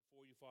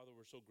Father,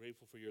 we're so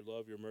grateful for your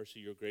love, your mercy,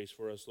 your grace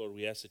for us, Lord.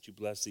 We ask that you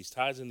bless these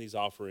tithes and these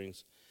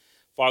offerings.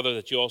 Father,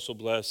 that you also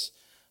bless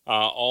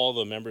all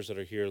the members that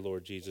are here,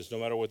 Lord Jesus, no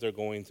matter what they're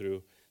going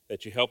through,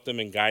 that you help them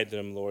and guide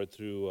them, Lord,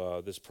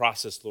 through this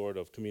process, Lord,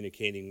 of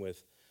communicating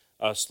with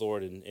us,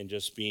 Lord, and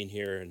just being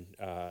here and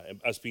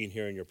us being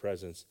here in your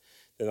presence.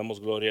 Te damos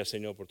gloria,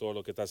 Señor, por todo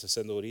lo que estás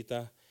haciendo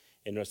ahorita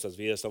en nuestras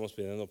vidas. Estamos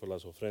pidiendo por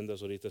las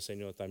ofrendas ahorita,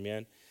 Señor,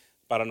 también.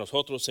 Para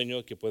nosotros,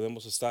 Señor, que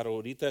podemos estar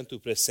ahorita en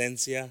tu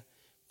presencia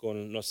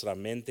con nuestra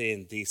mente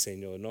en ti,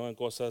 Señor, no en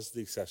cosas,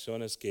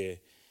 distracciones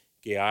que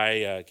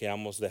hay, que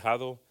hemos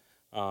dejado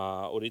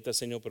ahorita,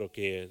 Señor, pero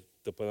que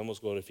te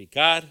podemos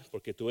glorificar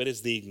porque tú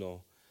eres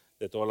digno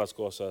de todas las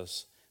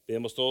cosas.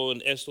 Pedimos todo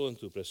en esto en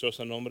tu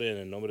precioso nombre, en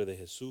el nombre de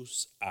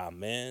Jesús.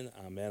 Amén,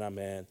 amén,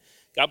 amén.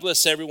 God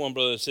bless everyone,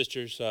 brothers and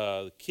sisters.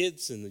 The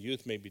kids and the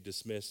youth may be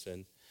dismissed,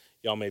 and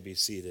y'all may be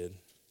seated.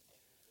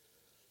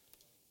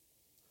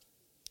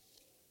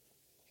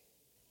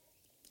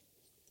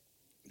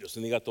 Dios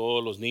bendiga a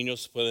todos los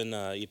niños. Pueden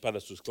ir para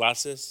sus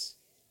clases.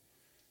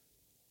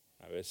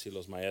 A ver si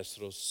los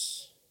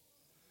maestros,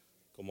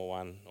 cómo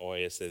van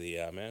hoy este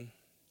día. Amén.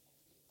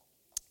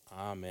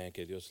 Amén.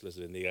 Que Dios les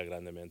bendiga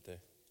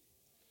grandemente.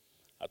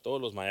 A todos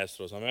los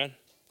maestros. Amén.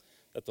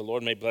 That the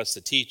Lord may bless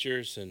the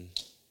teachers and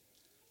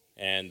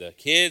the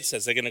kids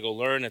as they're going to go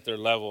learn at their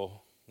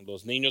level.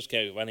 Los niños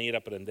que van a ir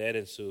a aprender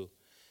en su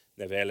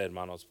nivel,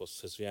 hermanos.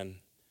 Pues es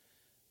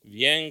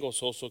bien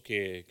gozoso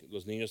que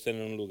los niños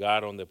tengan un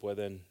lugar donde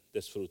pueden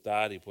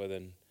disfrutar y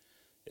pueden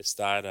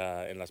estar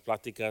en las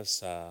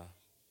pláticas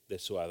de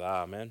su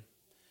edad. Amen.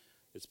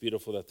 It's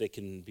beautiful that they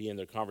can be in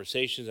their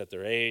conversations at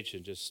their age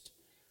and just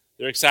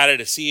they're excited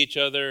to see each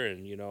other,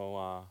 and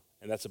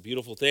and that's a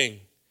beautiful thing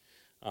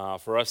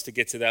for us to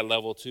get to that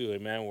level too.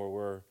 Amen.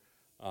 Where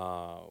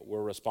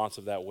we're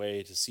responsive that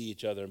way to see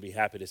each other and be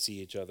happy to see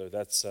each other.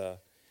 That's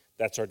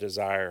our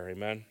desire.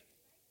 Amen.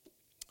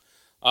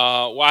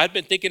 Well, I've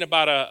been thinking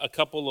about a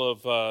couple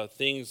of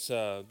things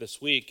this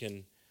week,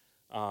 and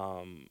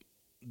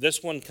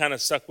this one kind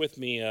of stuck with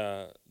me,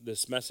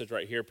 this message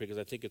right here, because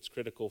I think it's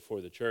critical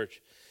for the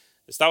church.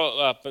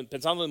 Estaba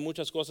pensando en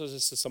muchas cosas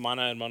esta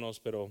semana, hermanos,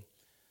 pero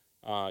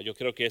yo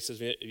creo que eso es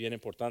bien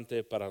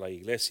importante para la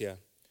iglesia.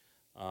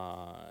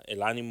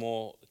 El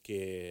ánimo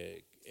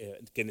que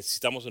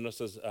necesitamos en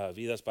nuestras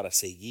vidas para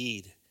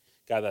seguir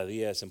cada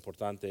día es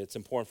importante. It's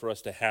important for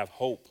us to have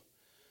hope.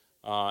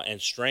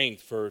 And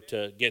strength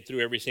to get through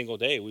every single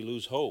day. We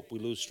lose hope. We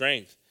lose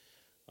strength.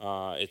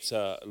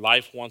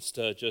 Life wants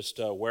to just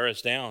wear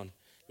us down.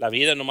 La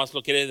vida nomás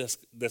lo quiere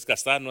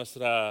desgastar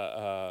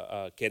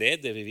nuestra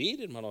querer de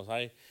vivir, hermanos.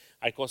 Hay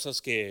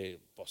cosas que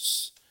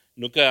pues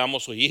nunca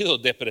hemos oído,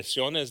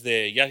 depresiones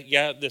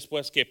ya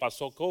después que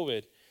pasó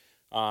COVID.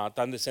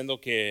 Están diciendo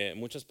que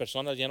muchas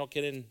personas ya no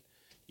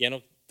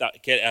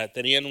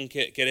tenían un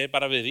querer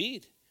para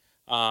vivir.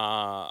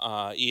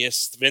 Y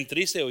es bien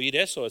triste oír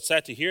eso. It's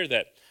sad to hear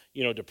that,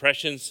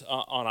 depression's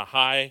on a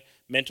high,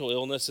 mental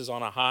illness is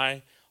on a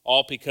high,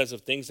 all because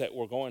of things that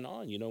were going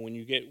on. When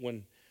you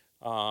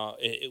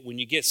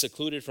get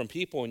secluded from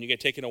people and you get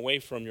taken away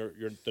from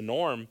the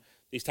norm,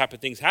 these type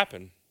of things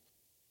happen.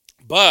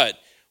 But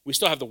we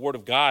still have the Word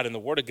of God, and the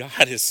Word of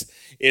God is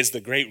the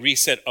great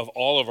reset of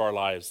all of our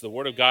lives. The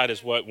Word of God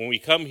is what, when we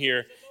come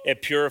here,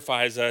 it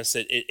purifies us,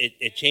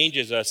 it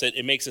changes us,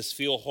 it makes us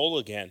feel whole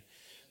again.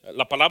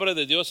 La palabra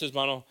de Dios,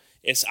 hermano,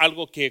 es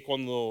algo que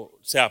cuando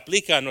se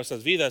aplica a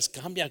nuestras vidas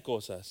cambia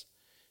cosas.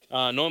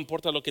 No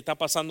importa lo que está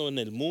pasando en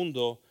el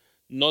mundo,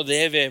 no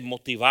debe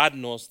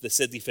motivarnos de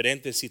ser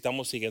diferentes si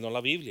estamos siguiendo la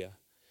Biblia.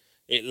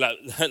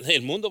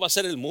 El mundo va a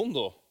ser el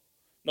mundo.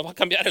 No va a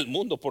cambiar el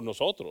mundo por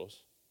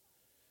nosotros.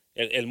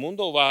 El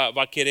mundo va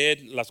a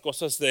querer las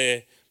cosas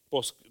del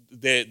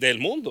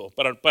mundo.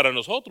 Para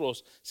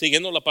nosotros,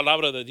 siguiendo la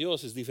palabra de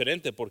Dios es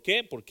diferente. ¿Por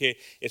qué? Porque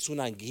es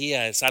una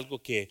guía, es algo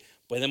que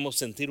podemos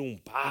sentir un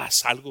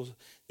paz, algo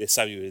de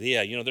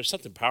sabiduría. There's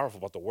something powerful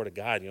about the Word of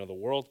God. The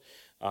world,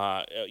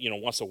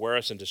 wants to wear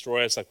us and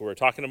destroy us like we were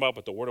talking about,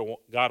 but the Word of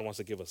God wants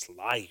to give us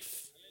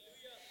life.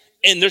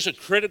 And there's a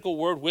critical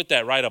word with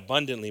that, right?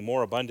 Abundantly,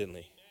 more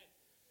abundantly.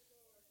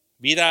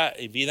 Vida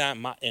y vida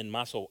en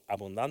más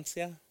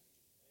abundancia.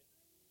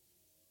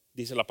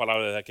 Dice la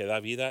palabra que da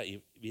vida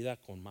y vida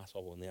con más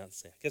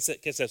abundancia. ¿Qué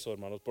es eso,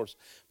 hermanos?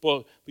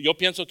 Yo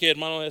pienso que,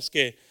 hermano, es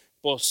que,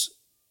 pues,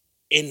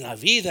 en la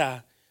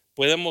vida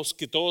podemos,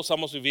 que todos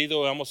hemos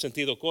vivido, hemos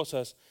sentido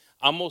cosas,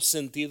 hemos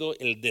sentido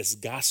el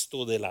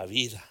desgasto de la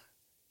vida.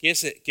 ¿Qué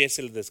es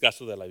el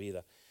desgasto de la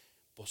vida?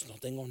 Pues no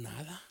tengo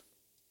nada.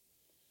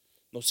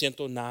 No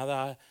siento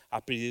nada,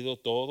 ha perdido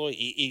todo.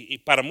 Y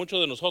para muchos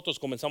de nosotros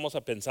comenzamos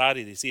a pensar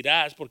y decir,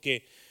 es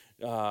porque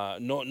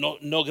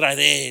no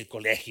gradué el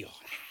colegio.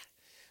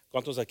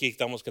 ¿Cuántos aquí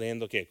estamos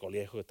creyendo que el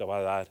colegio te va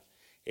a dar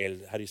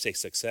how do you say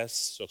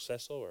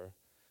suceso, or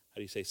how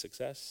do you say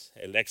success?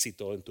 El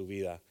éxito en tu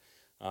vida.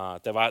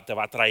 Te va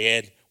a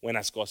traer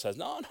buenas cosas.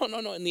 No,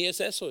 ni es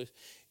eso.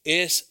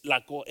 Es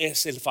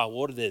el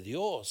favor de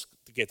Dios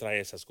que trae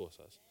esas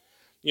cosas.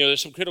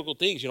 There's some critical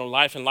things,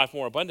 life and life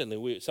more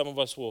abundantly. Some of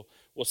us will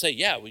say,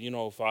 yeah,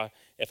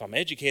 if if I'm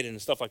educated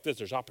and stuff like this,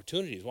 there's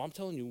opportunities. Well, I'm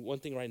telling you one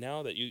thing right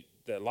now that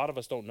a lot of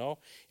us don't know.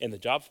 In the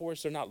job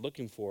force, they're not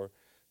looking for,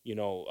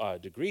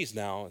 degrees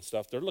now and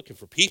stuff. They're looking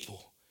for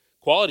people,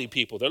 quality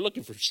people. They're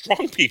looking for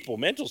strong people,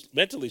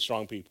 mentally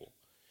strong people.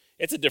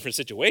 It's a different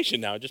situation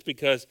now, just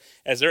because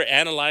as they're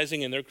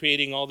analyzing and they're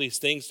creating all these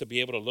things to be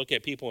able to look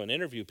at people and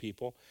interview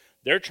people,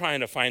 they're trying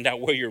to find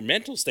out where your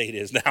mental state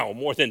is now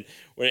more than,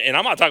 and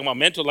I'm not talking about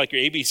mental like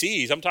your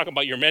ABCs. I'm talking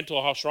about your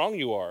mental, how strong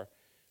you are.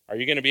 Are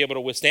you going to be able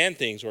to withstand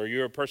things? Or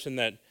you're a person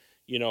that,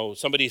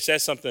 somebody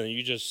says something and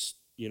you just,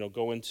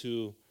 go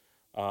into,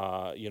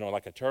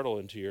 like a turtle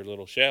into your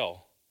little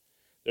shell.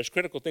 There's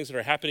critical things that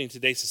are happening in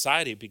today's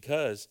society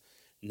because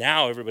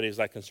now everybody's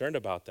like concerned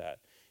about that.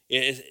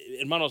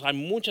 Hermanos, hay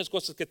muchas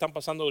cosas que están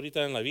pasando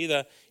ahorita en la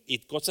vida y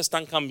cosas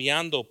están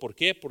cambiando. ¿Por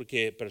qué?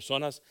 Porque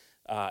personas,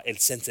 el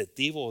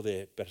sensitivo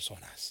de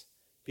personas.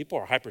 People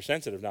are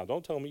hypersensitive now.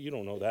 Don't tell me you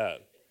don't know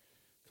that.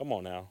 Come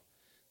on now.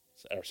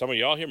 Are some of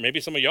y'all here? Maybe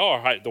some of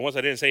y'all are the ones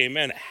that didn't say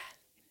amen.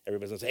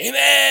 Everybody's going to say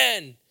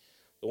amen.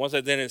 The ones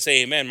that didn't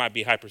say amen might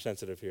be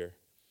hypersensitive here.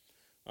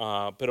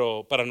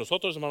 Pero para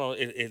nosotros, hermanos,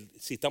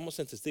 si estamos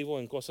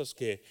sensitivos en cosas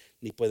que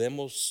ni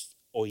podemos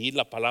oír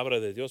la palabra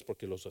de Dios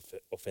porque los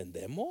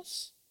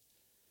ofendemos.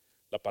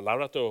 La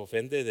palabra te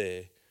ofende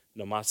de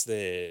nomás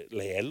de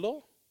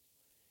leerlo.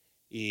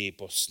 Y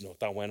pues no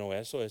está bueno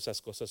eso.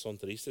 Esas cosas son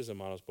tristes,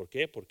 hermanos. ¿Por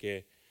qué?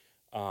 Porque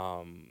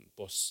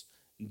pues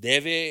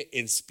debe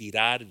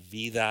inspirar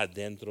vida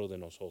dentro de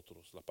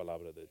nosotros, la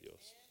palabra de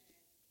Dios.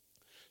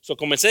 So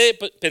comencé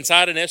a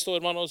pensar en esto,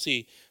 hermanos,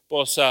 y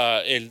pues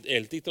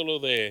el título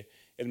del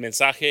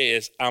mensaje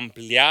es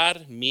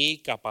ampliar mi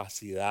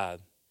capacidad.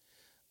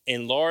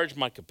 Enlarge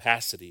my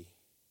capacity.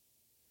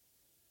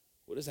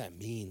 What does that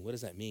mean? What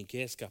does that mean?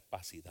 ¿Qué es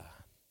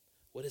capacidad?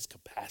 What is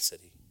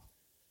capacity?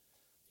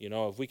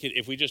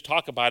 If we just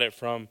talk about it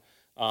from,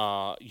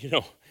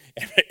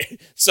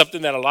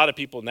 something that a lot of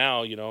people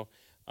now,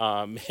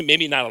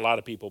 maybe not a lot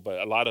of people, but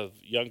a lot of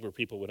younger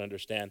people would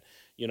understand.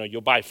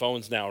 You'll buy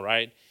phones now,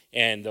 right?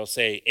 And they'll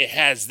say, it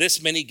has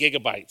this many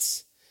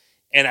gigabytes.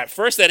 And at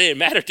first that didn't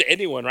matter to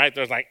anyone, right?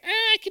 They're like,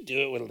 I could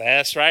do it with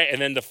less, right?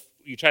 And then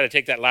you try to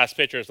take that last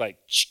picture, it's like,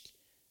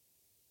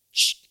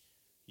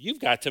 you've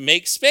got to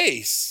make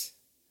space.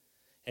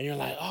 And you're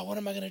like, oh, what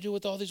am I going to do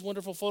with all these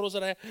wonderful photos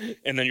that I have?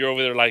 And then you're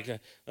over there like,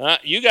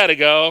 you got to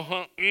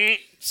go.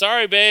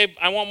 Sorry, babe,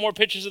 I want more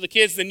pictures of the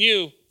kids than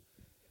you.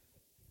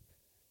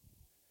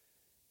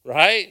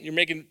 Right? You're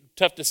making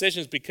tough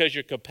decisions because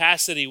your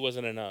capacity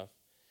wasn't enough.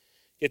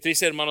 Qué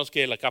triste, hermanos,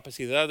 que la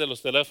capacidad de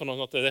los teléfonos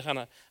no te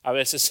dejan a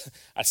veces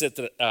hacer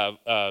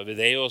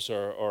videos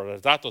o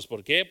retratos.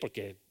 ¿Por qué?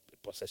 Porque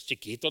pues es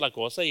chiquito la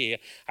cosa y ahí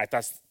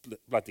estás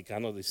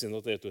platicando,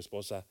 diciéndote de tu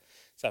esposa,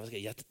 sabes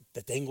que ya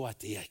te tengo a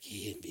ti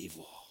aquí en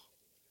vivo.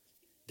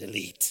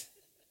 Delete.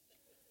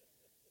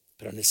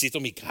 Pero necesito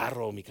mi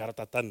carro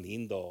está tan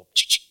lindo.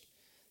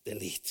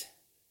 Delete.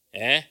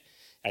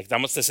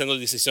 Estamos haciendo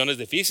decisiones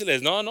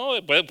difíciles. No,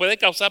 puede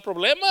causar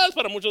problemas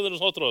para muchos de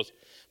nosotros.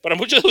 Para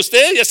muchos de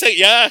ustedes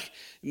ya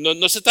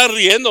no se están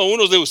riendo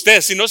unos de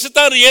ustedes. Si no se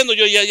están riendo,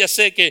 yo ya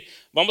sé que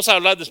vamos a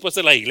hablar después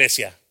de la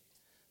iglesia.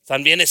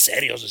 Están bien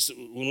serios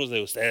unos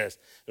de ustedes.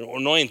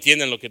 No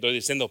entienden lo que estoy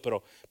diciendo,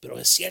 pero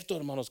es cierto,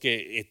 hermanos,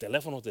 que el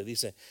teléfono te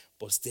dice,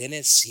 pues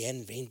tienes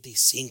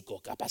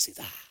 125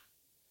 capacidad.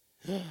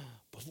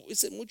 Pues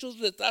hice muchos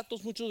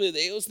retratos, muchos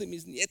videos de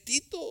mis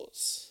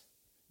nietitos.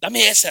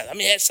 Dame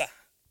esa.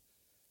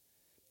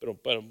 Pero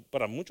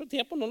para mucho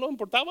tiempo no lo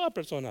importaba a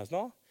personas,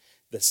 ¿no?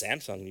 The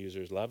Samsung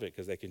users love it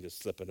because they can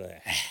just slip it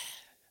in.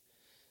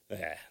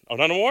 Oh,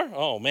 no more?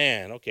 Oh,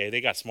 man, okay,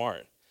 they got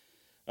smart.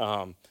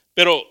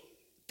 Pero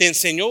te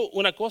enseñó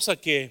una cosa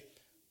que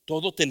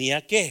todo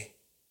tenía que.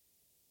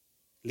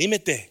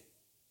 Límite.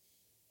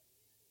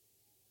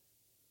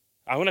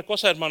 Hay una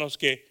cosa, hermanos,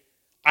 que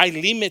hay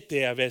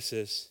límite a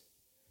veces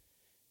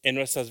en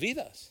nuestras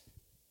vidas.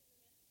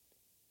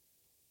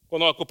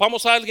 Cuando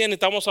ocupamos a alguien,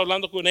 estamos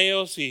hablando con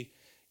ellos y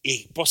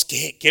pues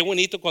qué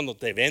bonito cuando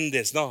te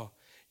vendes, ¿no?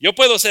 Yo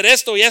puedo hacer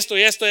esto y esto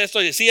y esto,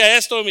 decía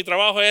esto, mi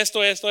trabajo,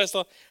 esto.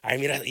 Ay,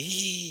 mira,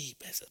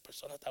 esa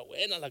persona está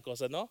buena la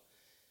cosa, ¿no?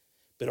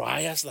 Pero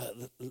hayas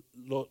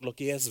lo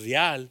que es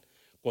real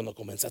cuando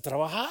comienza a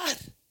trabajar.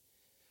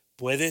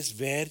 Puedes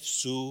ver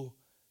su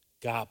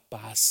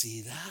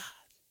capacidad.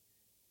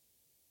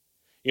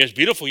 It's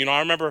beautiful. I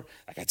remember,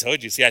 like I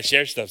told you, I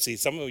share stuff. See,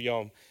 some of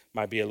y'all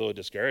might be a little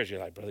discouraged. You're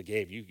like, Brother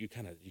Gabe, you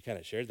kind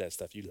of shared that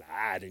stuff. You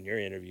lied in your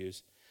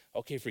interviews.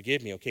 Okay,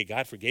 forgive me. Okay,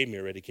 God forgave me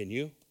already.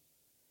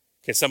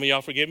 Can some of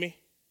y'all forgive me?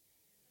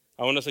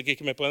 A unos aquí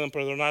que me pueden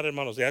perdonar,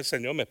 hermanos. Ya el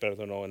Señor me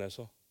perdonó en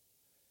eso.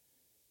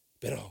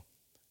 Pero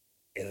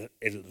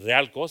el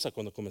real cosa,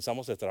 cuando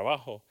comenzamos el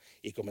trabajo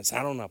y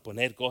comenzaron a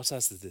poner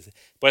cosas,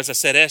 puedes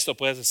hacer esto,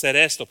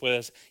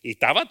 y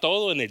estaba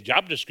todo en el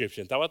job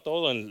description, estaba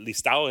todo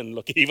listado en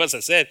lo que ibas a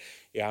hacer.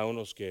 Y a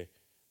unos que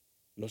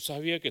no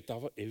sabía que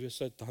iba a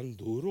ser tan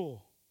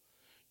duro.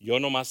 Yo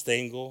nomás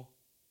tengo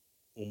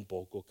un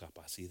poco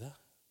capacidad.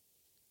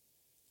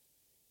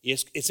 Y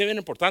es bien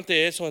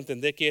importante eso,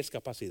 entender qué es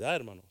capacidad,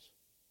 hermanos.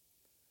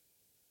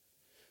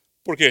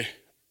 Porque,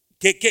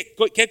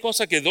 ¿qué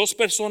cosa que dos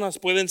personas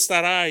pueden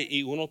estar ahí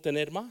y uno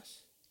tener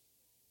más?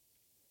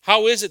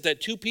 How is it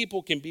that two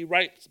people can be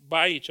right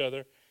by each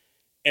other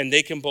and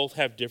they can both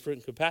have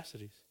different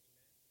capacities?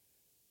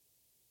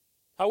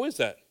 How is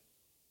that?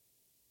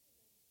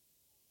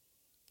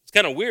 It's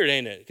kind of weird,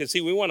 ain't it? Because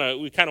see, we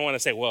kind of want to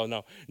say, well,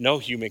 no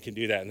human can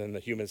do that, and then the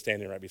human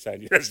standing right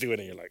beside you that's doing it,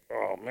 and you're like,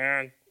 oh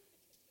man.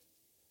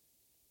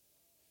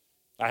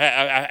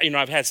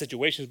 I've had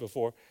situations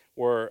before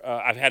where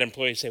I've had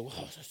employees say,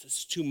 well, this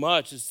is too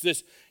much. It's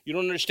this, you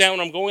don't understand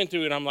what I'm going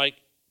through, and I'm like,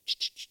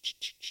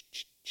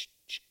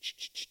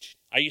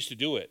 I used to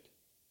do it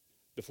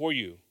before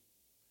you.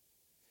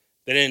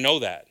 They didn't know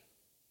that.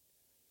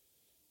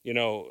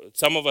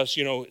 Some of us,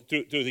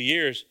 through the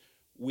years,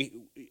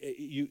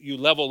 you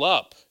level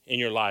up in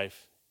your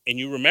life and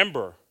you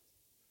remember.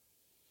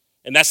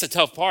 And that's the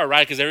tough part,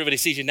 right? Because everybody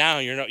sees you now,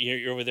 and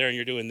you're over there and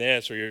you're doing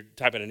this, or you're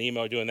typing an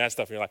email, or doing that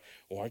stuff. And you're like,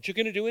 well, aren't you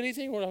going to do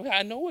anything? Well,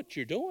 I know what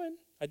you're doing.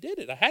 I did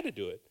it. I had to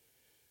do it.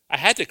 I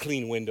had to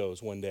clean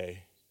windows one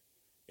day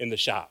in the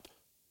shop,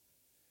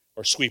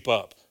 or sweep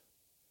up,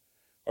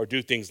 or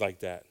do things like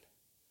that.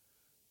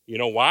 You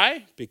know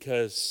why?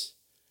 Because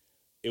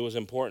it was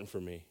important for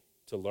me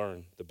to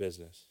learn the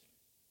business.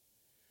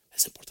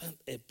 Es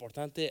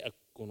importante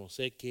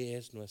conocer qué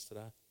es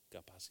nuestra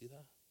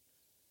capacidad.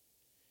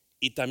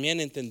 Y también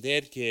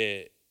entender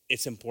que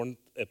es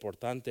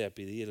importante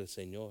pedir al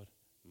Señor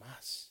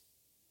más,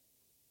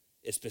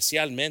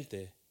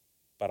 especialmente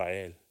para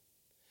Él,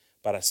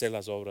 para hacer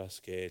las obras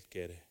que Él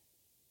quiere.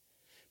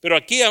 Pero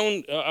aquí a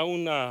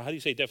una, how do you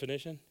say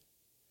definition?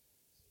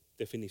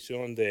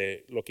 Definición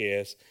de lo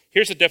que es.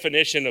 Here's a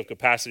definition of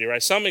capacity,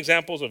 right? Some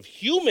examples of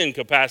human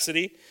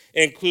capacity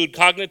include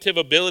cognitive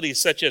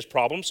abilities such as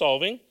problem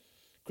solving,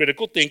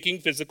 critical thinking,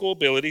 physical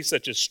abilities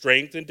such as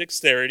strength and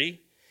dexterity,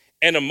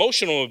 and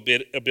emotional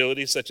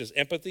abilities such as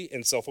empathy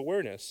and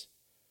self-awareness.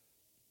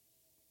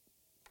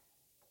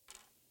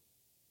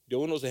 De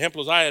unos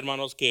ejemplos hay,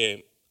 hermanos,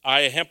 que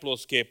hay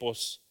ejemplos que,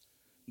 pues,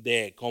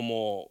 de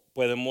cómo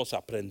podemos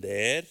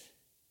aprender,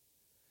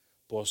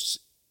 pues,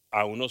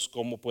 a unos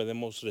cómo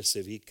podemos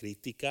recibir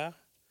crítica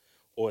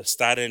o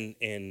estar en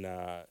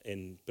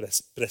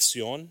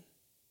presión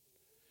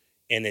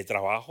en el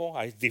trabajo.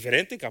 Hay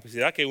diferente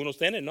capacidad que unos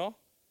tienen, ¿no?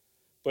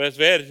 Puedes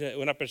ver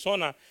una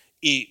persona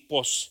y,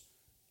 pues,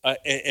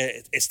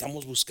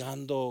 estamos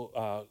buscando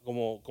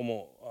como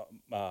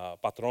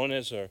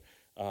patrones, or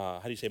how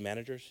do you say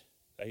managers?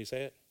 How do you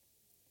say it?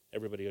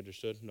 Everybody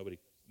understood? Nobody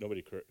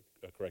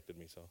corrected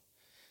me. So,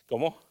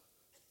 ¿cómo?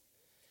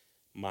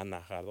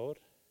 Manejador.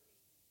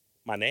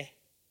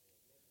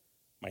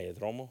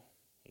 Maedromo.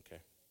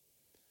 Okay.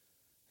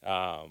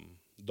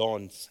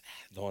 Dons,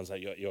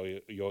 yo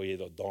he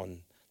oído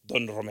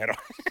Don Romero.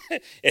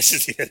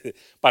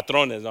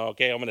 Patrones, ¿no?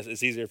 Okay,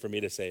 it's easier for me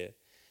to say it.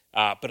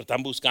 Pero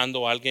están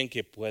buscando a alguien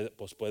que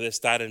puede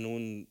estar en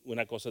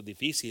una cosa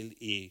difícil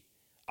y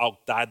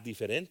actuar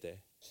diferente.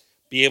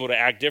 Be able to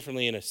act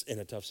differently in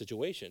a tough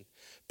situation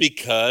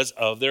because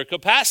of their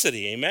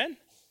capacity. Amen?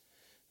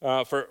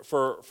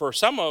 For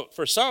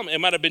some, it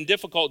might have been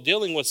difficult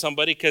dealing with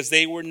somebody because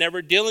they were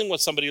never dealing with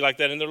somebody like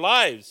that in their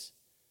lives.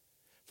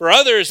 For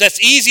others,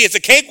 that's easy. It's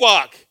a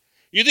cakewalk.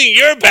 You think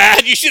you're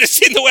bad? You should have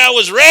seen the way I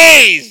was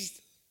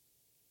raised.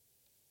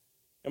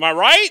 Am I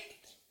right?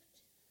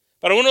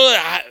 Para uno,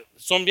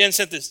 son bien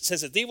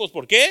sensitivos.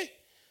 ¿Por qué?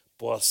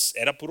 Pues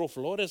era puro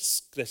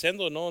flores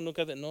creciendo.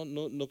 Nunca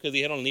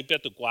dijeron limpia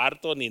tu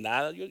cuarto ni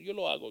nada. Yo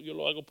lo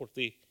hago por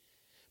ti.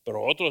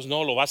 Pero otros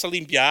no, lo vas a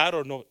limpiar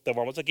o no, te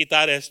vamos a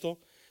quitar esto.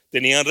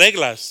 Tenían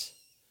reglas.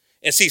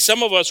 And see,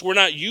 some of us, we're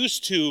not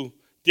used to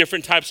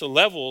different types of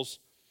levels,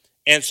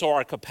 and so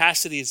our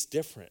capacity is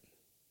different.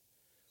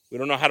 We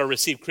don't know how to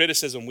receive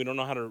criticism. We don't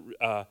know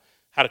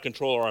how to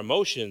control our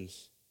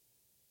emotions.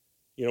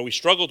 We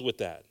struggled with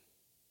that.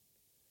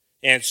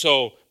 And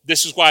so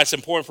this is why it's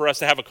important for us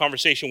to have a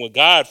conversation with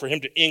God, for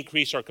Him to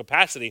increase our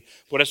capacity.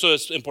 Por eso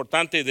es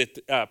importante de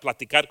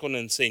platicar con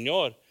el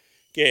Señor,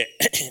 que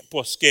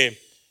pues que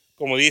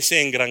como dice,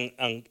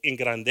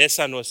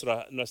 engrandeza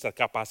nuestra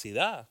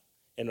capacidad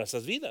en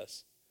nuestras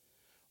vidas.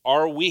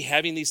 Are we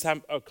having these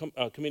type of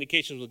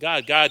communications with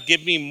God? God,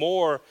 give me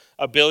more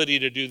ability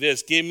to do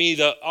this. Give me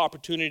the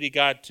opportunity,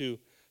 God, to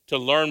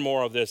learn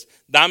more of this.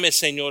 Dame,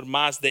 Señor,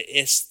 más de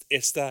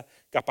esta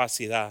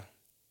capacidad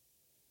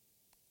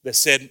de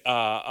ser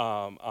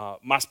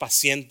más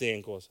paciente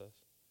en cosas.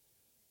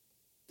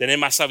 Tener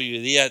más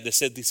sabiduría de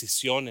hacer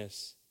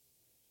decisiones.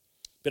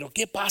 Pero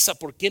 ¿qué pasa?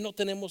 ¿Por qué no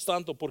tenemos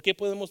tanto? ¿Por qué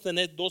podemos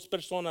tener dos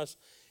personas,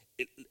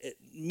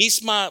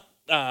 misma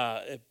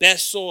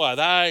peso,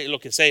 edad, lo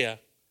que sea?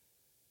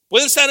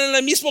 Pueden estar en la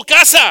misma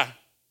casa.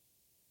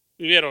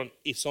 Vivieron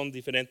y son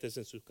diferentes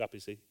en sus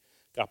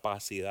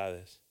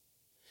capacidades.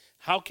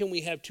 How can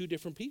we have two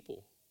different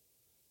people?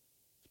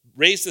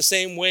 Raised the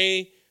same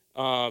way,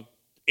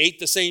 ate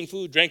the same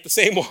food, drank the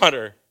same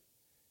water,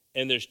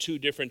 and there's two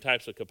different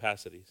types of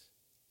capacities.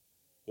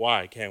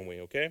 Why can't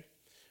we, okay?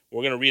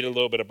 We're going to read a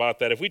little bit about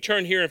that. If we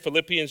turn here in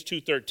Philippians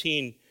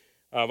 2:13,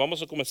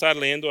 vamos a comenzar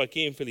leyendo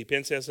aquí en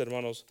Filipenses,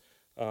 hermanos,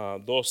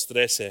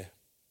 2:13.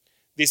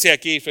 Dice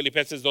aquí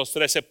Filipenses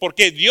 2:13,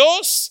 porque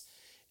Dios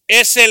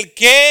es el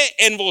que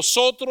en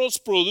vosotros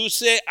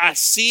produce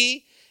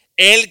así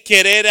el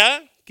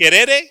querer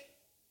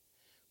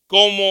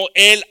como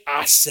el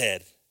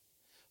hacer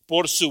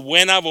por su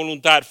buena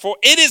voluntad. For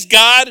it is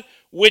God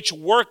which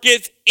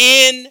worketh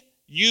in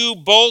you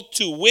both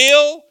to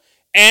will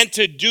and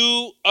to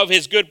do of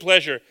his good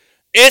pleasure.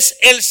 Es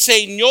el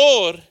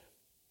Señor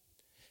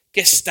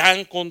que está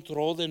en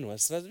control de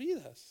nuestras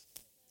vidas.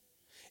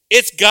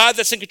 It's God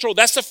that's in control.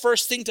 That's the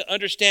first thing to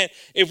understand.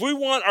 If we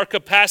want our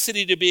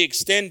capacity to be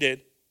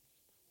extended,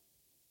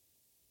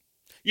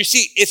 you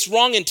see, it's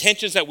wrong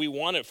intentions that we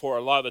want it for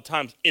a lot of the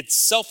times. It's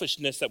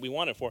selfishness that we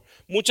want it for.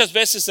 Muchas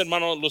veces,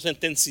 hermano, las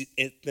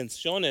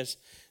intenciones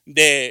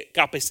de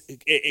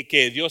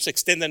que Dios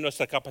extienda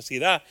nuestra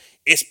capacidad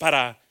es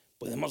para,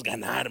 podemos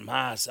ganar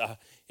más.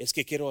 Es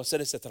que quiero hacer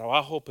este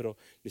trabajo, pero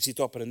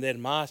necesito aprender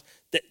más.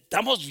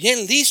 Estamos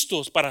bien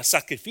listos para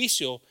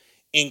sacrificio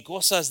en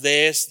cosas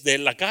de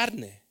la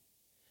carne.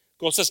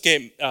 Cosas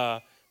que,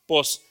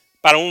 pues,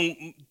 para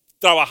un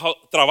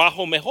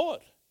trabajo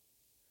mejor.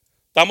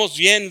 Estamos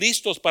bien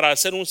listos para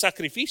hacer un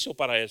sacrificio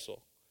para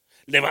eso.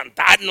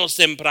 Levantarnos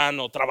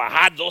temprano,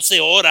 trabajar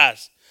 12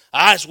 horas.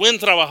 Es buen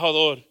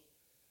trabajador.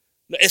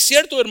 ¿Es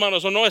cierto,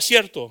 hermanos, o no es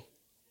cierto?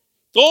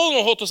 Todos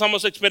nosotros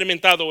hemos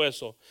experimentado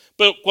eso.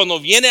 Pero cuando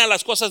viene a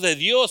las cosas de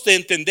Dios, de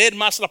entender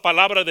más la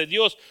palabra de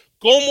Dios,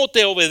 ¿cómo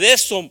te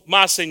obedezco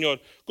más,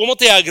 Señor? ¿Cómo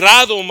te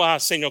agrado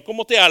más, Señor?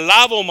 ¿Cómo te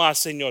alabo más,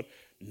 Señor?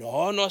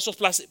 No, eso es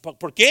placer.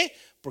 ¿Por qué?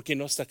 Porque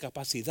nuestra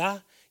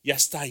capacidad ya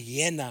está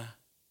llena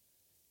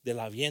de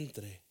la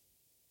vientre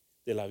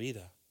de la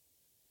vida.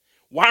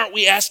 Why aren't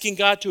we asking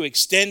God to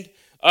extend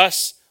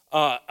us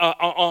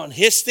on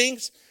his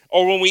things?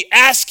 Or when we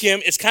ask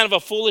him, it's kind of a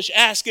foolish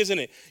ask, isn't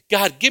it?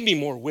 God, give me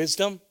more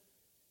wisdom.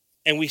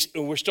 And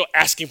we're still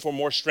asking for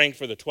more strength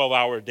for the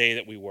 12-hour day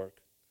that we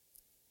work.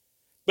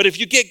 But if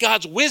you get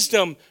God's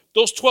wisdom,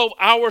 those 12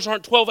 hours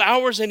aren't 12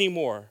 hours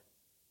anymore.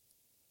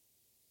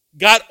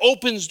 God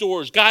opens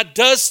doors. God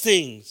does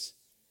things.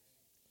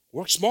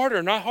 Work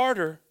smarter, not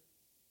harder.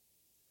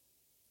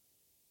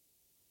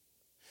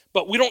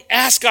 But we don't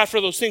ask God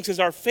for those things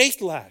because our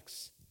faith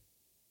lacks.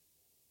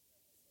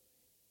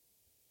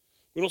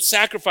 We don't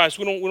sacrifice.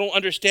 We don't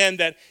understand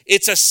that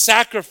it's a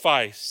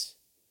sacrifice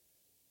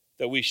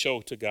that we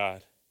show to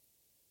God.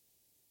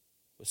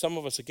 But some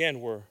of us, again,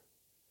 we're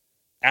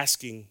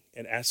asking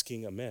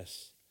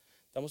amiss.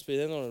 Estamos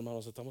pidiendo,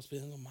 hermanos, estamos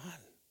pidiendo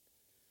mal.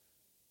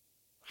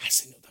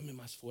 Señor, dame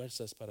más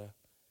fuerzas para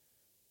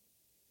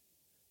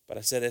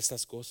hacer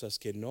estas cosas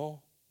que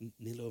no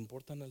ni le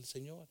importan al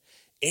Señor.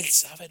 Él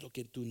sabe lo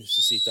que tú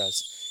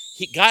necesitas.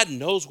 God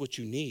knows what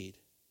you need.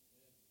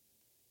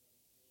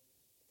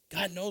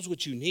 God knows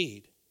what you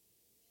need.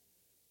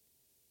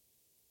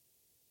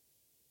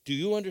 Do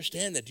you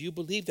understand that? Do you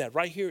believe that?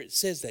 Right here it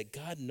says that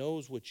God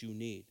knows what you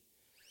need.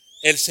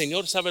 El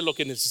Señor sabe lo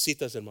que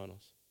necesitas,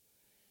 hermanos.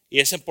 Y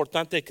es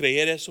importante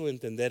creer eso,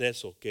 entender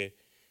eso, que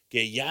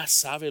ya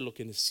sabe lo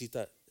que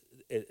necesita,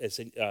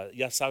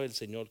 ya sabe el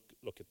Señor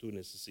lo que tú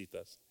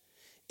necesitas.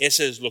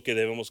 Eso es lo que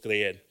debemos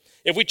creer.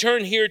 If we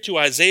turn here to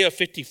Isaiah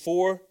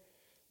 54,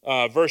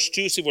 verse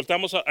 2, si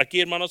voltamos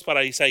aquí, hermanos,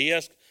 para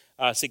Isaías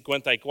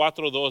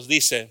 54:2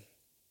 dice,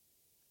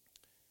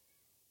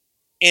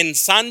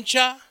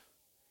 ensancha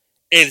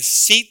el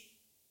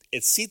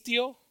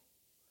sitio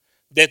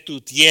de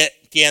tu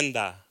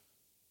tienda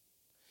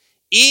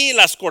y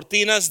las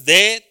cortinas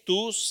de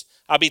tus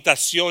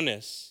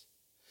habitaciones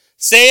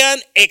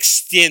sean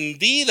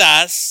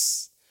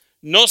extendidas,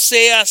 no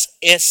seas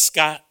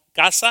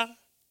escasa,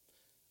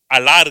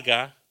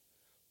 alarga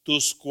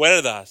tus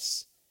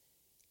cuerdas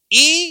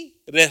y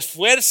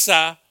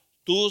refuerza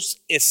tus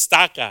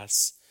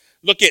estacas.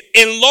 Look at,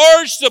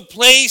 enlarge the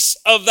place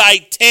of thy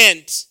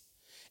tent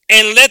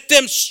and let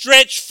them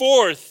stretch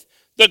forth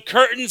the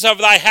curtains of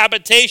thy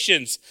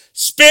habitations.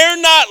 Spare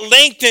not,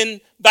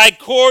 lengthen thy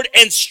cord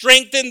and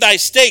strengthen thy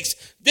stakes.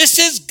 This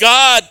is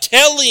God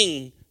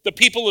telling the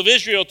people of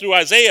Israel through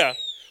Isaiah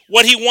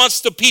what he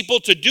wants the people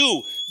to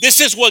do. This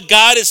is what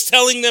God is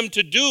telling them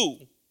to do.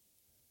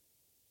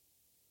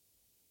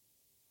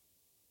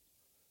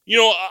 You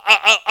know,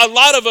 a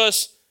lot of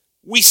us,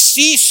 we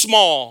see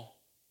small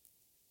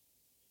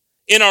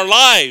in our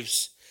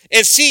lives.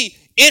 And see,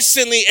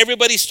 instantly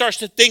everybody starts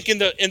to think in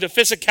the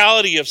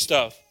physicality of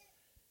stuff.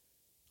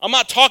 I'm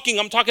talking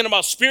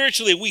about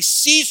spiritually. We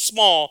see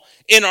small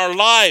in our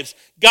lives.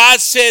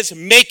 God says,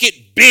 make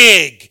it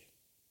big.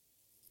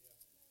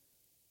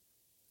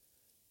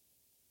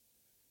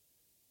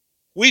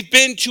 We've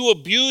been too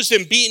abused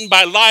and beaten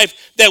by life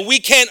that we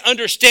can't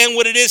understand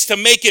what it is to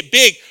make it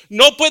big.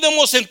 No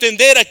podemos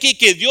entender aquí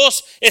que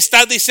Dios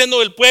está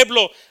diciendo al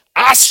pueblo,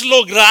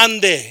 hazlo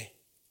grande.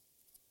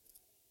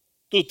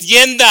 Tus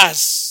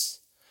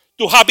tiendas,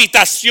 tu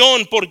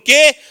habitación. ¿Por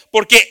qué?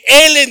 Porque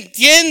Él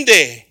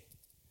entiende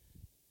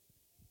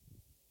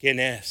quién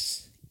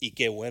es y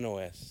qué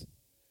bueno es.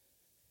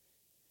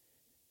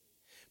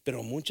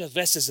 Pero muchas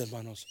veces,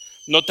 hermanos,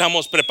 no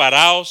estamos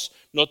preparados,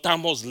 no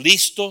estamos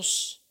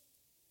listos.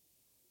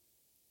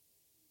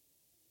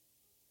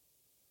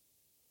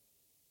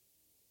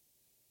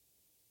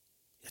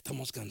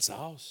 estamos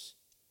cansados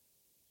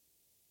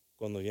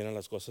cuando vienen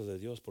las cosas de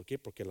Dios. ¿Por qué?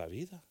 Porque la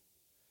vida.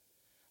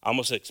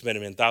 Hemos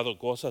experimentado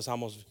cosas,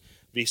 hemos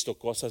visto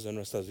cosas en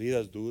nuestras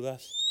vidas,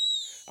 dudas.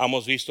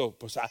 Hemos visto,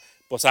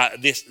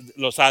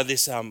 los ha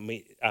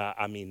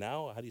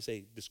desaminado. How do you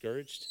say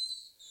discouraged?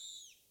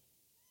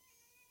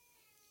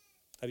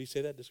 How do you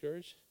say that,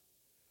 discouraged?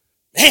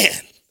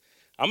 Man,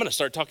 I'm going to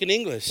start talking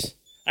English.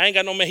 I ain't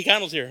got no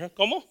mexicanos here. Huh?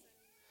 ¿Cómo?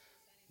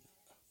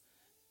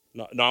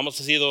 No hemos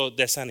sido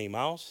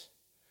desanimados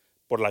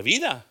por la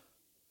vida.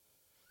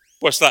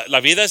 Pues la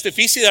vida es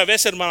difícil a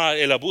veces, hermano.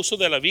 El abuso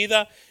de la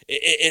vida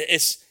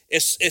es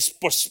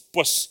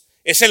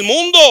el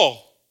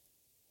mundo.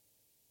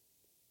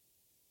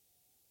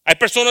 Hay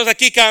personas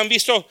aquí que han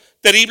visto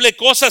terribles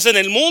cosas en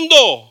el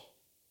mundo.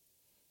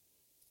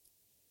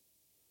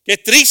 Qué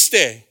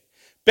triste.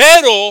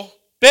 Pero,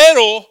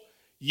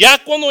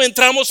 ya cuando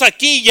entramos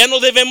aquí, ya no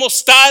debemos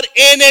estar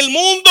en el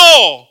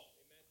mundo.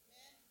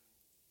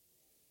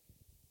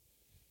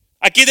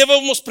 Aquí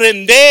debemos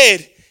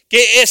aprender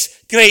que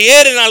es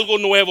creer en algo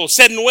nuevo,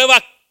 ser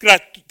nueva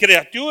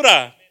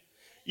criatura.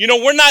 You know,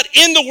 we're not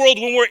in the world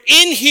when we're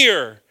in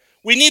here.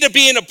 We need to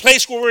be in a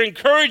place where we're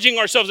encouraging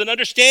ourselves and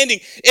understanding.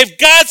 If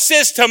God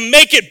says to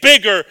make it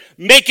bigger,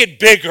 make it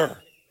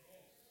bigger.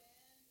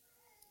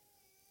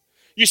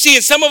 You see,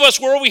 and some of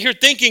us, we're over here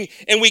thinking,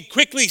 and we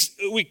quickly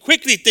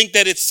think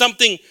that it's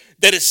something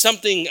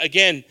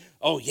again.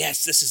 Oh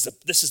yes, this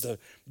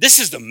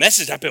is the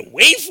message I've been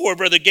waiting for,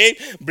 Brother Gabe.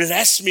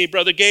 Bless me,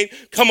 Brother Gabe.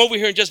 Come over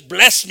here and just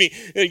bless me.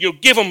 And you'll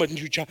give them a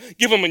new job,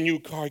 give them a new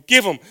car,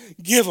 give them.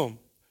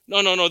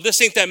 No.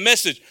 This ain't that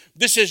message.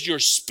 This is your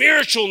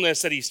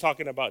spiritualness that he's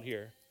talking about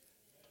here.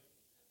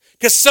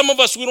 Because some of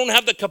us, we don't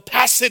have the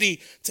capacity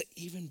to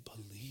even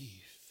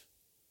believe.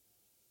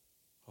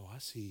 Oh, I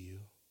see you.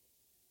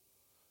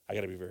 I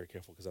got to be very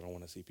careful because I don't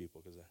want to see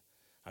people, because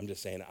I'm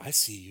just saying, I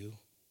see you.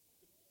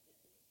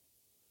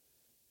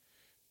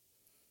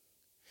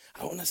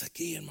 Algunas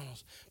aquí,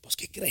 hermanos, pues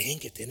que creen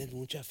que tienen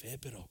mucha fe,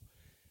 pero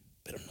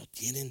no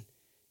tienen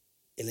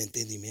el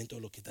entendimiento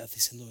de lo que está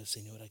diciendo el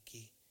Señor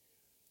aquí.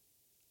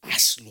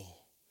 Hazlo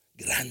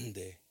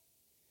grande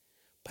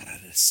para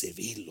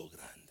recibir lo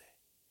grande.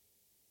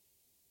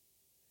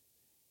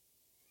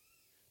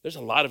 There's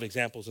a lot of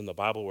examples in the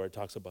Bible where it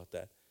talks about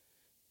that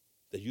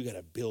you got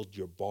to build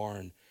your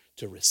barn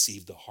to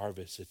receive the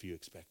harvest if you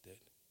expect it.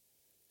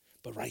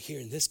 But right here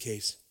in this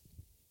case,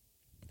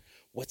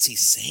 what's he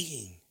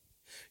saying?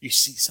 You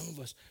see, some of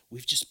us,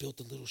 we've just built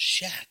a little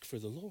shack for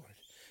the Lord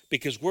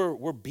because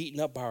we're beaten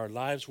up by our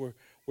lives. We're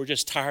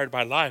just tired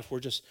by life. We're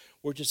just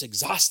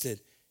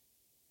exhausted.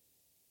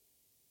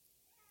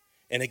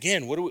 And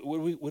again, what are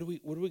we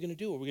going to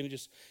do? Are we going to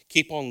just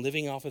keep on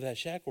living off of that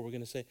shack, or we're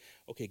going to say,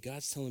 okay,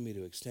 God's telling me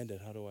to extend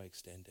it. How do I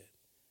extend it?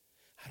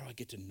 How do I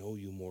get to know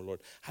you more,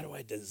 Lord? How do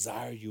I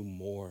desire you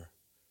more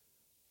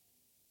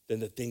than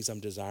the things I'm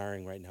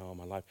desiring right now in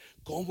my life?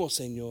 ¿Cómo,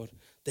 Señor,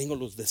 tengo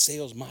los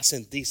deseos más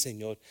en ti,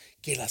 Señor,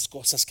 que las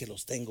cosas que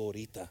los tengo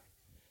ahorita?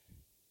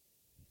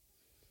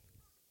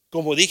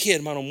 Como dije,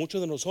 hermano,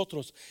 muchos de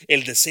nosotros,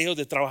 el deseo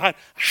de trabajar,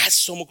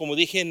 somos, como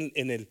dije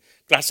en el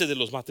clase de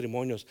los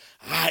matrimonios,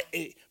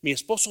 mi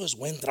esposo es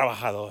buen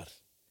trabajador.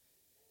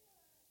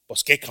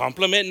 Pues qué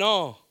compliment,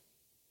 no.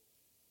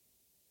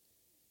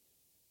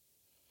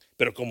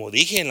 Pero como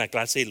dije en la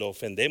clase y lo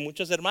ofendí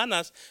muchas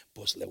hermanas,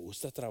 pues le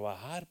gusta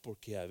trabajar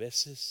porque a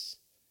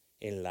veces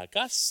en la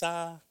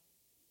casa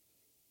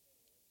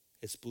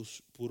es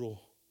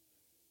puro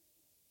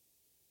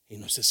y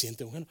no se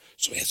siente bueno.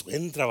 Es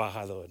buen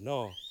trabajador,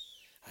 no.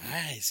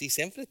 Ay, sí,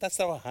 siempre estás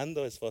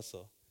trabajando,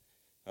 esposo.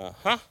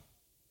 Ajá.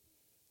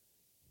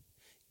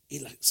 Y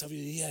la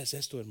sabiduría es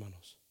esto,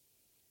 hermanos.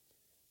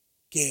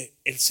 Que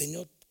el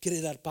Señor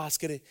quiere dar paz,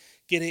 quiere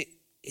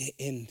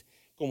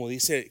como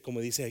dice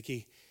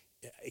aquí,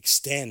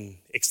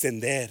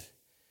 extender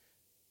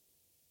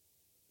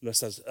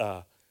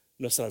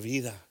nuestra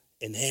vida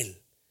en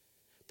Él.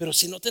 Pero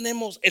si no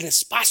tenemos el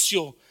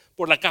espacio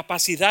por la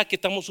capacidad que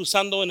estamos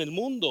usando en el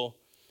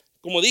mundo,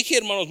 como dije,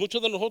 hermanos,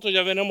 muchos de nosotros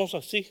ya venimos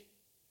así,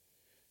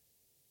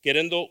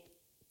 queriendo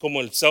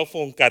como el cell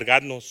phone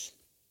cargarnos.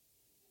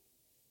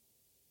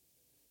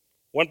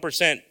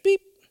 1%,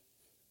 beep.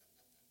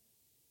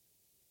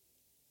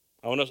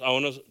 A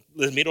unos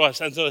les miro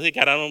así,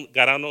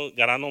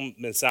 agarrando un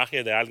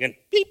mensaje de alguien,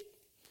 beep.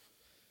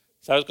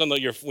 ¿Sabes cuando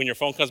when your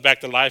phone comes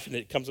back to life and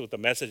it comes with a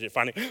message, it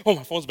finally, oh,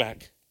 my phone's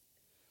back.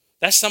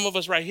 That's some of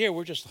us right here.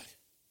 We're just like.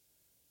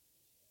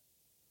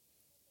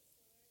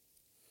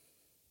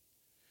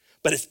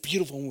 But it's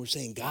beautiful when we're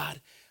saying, God,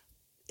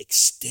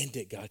 extend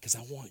it, God, because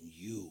I want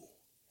you.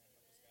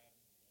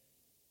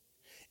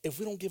 If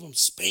we don't give him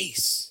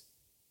space,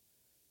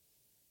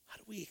 how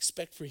do we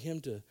expect for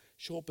him to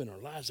show up in our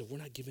lives if we're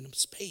not giving him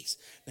space?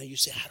 Now you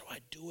say, how do I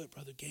do it,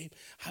 Brother Gabe?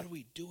 How do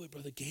we do it,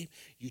 Brother Gabe?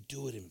 You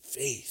do it in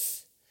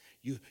faith.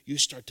 You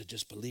start to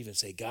just believe and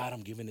say, God,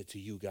 I'm giving it to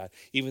you, God.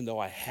 Even though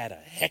I had a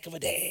heck of a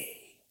day,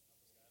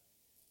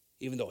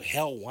 even though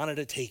hell wanted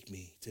to take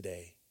me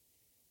today,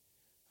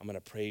 I'm going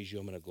to praise you.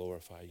 I'm going to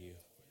glorify you.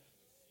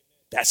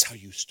 That's how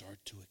you start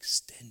to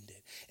extend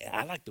it. And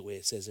I like the way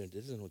it says it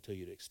doesn't tell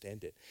you to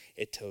extend it.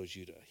 It tells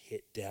you to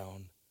hit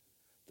down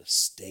the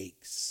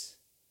stakes.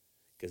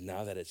 Because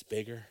now that it's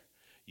bigger,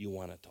 you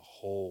want it to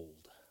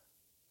hold.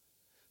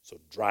 So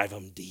drive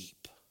them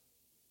deep.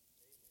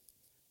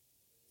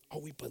 Are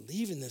we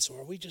believing this,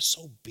 or are we just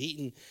so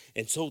beaten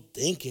and so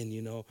thinking,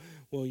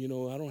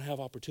 well, I don't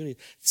have opportunity?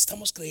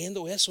 Estamos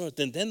creyendo eso,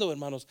 entendiendo,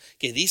 hermanos,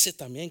 que dice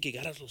también que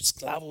agarras los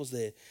clavos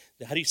de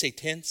how do you say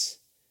tents?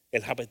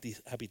 El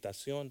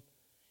habitación,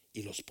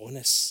 y los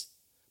pones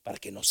para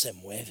que no se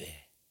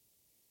mueve.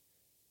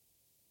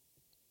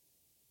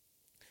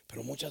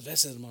 Pero muchas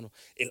veces, hermano,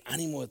 el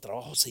ánimo de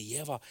trabajo se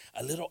lleva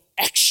a little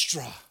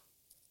extra.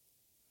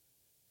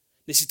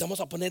 Necesitamos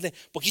ponerle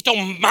un poquito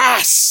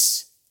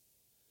más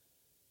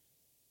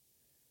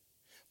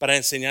para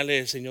enseñarle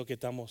al Señor que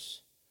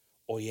estamos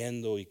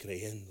oyendo y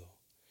creyendo.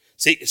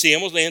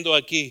 Sigamos leyendo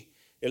aquí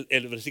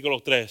el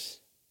versículo 3.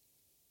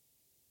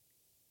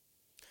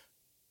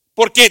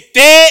 Porque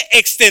te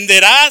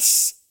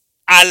extenderás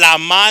a la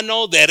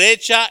mano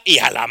derecha y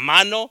a la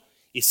mano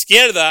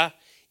izquierda,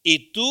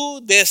 y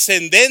tu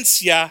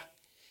descendencia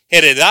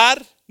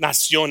heredar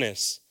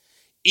naciones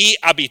y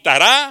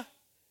habitará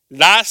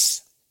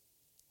las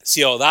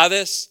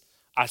ciudades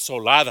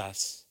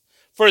asoladas.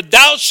 For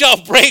thou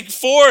shalt break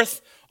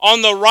forth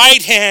on the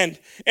right hand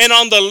and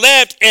on the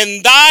left,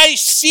 and thy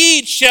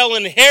seed shall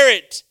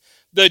inherit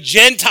the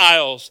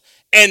Gentiles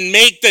and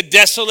make the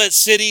desolate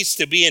cities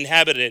to be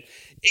inhabited.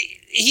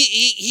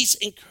 He's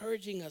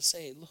encouraging us,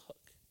 saying, look,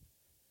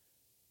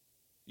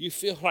 you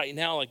feel right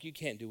now like you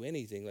can't do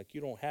anything, like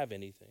you don't have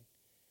anything.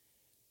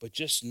 But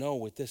just know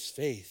with this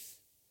faith,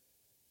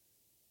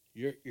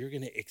 you're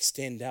going to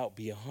extend out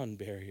beyond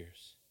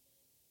barriers,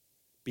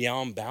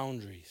 beyond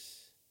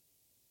boundaries.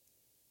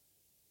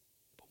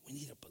 But we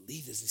need to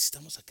believe this.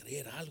 Necesitamos a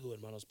creer algo,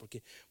 hermanos,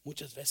 porque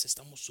muchas veces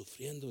estamos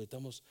sufriendo y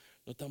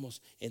no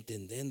estamos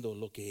entendiendo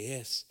lo que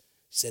es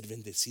ser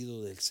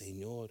bendecido del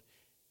Señor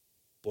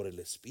por el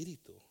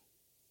Espíritu.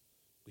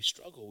 We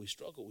struggle. We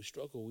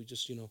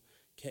just,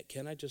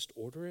 can I just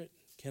order it?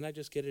 Can I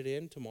just get it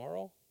in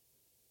tomorrow?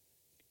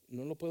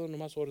 No lo puedo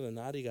nomás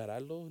ordenar y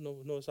ganarlo.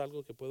 No es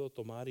algo que puedo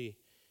tomar y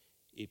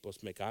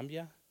pues me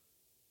cambia.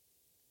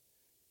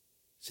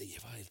 Se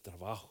lleva el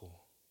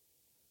trabajo.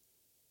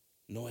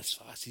 No es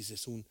fácil,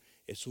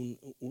 es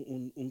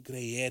un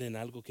creer en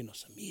algo que no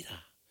se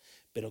mira.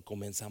 Pero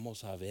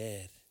comenzamos a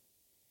ver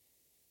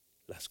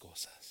las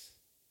cosas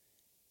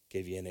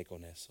que viene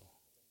con eso.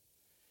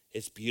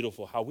 It's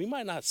beautiful how we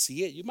might not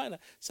see it. You might not.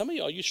 Some of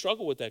y'all, you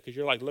struggle with that because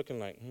you're like looking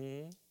like,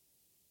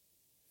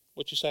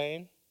 what you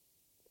saying?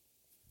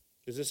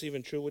 Is this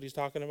even true what he's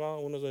talking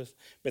about? Uno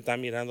me está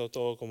mirando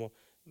todo como,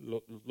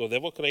 lo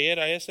debo creer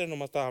a ese, no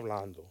me está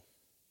hablando.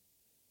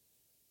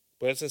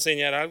 ¿Puedes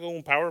enseñar algo,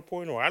 un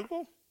PowerPoint o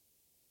algo?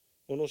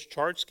 Unos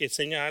charts que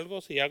enseña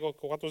algo si hago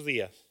 4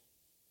 días.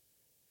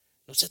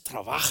 No se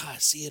trabaja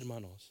así,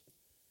 hermanos.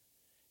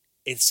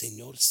 El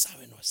Señor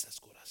sabe nuestros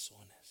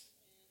corazones.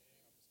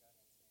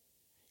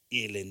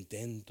 Y el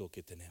intento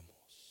que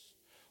tenemos.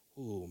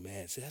 Oh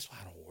man, see, that's why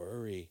I don't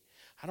worry.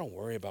 I don't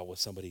worry about what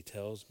somebody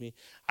tells me.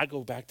 I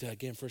go back to,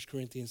 again, 1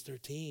 Corinthians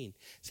 13.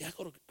 See, I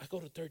go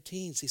to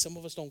 13. See, some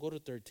of us don't go to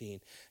 13.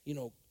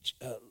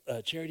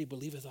 Charity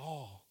believeth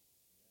all.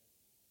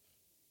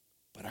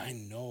 But I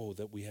know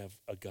that we have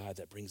a God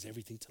that brings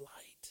everything to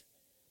light.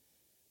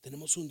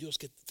 Tenemos un Dios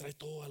que trae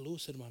todo a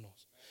luz,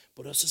 hermanos.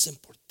 Por eso es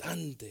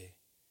importante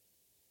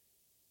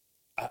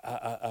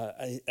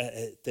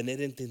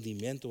tener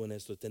entendimiento en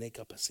esto, tener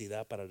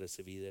capacidad para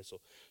recibir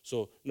eso.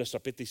 Nuestra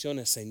petición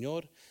es,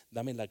 Señor,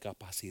 dame la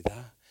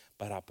capacidad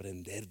para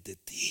aprender de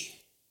ti.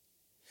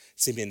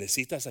 Si me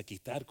necesitas a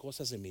quitar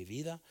cosas en mi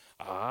vida,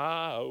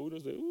 uno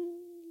dice,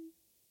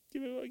 ¿qué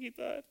me va a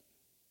quitar?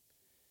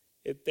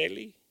 El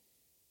tele.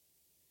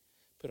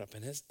 Pero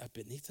apenas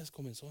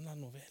comenzó la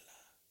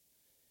novela.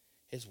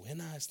 Es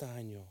buena este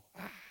año.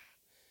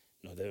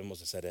 No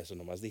debemos hacer eso,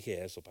 nomás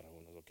dije eso para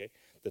unos, ¿ok?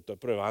 Te estoy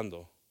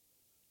probando.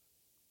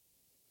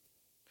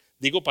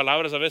 Digo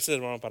palabras a veces,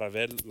 hermano, para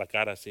ver la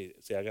cara, si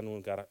hagan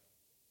una cara.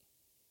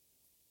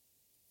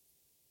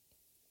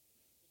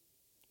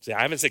 See,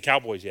 I haven't said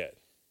Cowboys yet.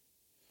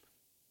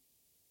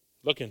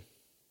 Looking.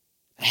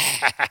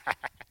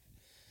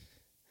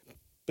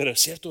 Pero es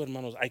cierto,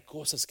 hermanos, hay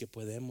cosas que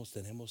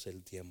tenemos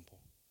el tiempo.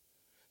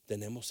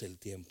 Tenemos el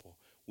tiempo.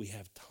 We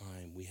have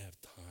time.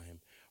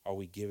 Are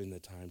we giving the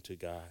time to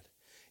God?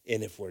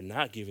 And if we're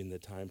not giving the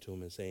time to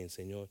him and saying,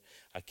 Señor,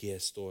 aquí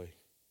estoy,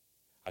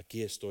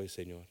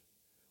 Señor.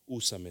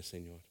 Úsame,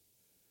 Señor.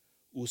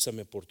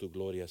 Úsame por tu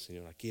gloria,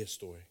 Señor. Aquí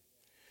estoy.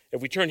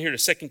 If we turn here to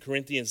 2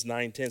 Corinthians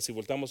 9:10, si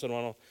voltamos,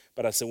 hermano,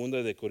 para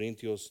 2 de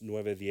Corintios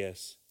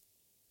 9:10.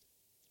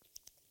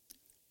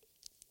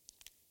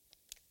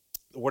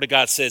 The Word of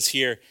God says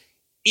here,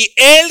 y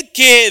el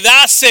que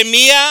da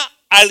semilla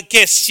al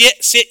que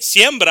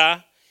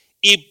siembra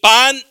y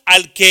pan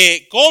al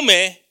que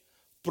come,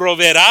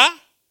 proveerá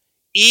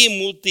y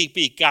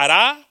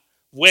multiplicará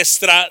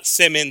vuestra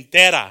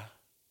sementera.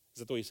 Is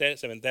that what you say?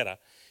 Sementera.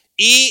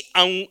 y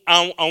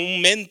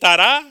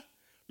aumentará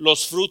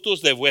los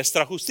frutos de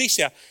vuestra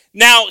justicia.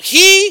 Now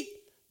he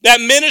that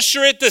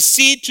ministereth the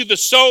seed to the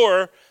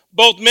sower,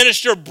 both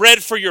minister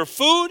bread for your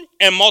food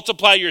and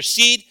multiply your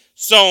seed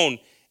sown,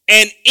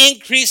 and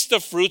increase the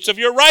fruits of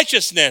your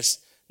righteousness.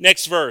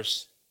 Next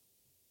verse.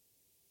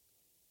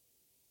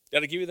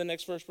 Did I give you the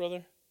next verse,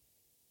 brother?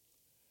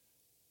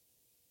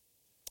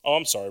 Oh,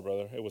 I'm sorry,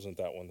 brother. It wasn't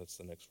that one. That's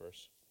the next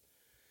verse.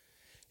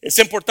 Es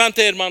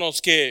importante,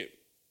 hermanos, que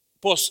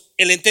pues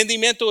el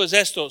entendimiento es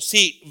esto.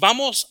 Si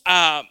vamos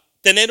a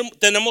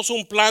tenemos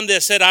un plan de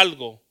hacer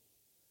algo,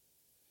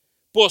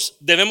 pues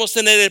debemos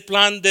tener el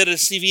plan de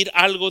recibir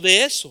algo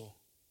de eso.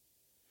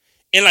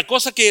 En la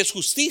cosa que es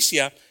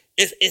justicia,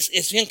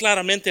 es bien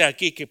claramente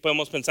aquí que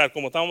podemos pensar,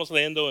 como estábamos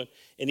leyendo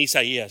en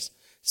Isaías.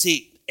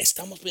 Si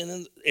estamos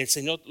pidiendo, el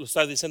Señor lo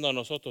está diciendo a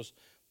nosotros,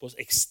 pues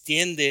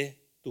extiende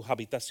tu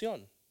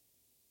habitación.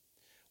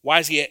 Why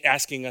is he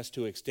asking us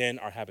to extend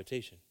our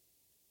habitation?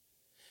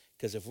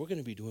 Because if we're going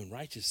to be doing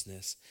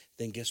righteousness,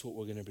 then guess what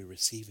we're going to be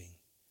receiving?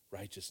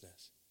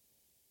 Righteousness.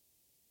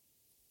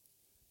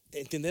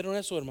 ¿Entendieron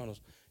eso,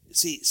 hermanos?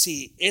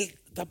 Si Él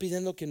está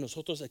pidiendo que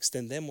nosotros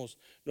extendemos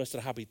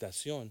nuestra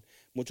habitación,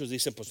 muchos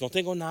dicen, pues no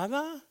tengo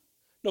nada.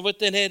 No voy a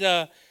tener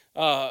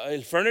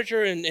el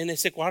furniture en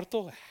ese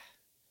cuarto.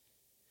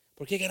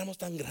 ¿Por qué queremos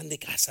tan grande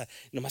casa?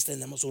 Nomás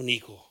tenemos un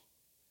hijo.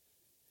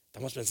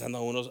 Estamos pensando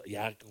a unos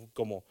ya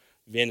como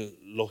bien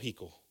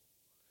lógico.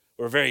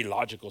 We're very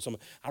logical.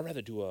 I'd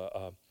rather do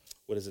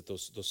what is it?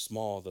 Those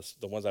small,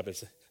 the ones I've been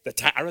saying.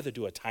 I'd rather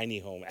do a tiny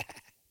home.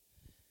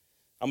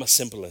 I'm a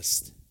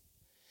simplest.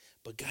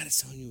 But God is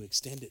telling you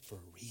extend it for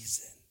a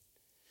reason.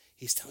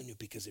 He's telling you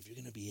because if you're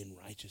going to be in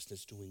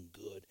righteousness doing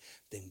good,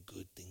 then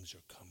good things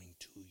are coming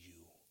to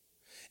you.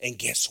 And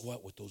guess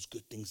what? With those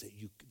good things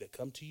that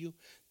come to you,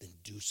 then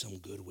do some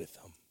good with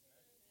them.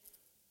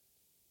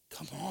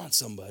 Come on,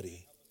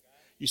 somebody.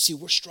 You see,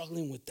 we're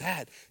struggling with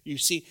that. You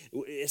see,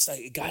 it's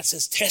like God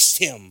says, test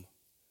him.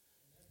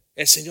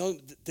 El Señor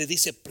te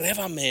dice,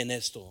 pruébame en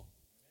esto.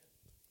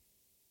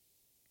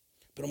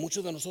 Pero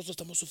muchos de nosotros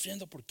estamos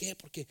sufriendo. ¿Por qué?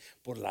 Porque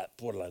por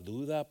la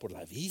duda, por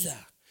la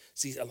vida.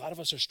 See, a lot of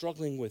us are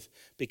struggling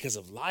because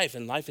of life,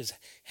 and life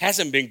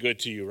hasn't been good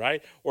to you,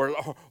 right?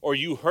 Or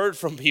you heard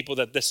from people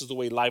that this is the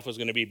way life was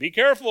going to be. Be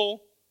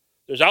careful.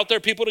 There's out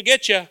there people to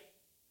get you,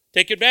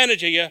 take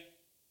advantage of you.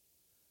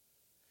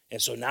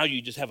 And so now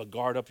you just have a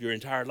guard up your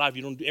entire life.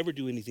 You don't ever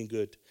do anything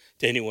good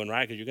to anyone,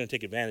 right? Because you're going to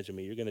take advantage of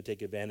me. You're going to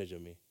take advantage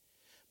of me.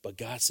 But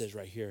God says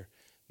right here,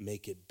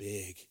 make it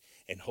big,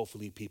 and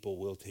hopefully people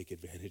will take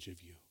advantage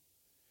of you.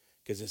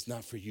 Because it's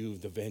not for you,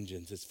 the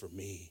vengeance, it's for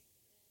me.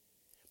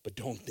 But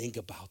don't think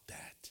about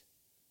that.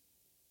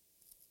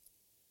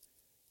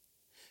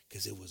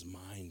 Because it was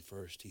mine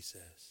first, he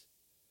says.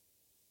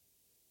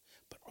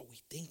 But are we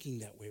thinking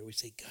that way? We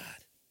say,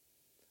 God,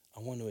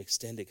 I want to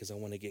extend it because I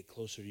want to get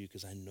closer to you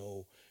because I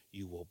know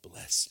you will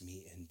bless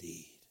me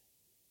indeed.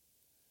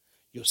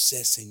 Yo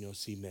sé, Señor,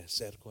 si me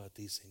acerco a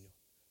ti, Señor,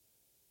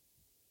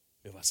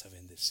 me vas a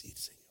bendecir,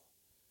 Señor.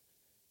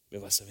 Me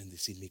vas a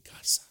bendecir mi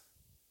casa.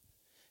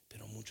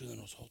 Pero muchos de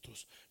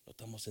nosotros no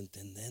estamos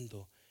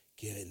entendiendo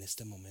que en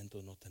este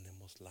momento no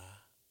tenemos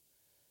la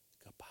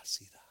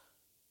capacidad.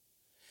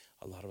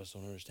 A lot of us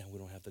don't understand we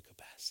don't have the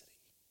capacity.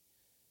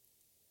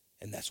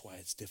 And that's why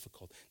it's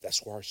difficult.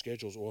 That's why our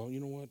schedules, well, you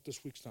know what?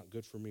 This week's not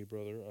good for me,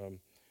 brother.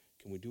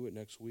 Can we do it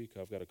next week?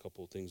 I've got a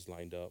couple of things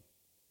lined up.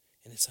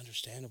 And it's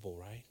understandable,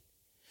 right?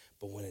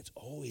 But when it's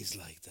always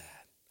like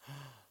that,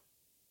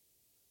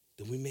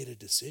 then we made a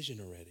decision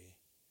already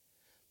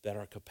that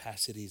our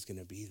capacity is going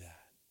to be that.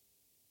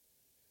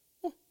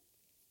 Well,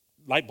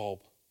 light bulb.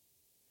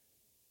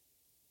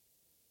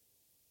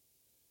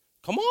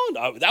 Come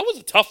on. That was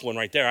a tough one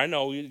right there. I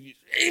know.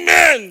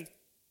 Amen.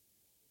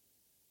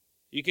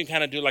 You can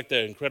kind of do like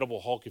the Incredible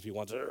Hulk if you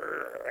want to.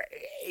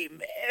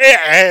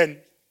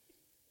 Amen.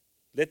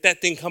 Let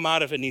that thing come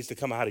out if it needs to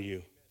come out of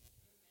you.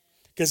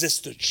 Because it's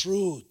the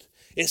truth.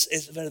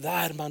 Es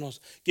verdad, hermanos,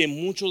 que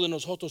muchos de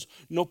nosotros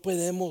no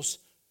podemos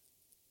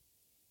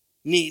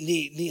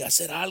ni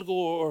hacer algo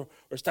o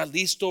estar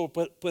listo.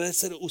 Puede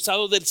ser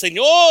usado del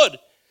Señor.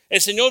 El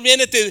Señor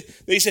viene y te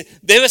dice,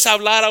 debes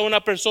hablar a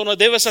una persona,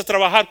 debes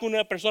trabajar con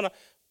una persona.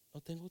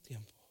 No tengo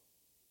tiempo.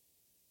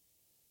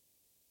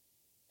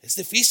 Es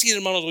difícil,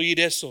 hermanos, oír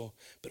eso.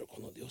 Pero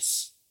cuando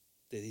Dios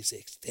te dice,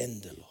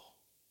 exténdelo.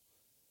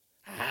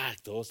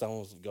 Todos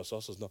estamos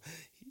gozosos, ¿no?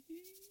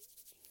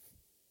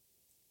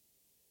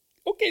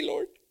 Okay,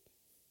 Lord.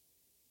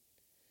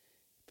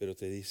 Pero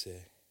te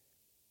dice,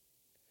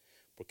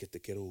 porque te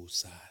quiero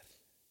usar.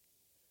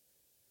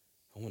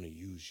 I want to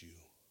use you.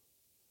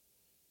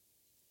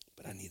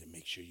 But I need to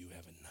make sure you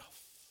have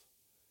enough.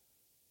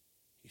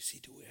 You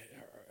see,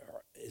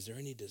 is there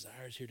any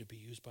desires here to be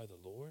used by the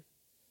Lord?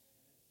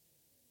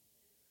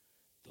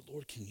 The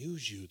Lord can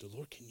use you. The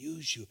Lord can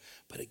use you.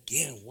 But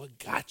again, what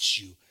got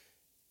you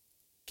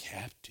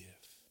captive?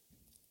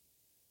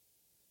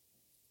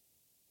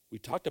 We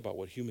talked about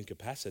what human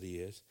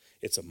capacity is.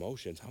 It's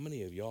emotions. How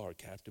many of y'all are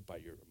captive by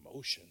your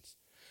emotions?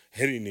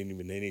 It ain't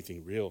even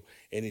anything real,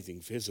 anything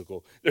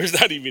physical. There's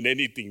not even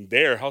anything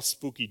there. How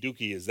spooky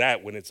dooky is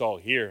that when it's all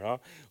here, huh?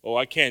 Oh,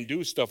 I can't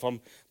do stuff. I'm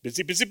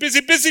busy, busy,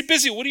 busy, busy,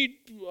 busy. What do you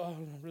do? Oh,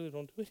 I really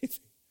don't do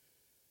anything.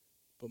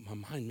 But my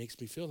mind makes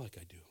me feel like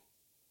I do.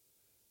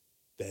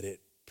 That it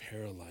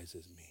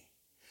paralyzes me.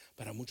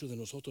 Para muchos de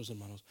nosotros,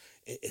 hermanos,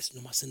 es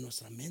nomás en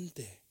nuestra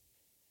mente.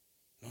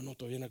 No,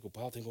 estoy bien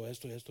ocupado, tengo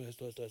esto,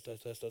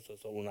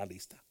 una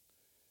lista.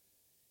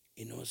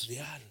 Y no es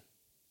real.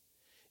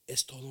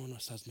 Es todo en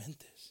nuestras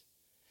mentes.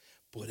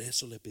 Por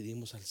eso le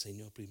pedimos al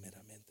Señor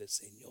primeramente,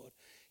 Señor,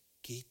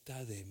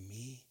 quita de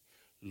mí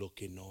lo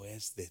que no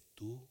es de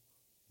tu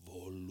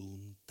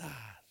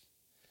voluntad.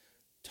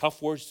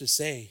 Tough words to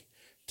say,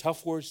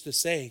 tough words to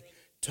say,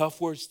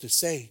 tough words to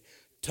say,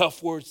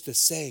 tough words to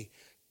say,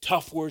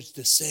 tough words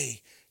to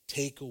say.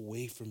 Take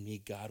away from me,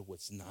 God,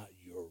 what's not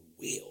your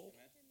will.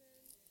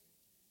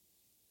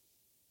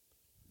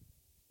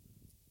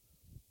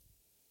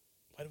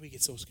 Why do we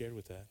get so scared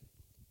with that?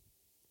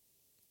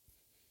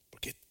 ¿Por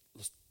qué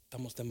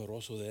estamos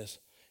temerosos de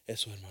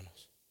eso,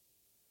 hermanos?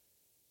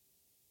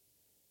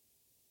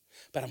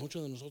 Para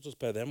muchos de nosotros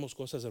perdemos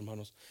cosas,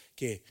 hermanos,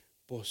 que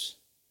pues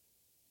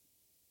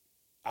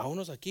a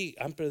unos aquí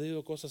han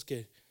perdido cosas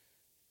que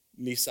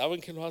ni saben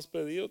que lo has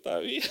perdido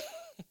todavía.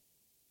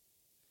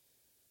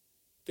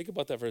 Think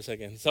about that for a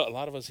second. So a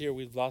lot of us here,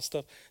 we've lost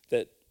stuff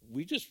that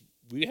we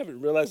haven't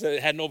realized that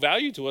it had no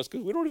value to us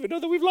because we don't even know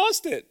that we've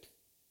lost it.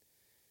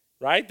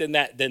 Right?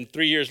 Then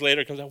 3 years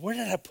later comes out, where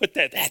did I put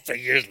that? 3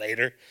 years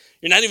later.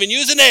 You're not even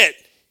using it.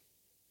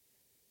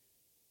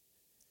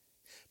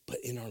 But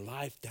in our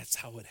life, that's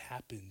how it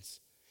happens.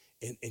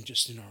 And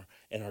just in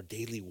our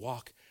daily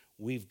walk,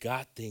 we've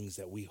got things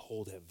that we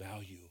hold at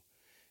value,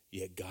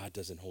 yet God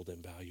doesn't hold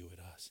in value at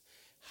us.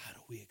 How do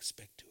we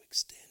expect to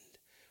extend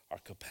our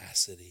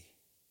capacity?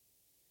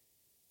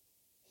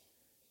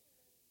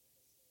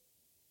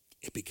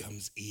 It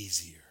becomes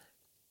easier.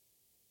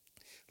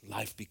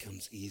 Life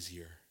becomes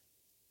easier.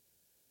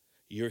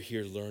 You're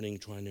here learning,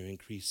 trying to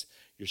increase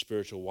your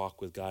spiritual walk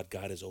with God.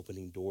 God is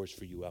opening doors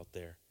for you out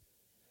there.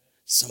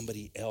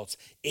 Somebody else.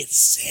 It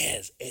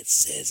says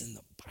in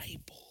the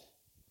Bible.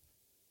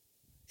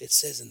 It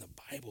says in the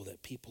Bible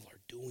that people are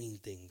doing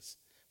things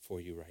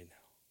for you right now.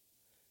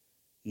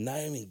 Not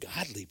even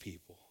godly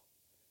people.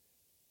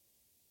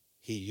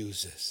 He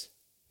uses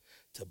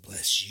to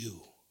bless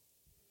you.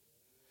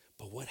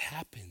 But what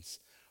happens?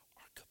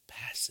 Our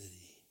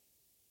capacity.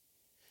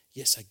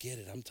 Yes, I get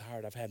it. I'm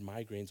tired. I've had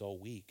migraines all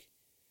week.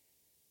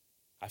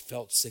 I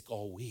felt sick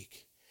all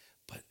week.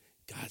 But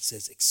God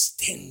says,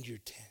 extend your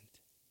tent.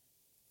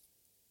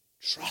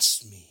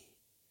 Trust me.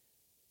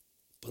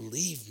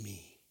 Believe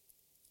me.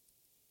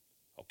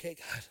 Okay,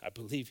 God, I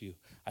believe you.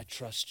 I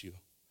trust you.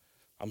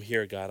 I'm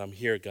here, God. I'm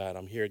here, God.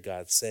 I'm here,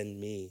 God. Send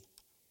me.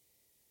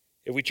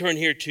 If we turn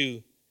here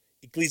to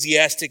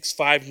Ecclesiastes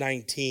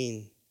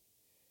 5:19.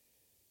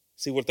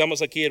 Si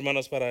voltamos aquí,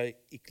 hermanos, para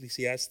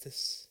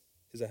Ecclesiastes.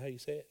 Is that how you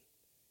say it?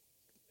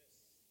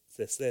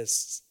 It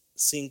says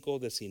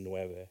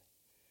 5:19.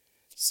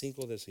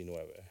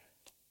 5:19.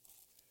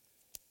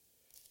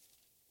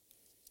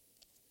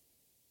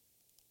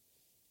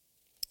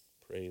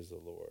 Praise the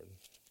Lord.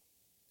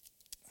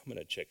 I'm going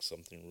to check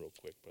something real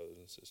quick, brothers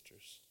and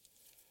sisters.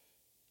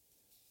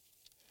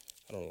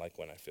 I don't like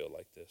when I feel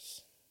like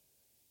this.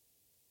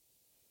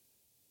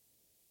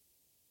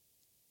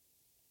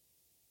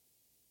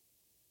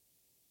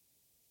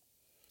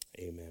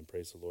 Amen.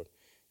 Praise the Lord.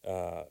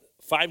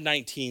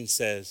 5:19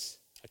 says,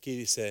 aquí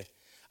dice,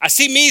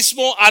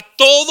 asimismo a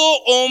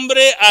todo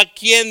hombre a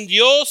quien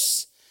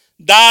Dios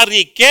da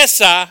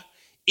riqueza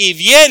y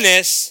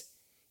bienes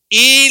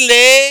y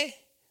le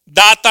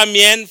da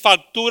también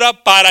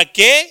factura para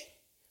que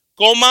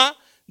coma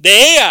de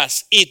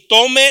ellas y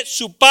tome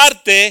su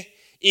parte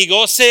y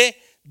goce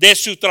de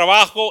su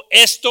trabajo.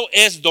 Esto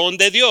es don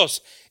de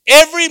Dios.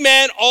 Every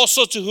man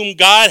also to whom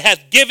God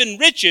hath given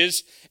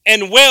riches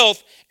and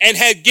wealth and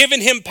had given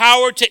him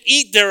power to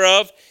eat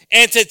thereof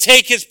and to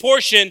take his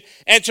portion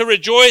and to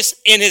rejoice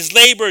in his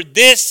labor.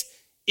 This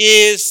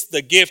is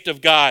the gift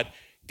of God.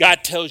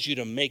 God tells you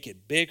to make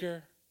it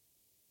bigger,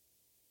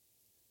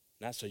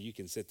 not so you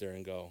can sit there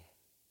and go,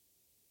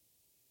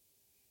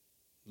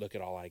 look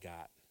at all I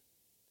got.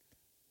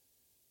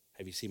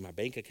 Have you seen my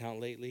bank account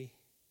lately?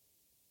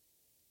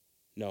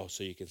 No,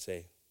 so you can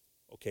say,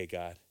 okay,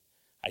 God,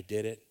 I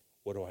did it.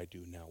 What do I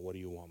do now? What do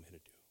you want me to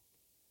do?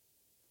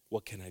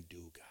 What can I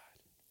do, God?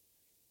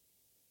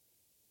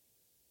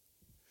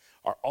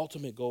 Our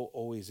ultimate goal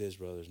always is,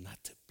 brothers,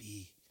 not to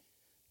be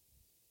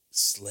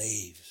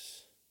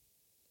slaves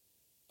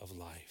of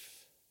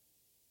life,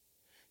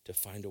 to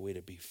find a way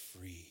to be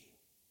free.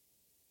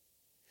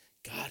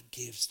 God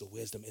gives the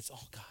wisdom. It's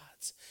all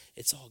God's.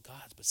 It's all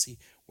God's. But see,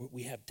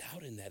 we have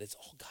doubt in that. It's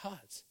all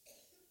God's.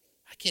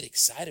 I get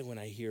excited when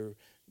I hear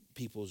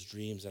people's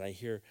dreams and I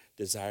hear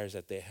desires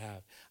that they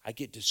have. I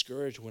get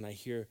discouraged when I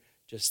hear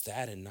just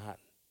that and not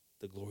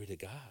the glory to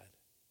God.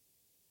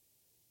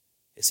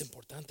 Es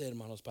importante,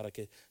 hermanos, para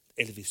que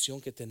el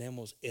visión que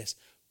tenemos es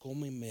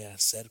 ¿Cómo me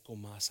acerco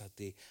más a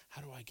ti?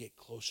 How do I get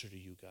closer to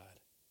you, God?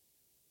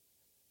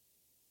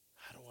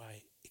 How do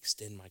I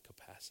extend my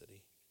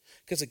capacity?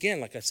 Because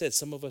again, like I said,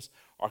 some of us,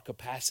 our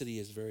capacity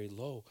is very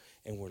low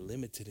and we're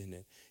limited in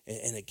it.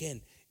 And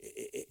again,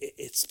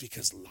 it's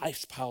because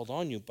life's piled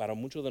on you. Para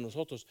muchos de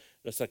nosotros,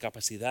 nuestra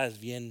capacidad es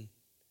bien,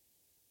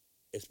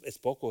 es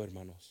poco,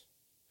 hermanos.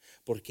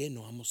 ¿Por qué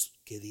no hemos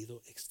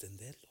querido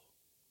extenderlo?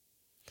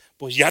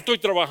 Pues ya estoy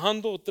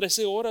trabajando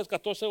 13 horas,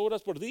 14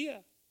 horas por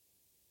día.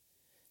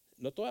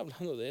 No estoy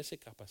hablando de esa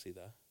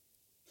capacidad.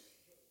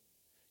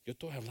 Yo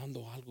estoy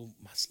hablando algo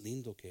más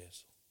lindo que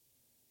eso.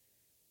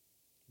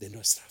 De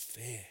nuestra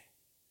fe,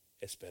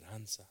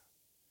 esperanza.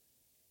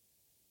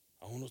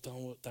 Aún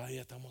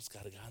todavía estamos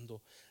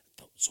cargando.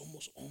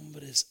 Somos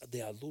hombres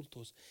de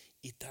adultos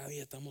y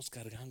todavía estamos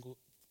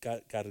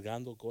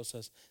cargando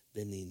cosas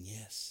de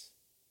niñez,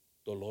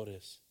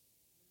 dolores.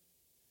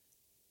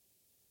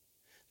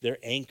 They're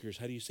anchors.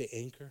 How do you say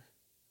anchor?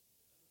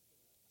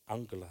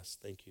 Anclas,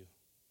 thank you.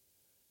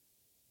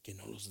 Que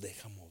no los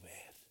deja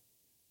mover.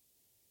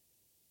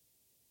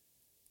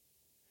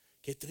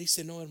 Qué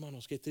triste, ¿no,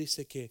 hermanos? Qué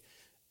triste que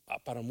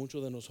para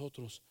muchos de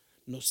nosotros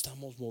no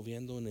estamos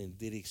moviendo en la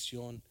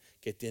dirección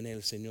que tiene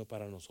el Señor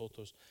para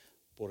nosotros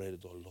por el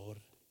dolor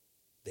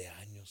de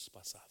años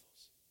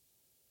pasados.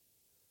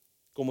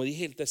 Como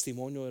dije el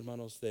testimonio,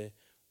 hermanos, de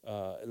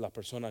la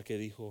persona que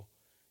dijo,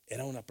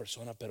 era una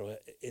persona, pero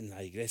en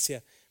la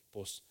iglesia,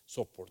 pues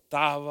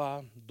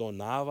soportaba,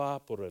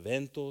 donaba por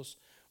eventos.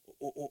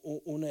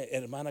 Una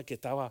hermana que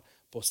estaba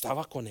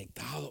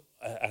conectado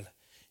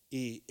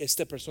y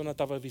esta persona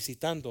estaba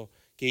visitando,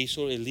 que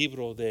hizo el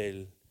libro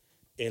del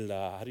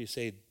how do you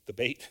say the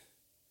bait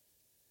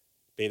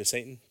of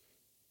Satan,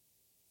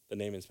 the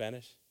name in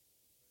Spanish,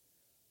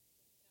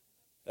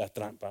 la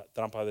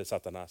trampa de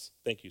Satanás.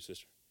 Thank you,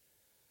 sister.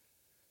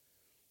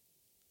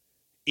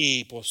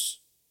 Y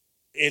pues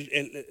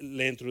él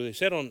le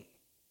introdujeron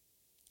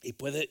y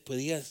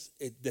podía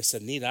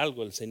discernir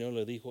algo. El Señor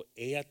le dijo,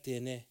 ella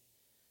tiene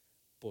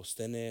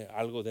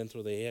algo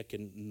dentro de ella que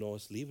no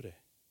es libre.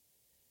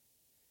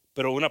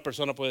 Pero una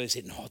persona puede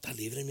decir, no, está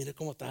libre, mire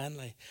cómo está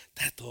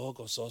todo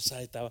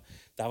gozosa, estaba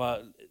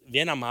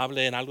bien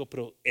amable en algo,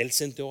 pero él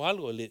sintió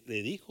algo, le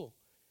dijo,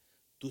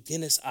 tú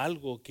tienes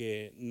algo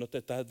que no te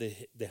está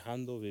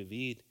dejando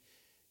vivir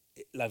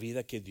la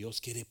vida que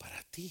Dios quiere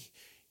para ti.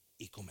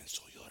 Y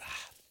comenzó a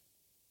llorar.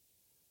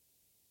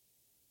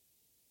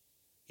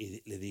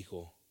 Y le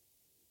dijo,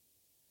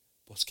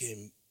 pues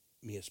que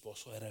mi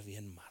esposo era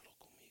bien malo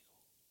conmigo.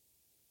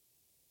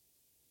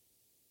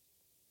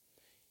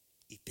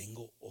 Y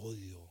tengo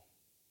odio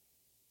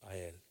a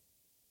él.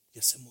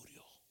 Ya se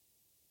murió.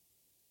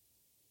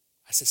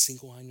 Hace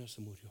 5 años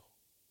se murió.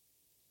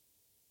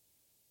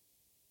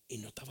 Y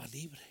no estaba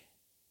libre.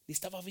 Ni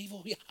estaba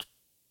vivo ya.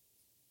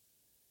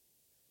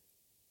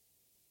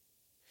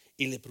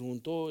 Y le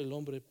preguntó el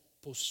hombre,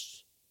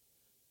 pues,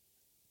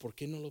 ¿por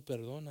qué no lo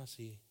perdonas?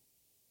 Si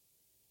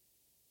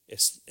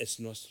es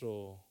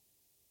nuestro,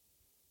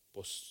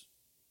 pues,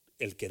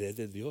 el querer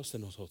de Dios de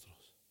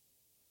nosotros.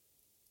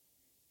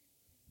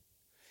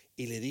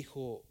 Y le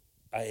dijo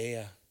a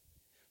ella,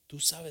 tú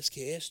sabes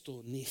que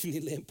esto ni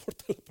le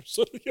importa a la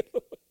persona,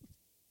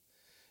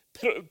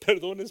 pero el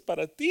perdón es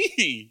para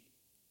ti.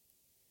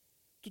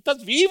 Tú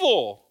estás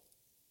vivo.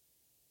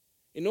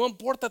 Y no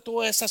importa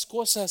todas esas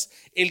cosas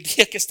el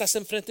día que estás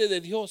enfrente de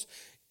Dios.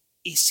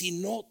 Y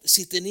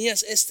si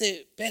tenías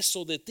este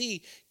peso de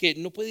ti que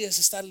no podías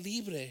estar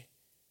libre,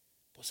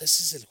 pues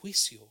ese es el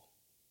juicio.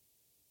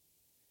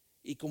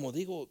 Y como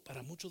digo,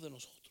 para muchos de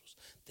nosotros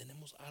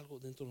tenemos algo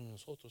dentro de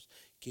nosotros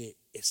que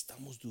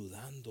estamos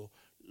dudando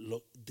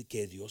de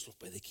que Dios lo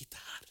puede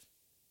quitar.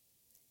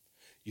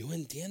 Yo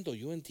entiendo.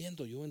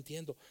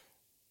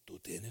 Tú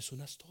tienes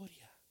una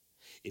historia.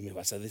 Y me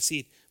vas a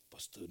decir,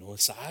 pues tú no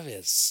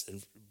sabes,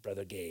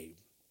 Brother Gabe.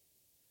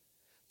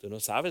 Tú no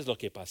sabes lo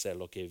que pasé,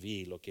 lo que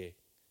vi, lo que...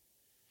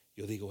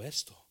 Yo digo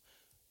esto,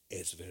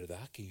 es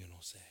verdad que yo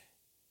no sé.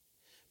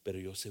 Pero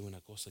yo sé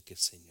una cosa, que el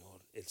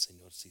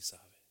Señor sí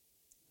sabe.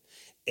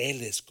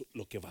 Él es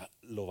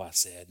lo va a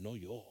hacer, no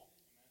yo.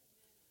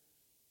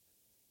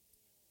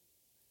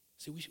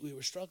 See, we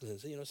were struggling.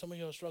 You know, some of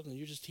you are struggling.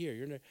 You're just here.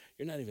 You're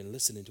not even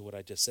listening to what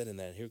I just said in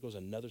that. Here goes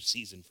another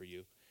season for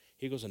you.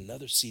 Here goes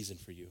another season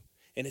for you.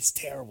 And it's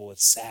terrible.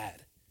 It's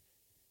sad.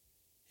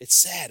 It's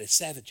sad. It's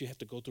sad that you have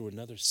to go through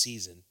another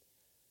season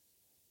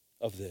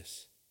of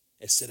this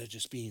instead of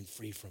just being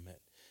free from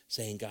it.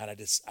 Saying, God,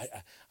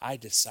 I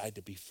decide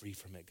to be free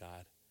from it,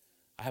 God.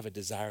 I have a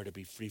desire to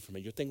be free from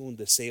it. Yo tengo un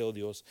deseo,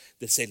 Dios,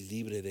 de ser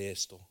libre de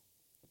esto.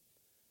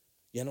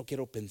 Ya no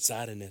quiero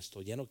pensar en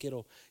esto. Ya no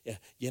quiero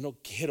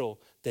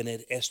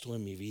tener esto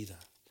en mi vida.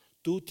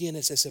 Tú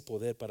tienes ese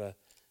poder para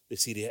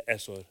decir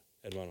eso,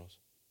 hermanos.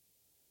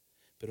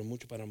 Pero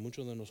para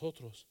muchos de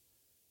nosotros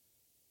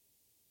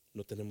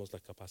no tenemos la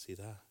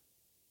capacidad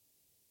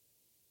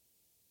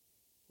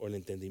o el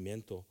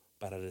entendimiento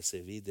para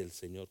recibir del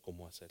Señor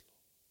cómo hacerlo.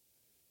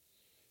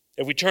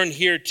 If we turn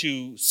here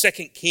to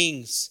 2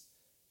 Kings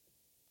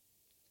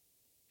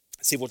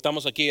Si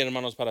voltamos aquí,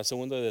 hermanos, para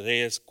Segunda de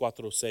Reyes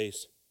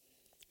 4:6,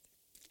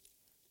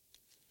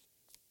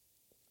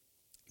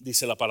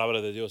 dice la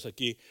palabra de Dios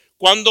aquí.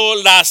 Cuando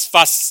las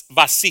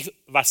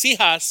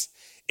vasijas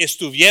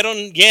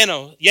estuvieron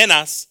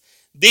llenas,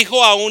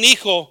 dijo a un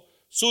hijo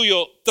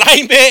suyo,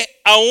 tráeme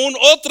aún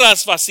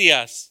otras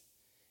vacías.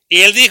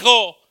 Y él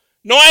dijo,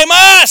 no hay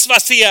más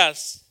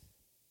vacías.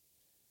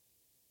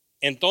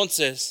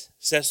 Entonces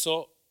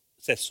cesó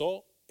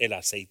el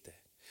aceite.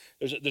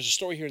 There's a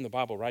story here in the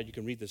Bible, right? You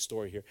can read this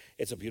story here.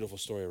 It's a beautiful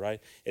story,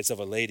 right? It's of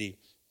a lady.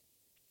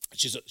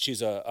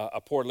 She's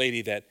a poor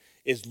lady that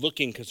is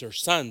looking because her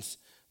sons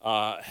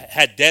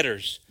had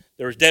debtors.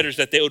 There was debtors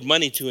that they owed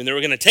money to, and they were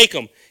going to take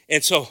them.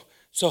 And so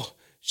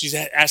she's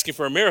asking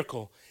for a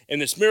miracle.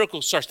 And this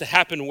miracle starts to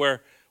happen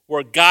where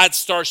God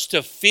starts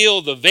to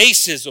fill the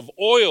vases of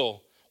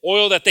oil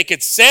that they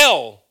could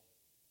sell.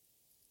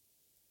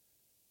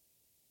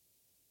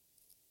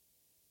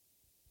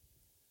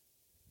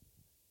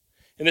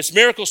 And this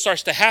miracle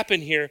starts to happen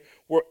here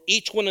where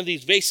each one of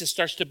these vases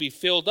starts to be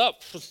filled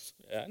up.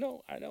 I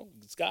know.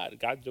 It's God.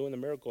 God's doing the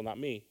miracle, not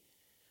me.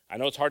 I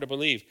know it's hard to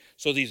believe.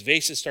 So these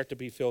vases start to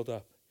be filled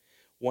up.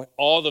 When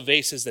all the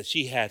vases that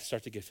she had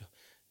start to get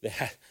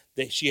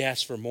filled, she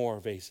asked for more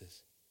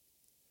vases.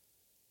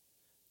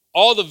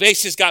 All the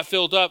vases got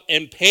filled up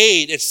and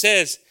paid. It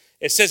says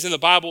in the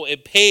Bible,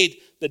 it paid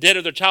the debt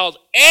of their child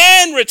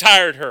and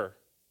retired her.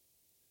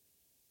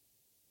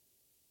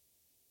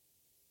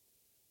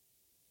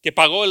 Que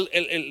pagó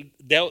el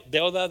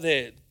deuda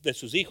de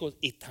sus hijos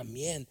y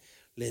también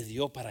le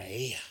dio para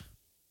ella.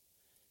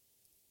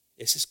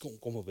 Ese es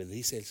como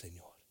bendice el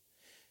Señor.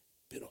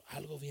 Pero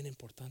algo bien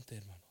importante,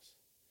 hermanos.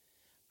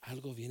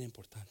 Algo bien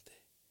importante.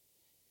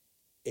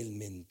 El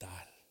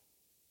mental.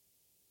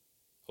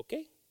 ¿Ok?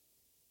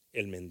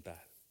 El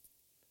mental.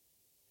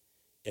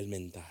 El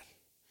mental.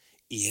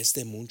 Y es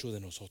de muchos de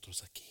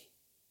nosotros aquí.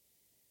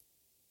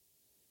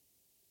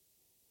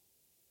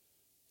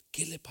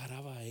 ¿Qué le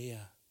paraba a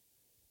ella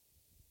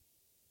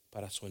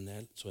para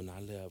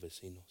sonarle a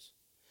vecinos,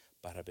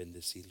 para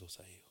bendecirlos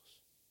a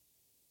ellos?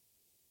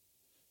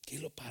 ¿Qué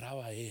lo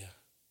paraba a ella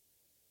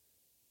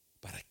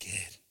para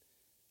querer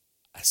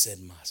hacer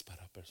más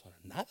para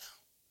personas? Nada.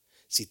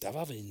 Si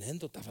estaba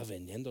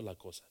vendiendo la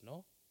cosa,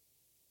 ¿no?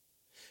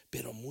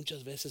 Pero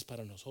muchas veces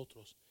para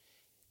nosotros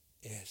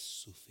es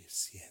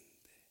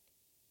suficiente.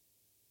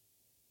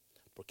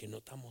 Porque no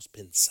estamos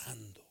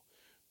pensando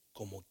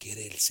como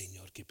quiere el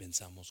Señor que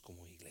pensamos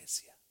como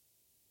iglesia.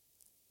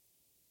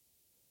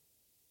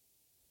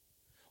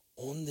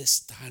 ¿Dónde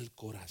está el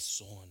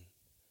corazón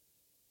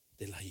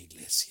de la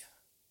iglesia?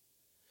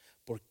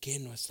 ¿Por qué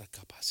nuestra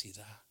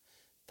capacidad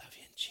está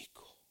bien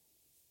chico?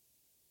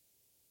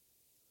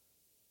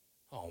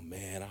 Oh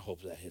man, I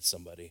hope that hits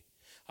somebody.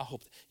 I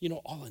hope,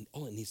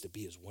 all it needs to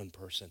be is one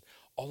person.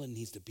 All it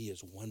needs to be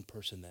is one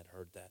person that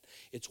heard that.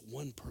 It's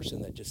one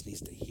person that just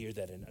needs to hear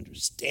that and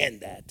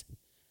understand that.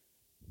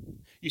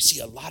 You see,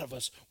 a lot of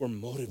us, we're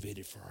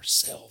motivated for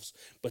ourselves.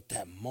 But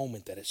that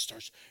moment that it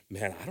starts,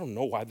 man, I don't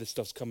know why this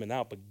stuff's coming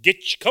out, but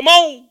come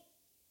on.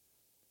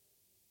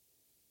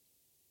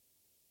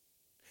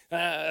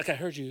 Like I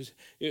heard you,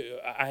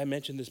 I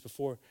mentioned this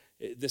before.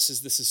 This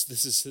is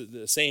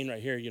the saying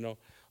right here,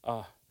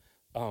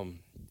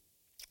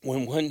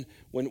 when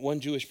one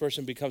Jewish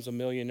person becomes a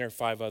millionaire,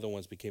 5 other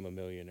ones became a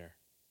millionaire.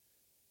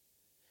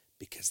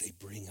 Because they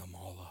bring them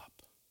all up.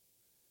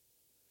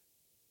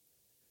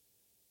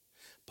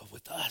 But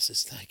with us,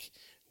 it's like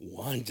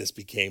one just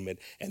became it,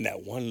 and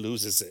that one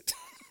loses it.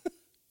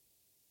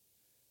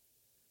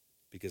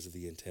 Because of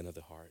the intent of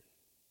the heart.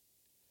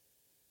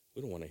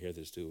 We don't want to hear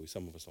this, do we?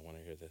 Some of us don't want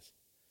to hear this.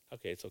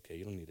 Okay, it's okay.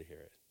 You don't need to hear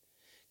it.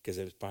 Because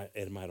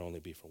it might only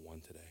be for one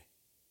today.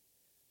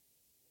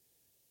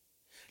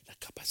 La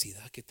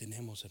capacidad que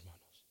tenemos,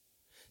 hermanos.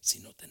 Si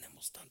no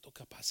tenemos tanto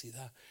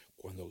capacidad,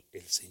 cuando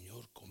el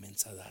Señor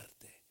comienza a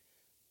darte,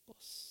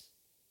 pues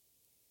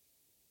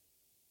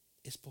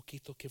es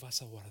poquito que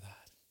vas a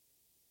guardar.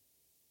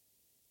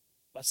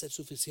 Va a ser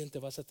suficiente,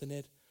 vas a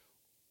tener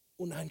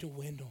un año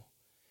bueno,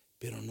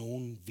 pero no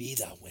una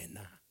vida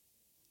buena.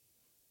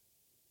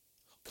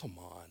 Come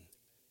on.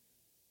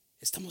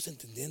 Estamos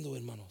entendiendo,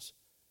 hermanos,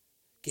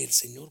 que el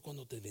Señor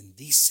cuando te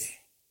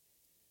bendice,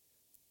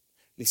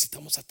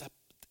 necesitamos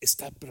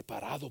estar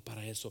preparados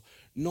para eso.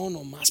 No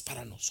nomás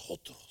para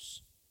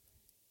nosotros.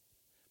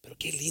 Pero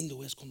qué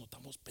lindo es cuando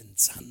estamos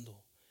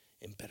pensando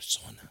en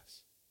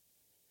personas.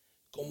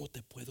 ¿Cómo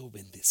te puedo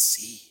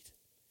bendecir?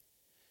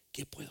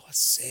 ¿Qué puedo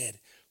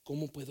hacer?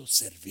 ¿Cómo puedo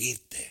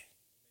servirte?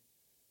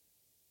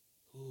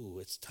 Ooh,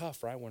 it's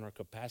tough, right? When our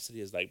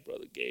capacity is like,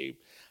 Brother Gabe,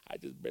 I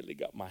just barely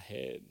got my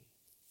head.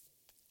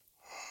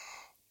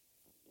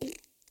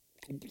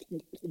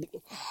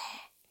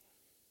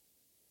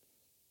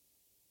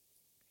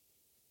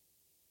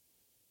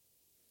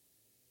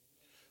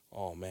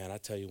 Oh man, I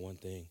tell you one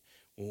thing.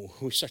 When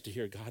we start to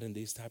hear God in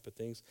these type of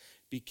things,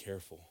 be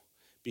careful.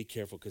 Be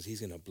careful because he's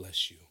going to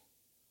bless you.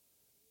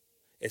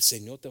 El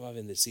Señor te va a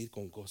bendecir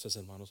con cosas,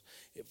 hermanos.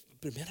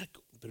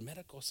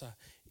 Primera cosa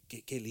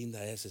que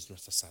linda es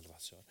nuestra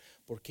salvación.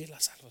 ¿Por qué la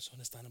salvación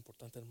es tan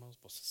importante, hermanos?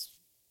 Pues es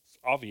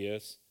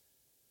obvious.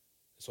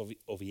 Es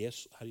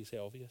obvious. How do you say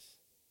obvious?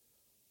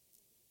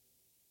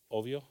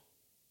 Obvio.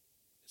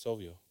 Es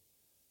obvio.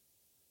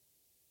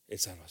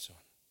 Es salvación.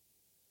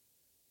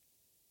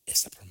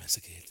 Es la promesa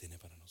que Él tiene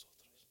para nosotros.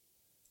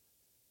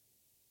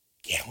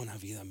 Que es una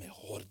vida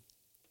mejor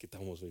que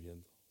estamos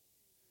viviendo.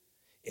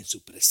 En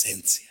su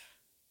presencia.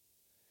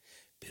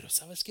 Pero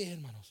 ¿sabes qué,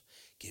 hermanos?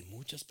 Que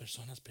muchas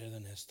personas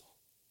pierden esto.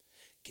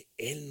 Que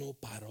Él no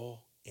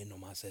paró en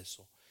nomás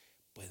eso.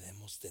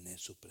 Podemos tener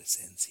su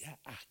presencia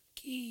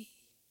aquí.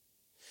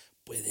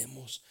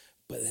 Podemos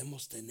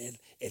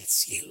tener el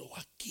cielo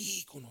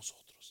aquí con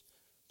nosotros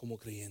como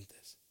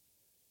creyentes.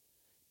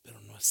 Pero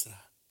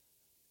nuestra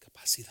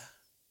capacidad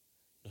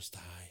no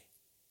está ahí.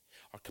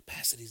 Our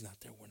capacity is not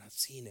there. We're not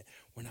seeing it.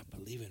 We're not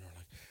believing it. We're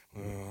like,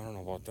 I don't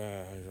know about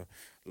that.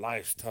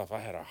 Life's tough. I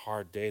had a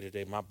hard day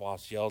today. My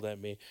boss yelled at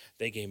me.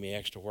 They gave me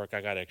extra work.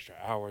 I got extra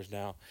hours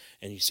now.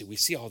 And you see, we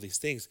see all these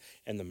things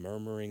and the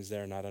murmurings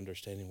there, not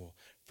understanding. Well,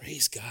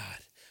 praise God.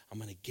 I'm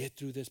going to get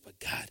through this, but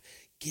God,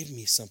 give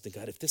me something,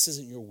 God. If this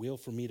isn't your will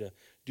for me to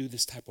do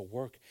this type of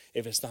work,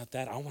 if it's not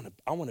that, I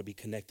want to be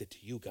connected to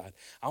you, God.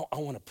 I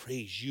want to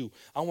praise you.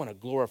 I want to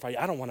glorify you.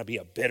 I don't want to be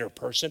a bitter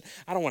person.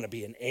 I don't want to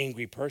be an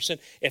angry person.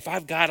 If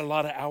I've got a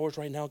lot of hours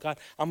right now, God,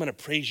 I'm going to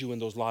praise you in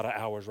those lot of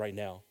hours right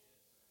now.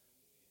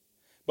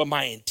 But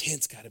my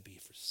intent's got to be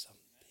for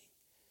something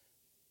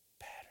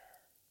better.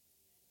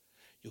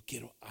 Yo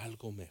quiero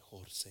algo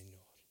mejor, Señor.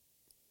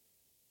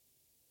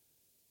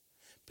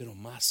 Pero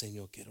más,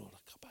 Señor, quiero la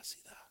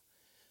capacidad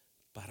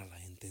para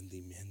el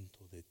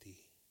entendimiento de ti.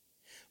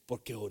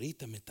 Porque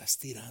ahorita me estás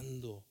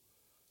tirando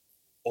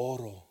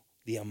oro,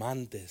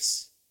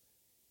 diamantes,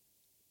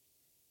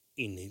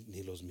 y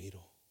ni los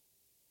miro.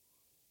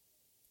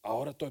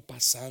 Ahora estoy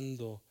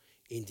pasando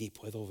y ni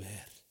puedo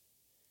ver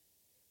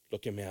lo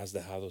que me has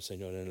dejado,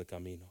 Señor, en el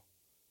camino.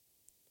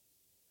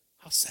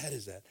 How sad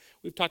is that?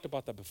 We've talked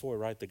about that before,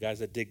 right? The guys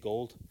that dig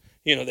gold.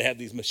 You know, they have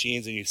these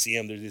machines and you see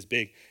them. There's this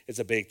big, it's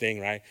a big thing,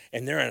 right?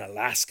 And they're in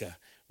Alaska,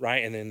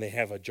 right? And then they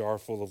have a jar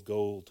full of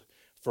gold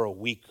for a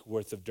week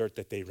worth of dirt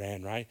that they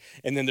ran, right?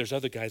 And then there's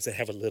other guys that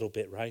have a little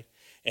bit, right?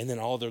 And then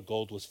all their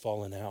gold was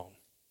falling out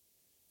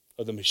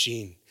of the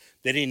machine.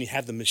 They didn't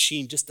have the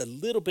machine just a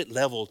little bit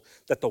leveled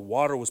that the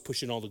water was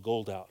pushing all the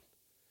gold out.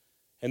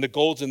 And the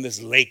gold's in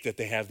this lake that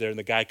they have there, and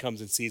the guy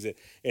comes and sees it.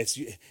 It's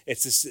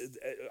this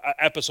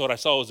episode I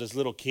saw was this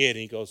little kid,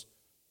 and he goes,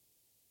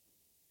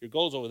 your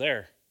gold's over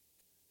there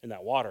in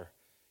that water.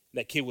 And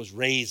that kid was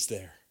raised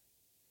there.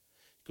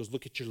 He goes,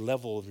 look at your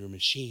level of your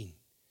machine.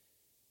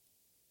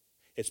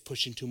 It's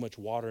pushing too much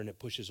water, and it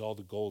pushes all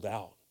the gold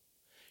out.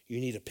 You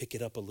need to pick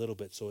it up a little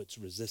bit so it's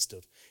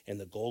resistive, and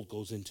the gold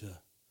goes into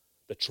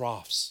the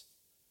troughs.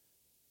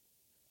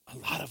 A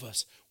lot of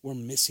us, we're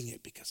missing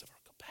it because of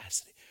our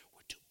capacity.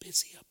 Too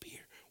busy up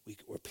here.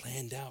 We're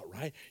planned out,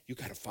 right? You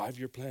got a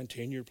 5-year plan,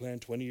 10-year plan,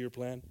 20-year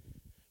plan.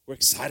 We're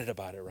excited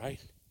about it, right?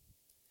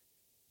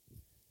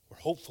 We're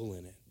hopeful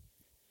in it.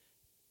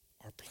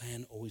 Our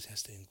plan always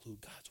has to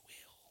include God's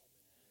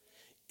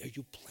will. Are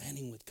you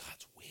planning with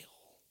God's will?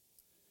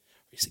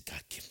 Or you say,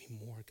 God, give me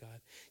more,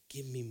 God.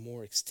 Give me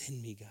more.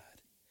 Extend me,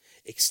 God.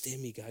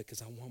 Extend me, God,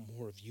 because I want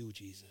more of you,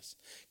 Jesus.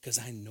 Because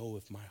I know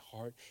if my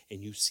heart,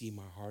 and you see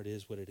my heart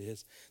is what it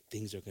is,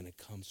 things are going to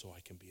come so I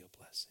can be a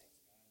blessing.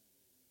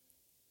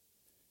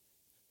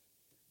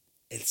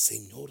 El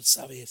Señor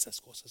sabe esas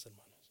cosas,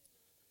 hermanos.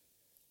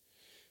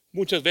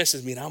 Muchas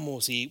veces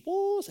miramos y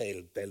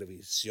el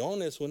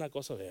televisión es una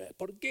cosa de,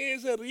 ¿por qué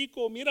ese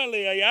rico?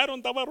 Mírale, hallaron,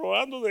 estaba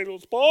robando de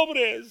los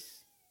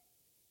pobres.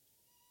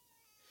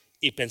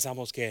 Y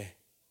pensamos que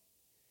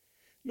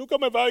nunca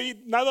me va a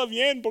ir nada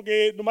bien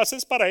porque nomás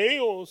es para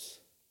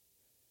ellos.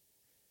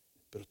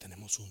 Pero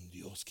tenemos un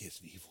Dios que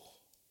es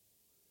vivo.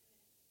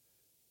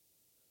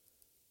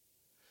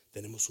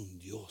 Tenemos un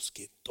Dios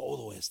que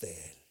todo es de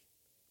Él.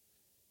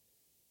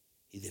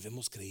 Y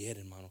debemos creer,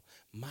 hermano,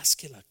 más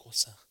que la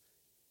cosa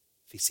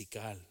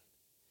física,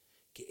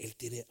 que Él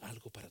tiene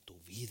algo para tu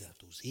vida,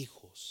 tus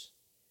hijos.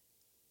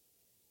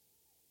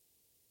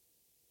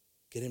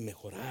 Quieren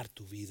mejorar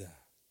tu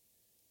vida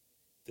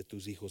de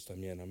tus hijos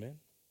también,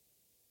 amén.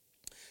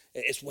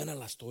 Es buena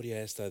la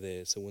historia esta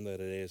de Segunda de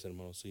Reyes,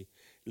 hermano, sí.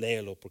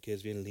 Léelo porque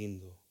es bien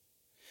lindo.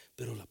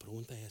 Pero la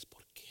pregunta es,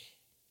 ¿por qué?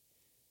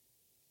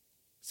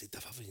 Si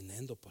estaba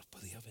viniendo, pues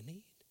podía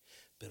venir.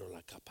 Pero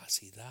la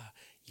capacidad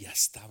ya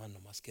estaba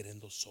nomás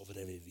queriendo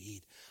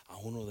sobrevivir. A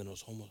uno de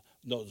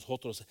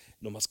nosotros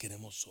nomás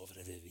queremos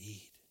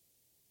sobrevivir.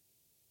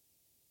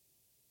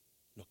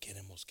 No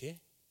queremos ¿qué?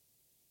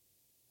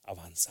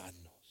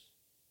 Avanzarnos.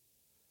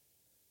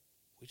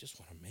 We just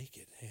want to make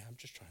it. Hey, I'm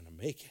just trying to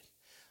make it.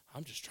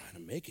 I'm just trying to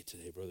make it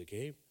today, Brother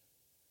Gabe.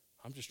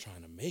 I'm just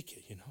trying to make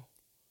it, you know.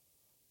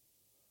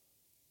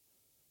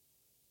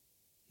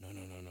 No.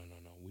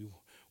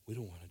 We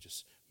don't want to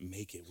just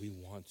make it. We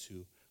want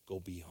to go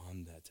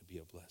beyond that to be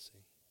a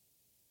blessing.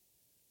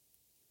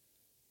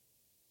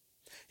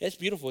 It's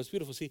beautiful. It's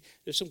beautiful. See,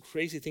 there's some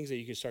crazy things that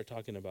you can start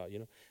talking about.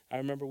 I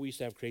remember we used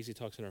to have crazy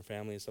talks in our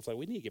family and stuff like.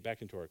 We need to get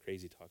back into our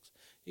crazy talks.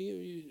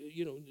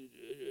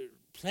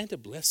 Plan to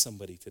bless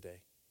somebody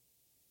today.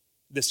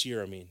 This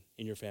year, in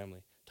your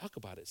family. Talk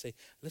about it. Say,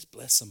 let's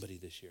bless somebody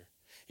this year.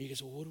 And you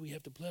go, well, what do we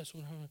have to bless?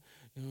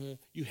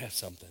 You have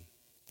something.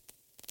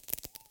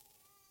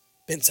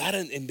 Pensar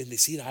en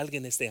bendecir a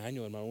alguien este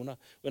año, hermano.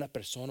 Una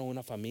persona,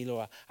 una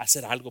familia,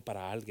 hacer algo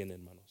para alguien,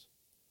 hermanos.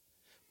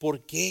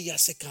 ¿Por qué ya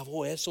se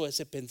acabó eso,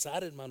 ese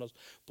pensar, hermanos?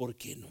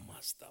 Porque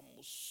nomás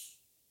estamos.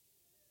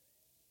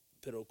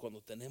 Pero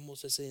cuando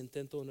tenemos ese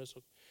intento en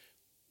nuestro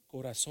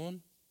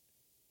corazón,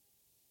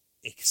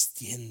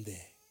 extiende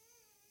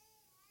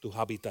tu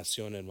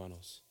habitación,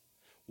 hermanos.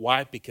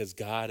 Why? Because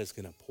God is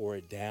going to pour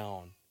it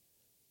down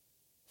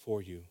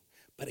for you.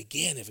 But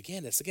again, if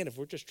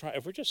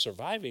we're just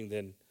surviving,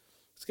 then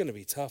it's going to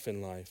be tough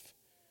in life.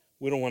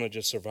 We don't want to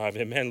just survive.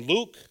 Amen.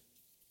 Luke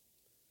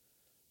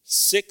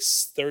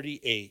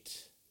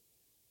 6:38.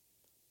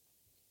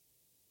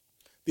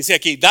 Dice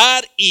aquí,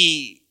 dar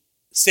y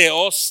se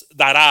os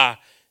dará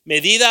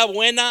medida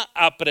buena,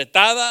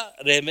 apretada,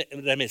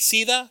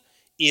 remecida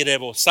y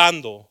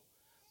rebosando.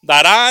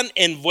 Darán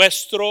en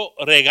vuestro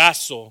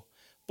regazo,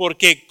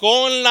 porque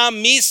con la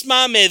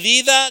misma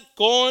medida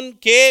con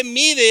que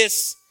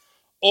mides,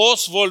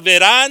 os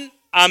volverán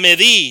a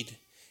medir.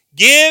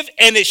 Give,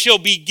 and it shall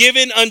be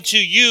given unto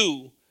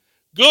you.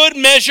 Good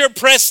measure,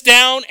 pressed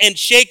down and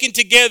shaken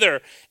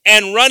together,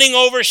 and running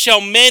over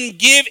shall men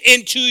give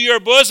into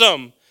your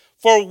bosom.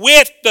 For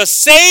with the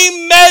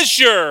same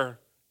measure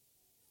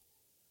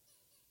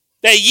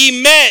that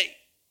ye met,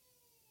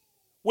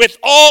 with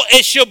all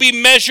it shall be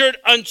measured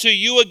unto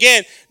you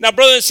again. Now,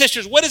 brothers and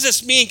sisters, what does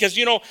this mean? Because,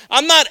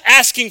 I'm not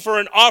asking for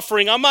an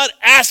offering. I'm not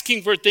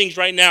asking for things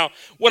right now.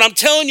 What I'm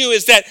telling you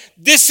is that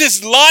this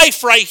is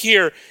life right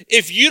here.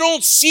 If you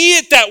don't see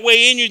it that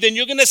way in you, then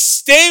you're going to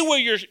stay where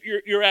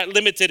you're at,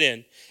 limited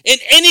in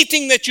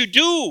anything that you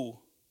do.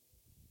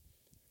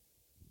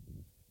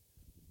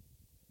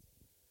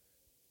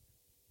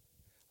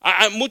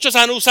 Muchos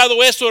han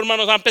usado esto,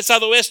 hermanos, han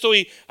pensado esto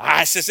y,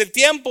 ese es el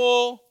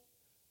tiempo.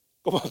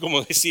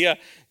 Como decía,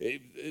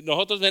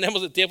 nosotros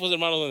tenemos de tiempos,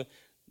 hermanos,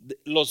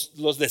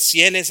 los de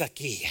 100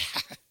 aquí,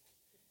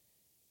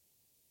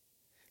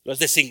 los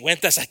de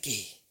 50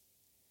 aquí.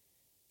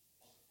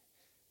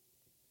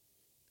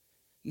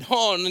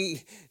 No,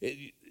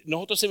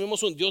 nosotros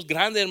tenemos un Dios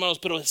grande, hermanos,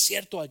 pero es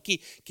cierto aquí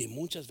que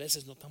muchas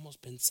veces no estamos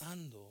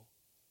pensando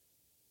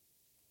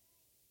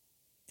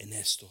en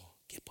esto.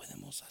 ¿Qué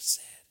podemos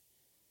hacer?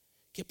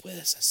 ¿Qué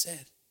puedes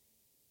hacer?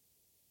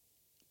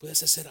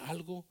 ¿Puedes hacer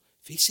algo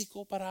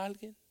físico para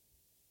alguien?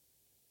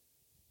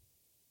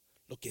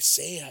 Lo que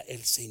sea,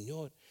 el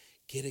Señor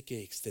quiere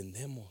que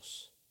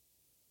extendemos.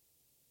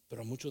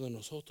 Pero a muchos de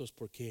nosotros,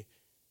 porque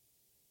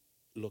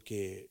lo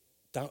que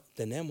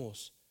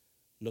tenemos,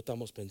 no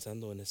estamos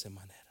pensando en esa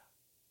manera.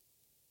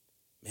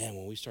 Man,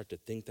 when we start to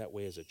think that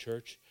way as a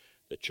church,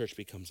 the church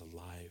becomes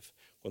alive.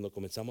 Cuando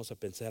comenzamos a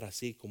pensar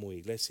así como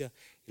iglesia,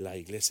 la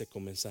iglesia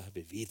comienza a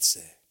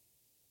vivirse.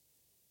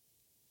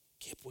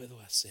 ¿Qué puedo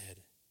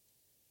hacer?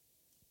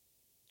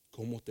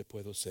 ¿Cómo te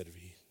puedo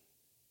servir?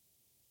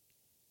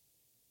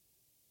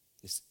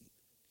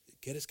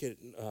 ¿Quieres que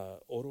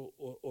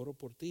oro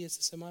por ti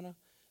esta semana?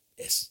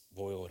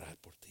 Voy a orar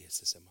por ti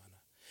esta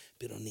semana.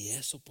 Pero ni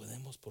eso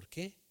podemos. ¿Por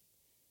qué?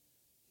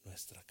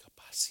 Nuestra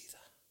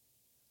capacidad.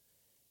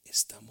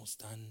 Estamos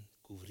tan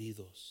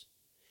cubridos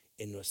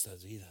en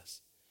nuestras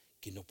vidas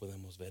que no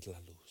podemos ver la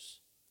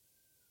luz.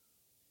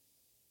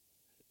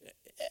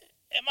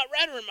 Am I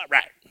right or am I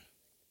right?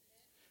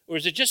 Or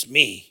is it just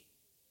me?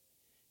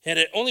 Had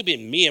it only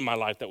been me in my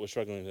life that was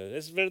struggling with it.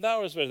 ¿Es verdad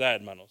o es verdad,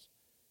 hermanos?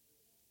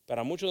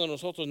 Para muchos de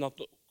nosotros,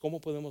 ¿cómo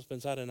podemos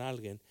pensar en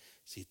alguien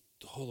si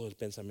todo el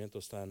pensamiento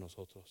está en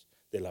nosotros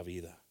de la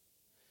vida?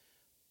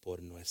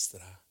 Por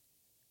nuestra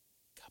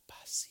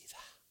capacidad.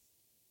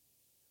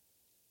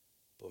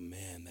 But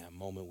man, that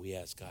moment we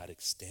ask God,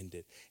 extend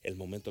it. El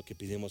momento que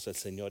pedimos al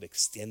Señor,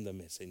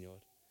 extiéndame,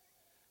 Señor.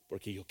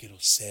 Porque yo quiero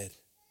ser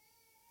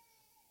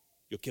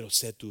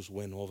tus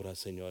buenas obras,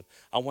 Señor.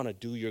 I want to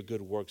do your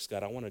good works,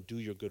 God. I want to do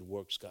your good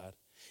works, God.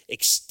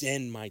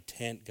 Extend my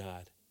tent,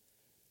 God.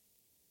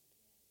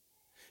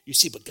 You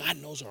see, but God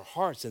knows our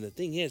hearts. And the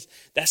thing is,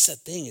 that's the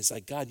thing. It's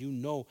like, God,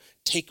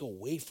 take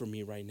away from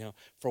me right now.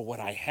 For what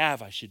I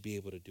have, I should be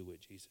able to do it,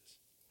 Jesus.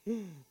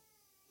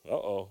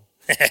 Uh-oh.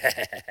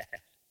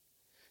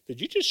 Did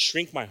you just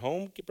shrink my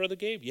home, Brother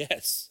Gabe?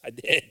 Yes, I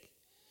did.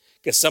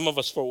 Because some of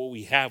us, for what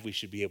we have, we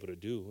should be able to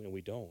do, and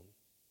we don't.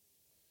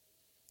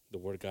 The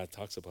Word of God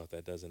talks about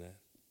that, doesn't it?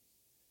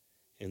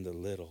 In the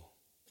little,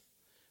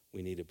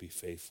 we need to be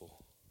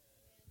faithful.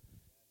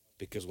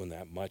 Because when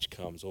that much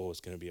comes,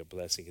 it's going to be a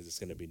blessing, because it's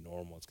going to be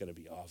normal, it's going to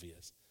be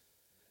obvious.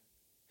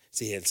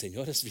 Sí, el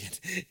Señor es bien,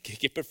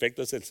 qué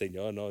perfecto es el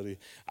Señor, ¿no?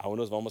 Aún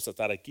nos vamos a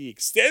estar aquí,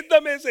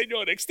 exténdame,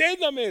 Señor,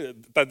 exténdame.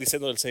 Está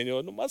diciendo el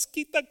Señor, nomás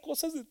quita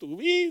cosas de tu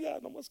vida,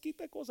 nomás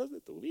quita cosas de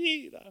tu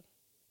vida.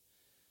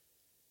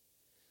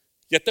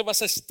 Ya te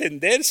vas a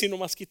extender si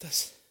nomás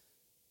quitas.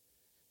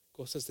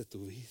 Cosas de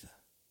tu vida.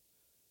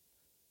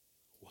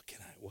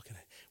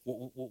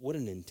 What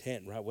an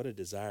intent, right? What a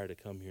desire to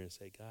come here and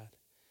say, God,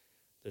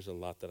 there's a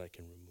lot that I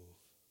can remove.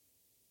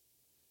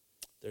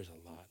 There's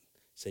a lot.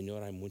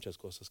 Señor, hay muchas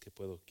cosas que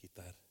puedo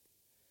quitar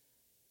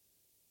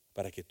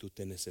para que tú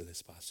tengas el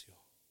espacio.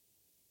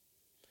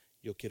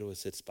 Yo quiero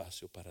ese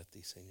espacio para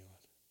ti, Señor.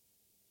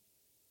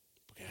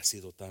 Porque has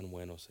sido tan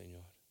bueno,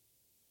 Señor.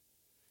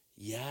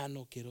 Ya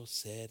no quiero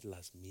ser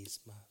las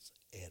mismas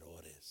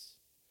errores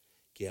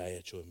que he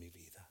hecho en mi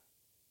vida.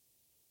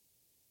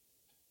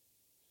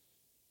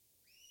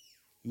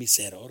 Mis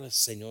errores,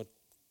 Señor,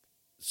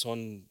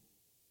 son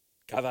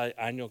cada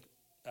año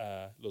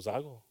los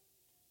hago.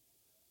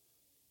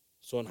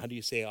 Son, how do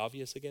you say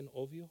obvious again?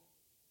 Obvio.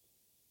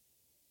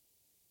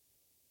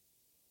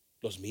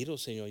 Los miro,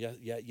 Señor,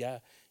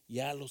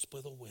 ya los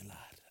puedo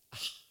vuelar.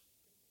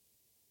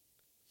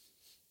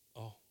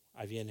 Oh,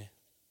 ahí viene.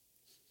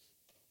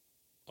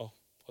 Oh,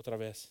 otra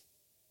vez.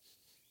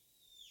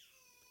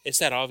 It's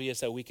that obvious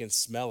that we can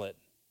smell it.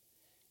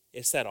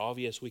 It's that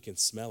obvious we can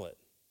smell it.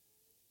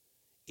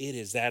 It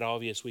is that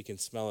obvious we can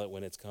smell it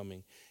when it's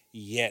coming.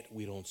 Yet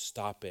we don't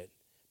stop it.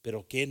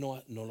 Pero que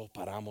no lo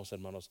paramos,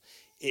 hermanos.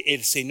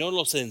 El Señor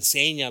nos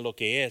enseña lo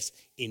que es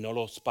y no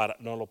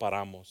lo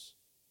paramos.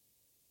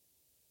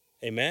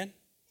 Amen?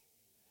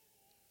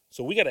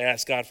 So we got to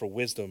ask God for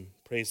wisdom.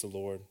 Praise the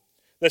Lord.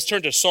 Let's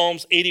turn to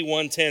Psalms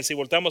 81:10. Si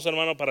voltamos,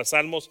 hermano, para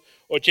Salmos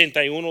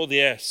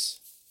 81:10.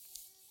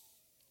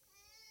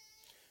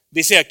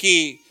 Dice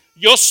aquí,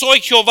 yo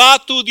soy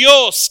Jehová tu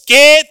Dios,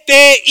 que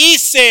te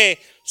hice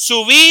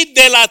subir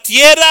de la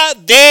tierra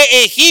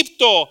de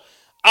Egipto.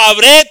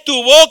 Abre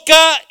tu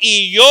boca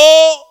y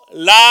yo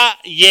la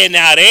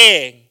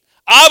llenaré.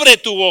 Abre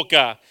tu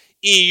boca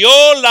y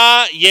yo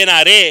la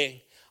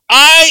llenaré.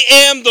 I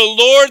am the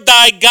Lord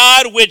thy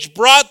God, which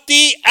brought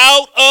thee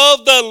out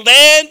of the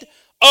land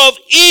of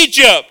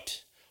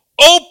Egypt.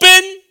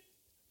 Open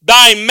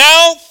thy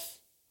mouth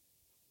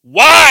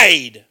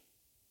wide.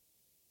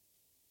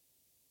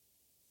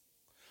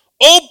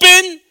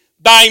 Open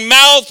thy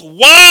mouth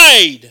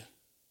wide.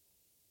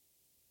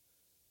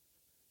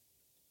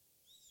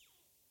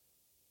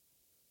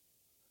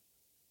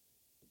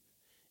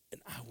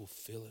 And I will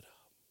fill it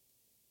up.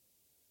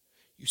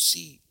 You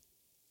see,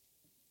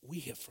 we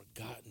have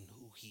forgotten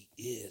who he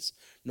is.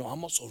 No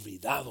hemos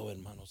olvidado,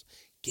 hermanos,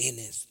 quién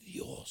es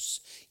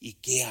Dios y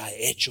qué ha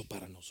hecho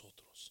para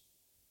nosotros.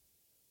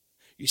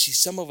 You see,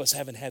 some of us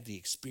haven't had the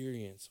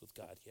experience with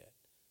God yet.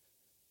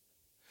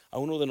 A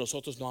uno de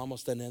nosotros no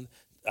hemos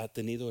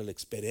tenido la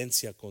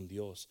experiencia con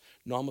Dios.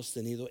 No hemos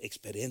tenido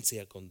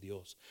experiencia con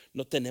Dios.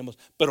 No tenemos,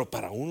 pero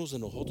para unos de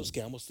nosotros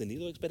que hemos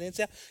tenido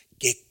experiencia,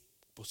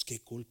 pues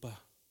qué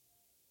culpa.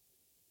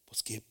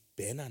 Pues qué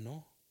pena,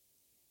 ¿no?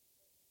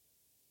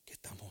 Que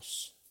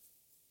estamos.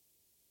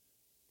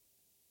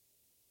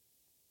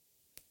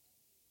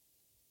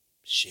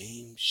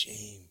 Shame,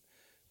 shame.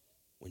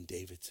 When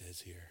David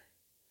says here,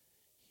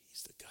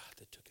 he's the God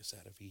that took us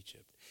out of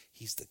Egypt.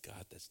 He's the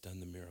God that's done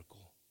the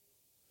miracle.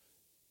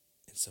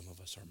 And some of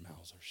us, our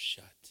mouths are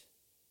shut.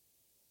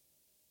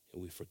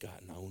 And we've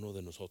forgotten. A uno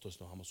de nosotros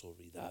nos hemos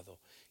olvidado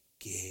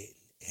quién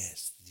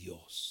es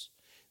Dios.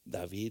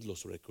 David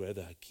los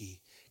recuerda aquí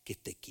que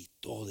te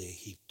quitó de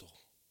Egipto.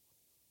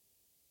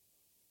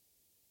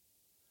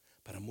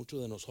 Para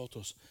muchos de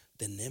nosotros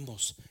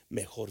tenemos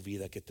mejor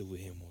vida que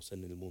tuvimos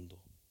en el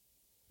mundo,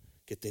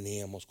 que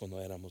teníamos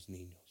cuando éramos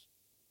niños.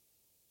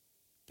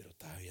 Pero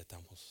todavía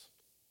estamos.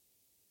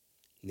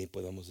 Ni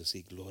podemos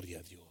decir gloria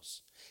a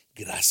Dios.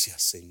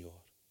 Gracias,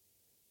 Señor.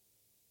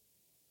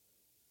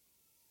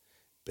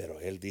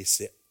 Pero Él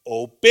dice,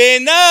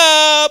 open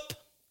up.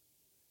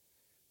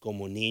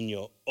 Como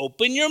niño,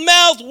 open your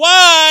mouth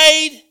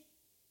wide.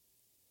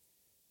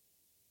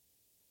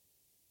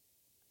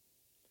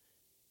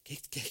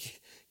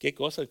 ¿Qué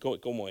cosa?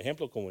 Como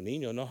ejemplo, como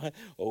niño, ¿no?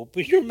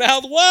 Open your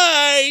mouth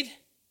wide.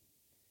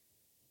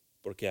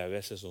 Porque a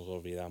veces nos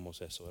olvidamos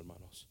eso,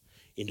 hermanos.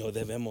 Y no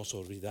debemos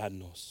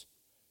olvidarnos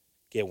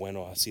qué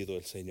bueno ha sido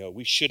el Señor.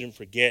 We shouldn't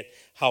forget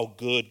how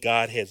good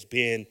God has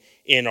been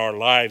in our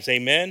lives.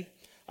 Amen.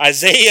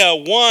 Isaiah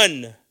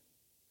 1,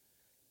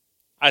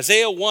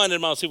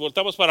 hermanos, si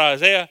voltamos para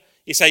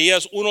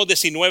Isaías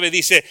 1:19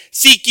 dice,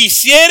 si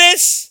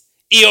quisieres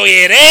y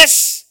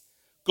oyeres,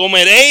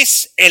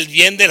 comeréis el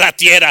bien de la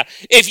tierra.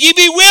 If ye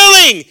be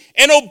willing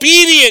and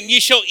obedient,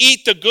 ye shall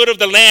eat the good of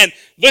the land.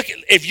 Look,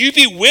 if you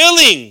be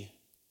willing,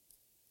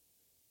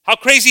 how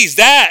crazy is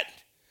that?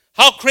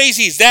 How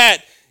crazy is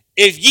that?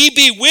 If ye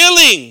be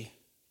willing,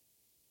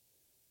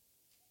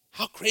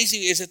 how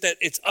crazy is it that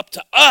it's up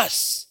to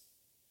us?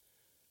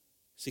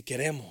 Si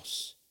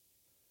queremos.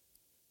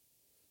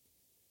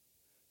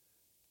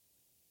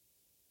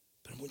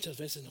 Pero muchas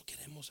veces no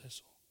queremos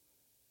eso.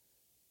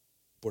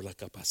 Por la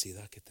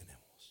capacidad que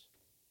tenemos.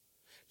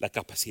 La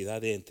capacidad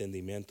de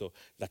entendimiento.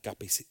 La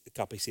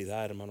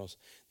capacidad, hermanos,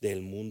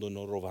 del mundo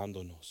no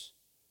robándonos.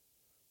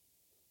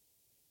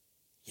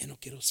 Ya no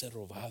quiero ser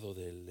robado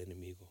del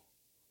enemigo.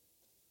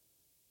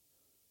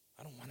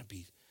 I don't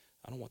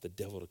want the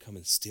devil to come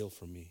and steal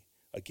from me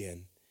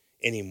again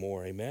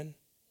anymore. Amen.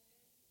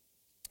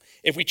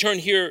 If we turn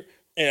here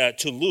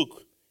to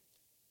Luke,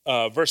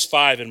 verse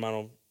 5,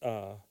 hermano.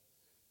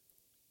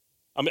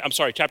 I'm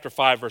sorry, chapter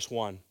 5, verse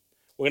 1.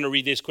 We're going to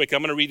read this quick.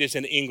 I'm going to read this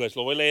in English.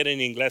 Lo voy a leer en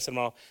inglés,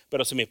 hermano,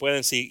 pero si me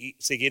pueden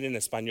seguir en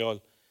español.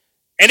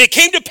 And it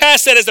came to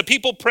pass that as the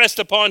people pressed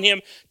upon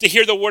him to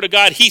hear the word of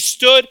God, he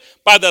stood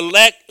by the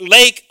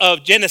lake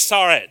of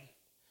Gennesaret.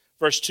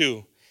 Verse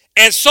 2.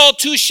 And saw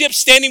two ships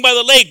standing by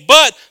the lake,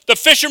 but the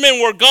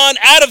fishermen were gone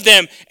out of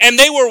them, and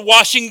they were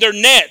washing their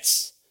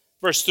nets.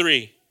 Verse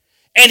 3.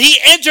 And he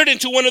entered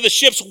into one of the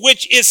ships,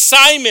 which is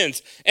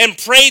Simon's, and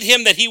prayed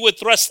him that he would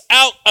thrust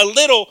out a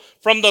little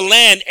from the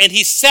land. And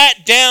he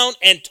sat down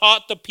and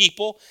taught the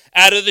people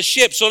out of the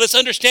ship. So let's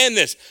understand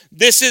this.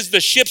 This is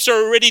the ships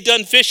are already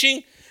done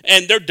fishing,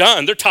 and they're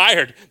done. They're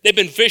tired. They've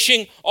been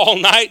fishing all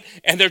night,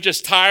 and they're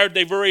just tired.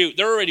 They're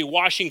already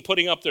washing,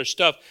 putting up their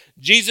stuff.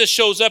 Jesus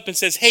shows up and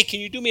says, hey,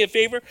 can you do me a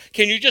favor?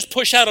 Can you just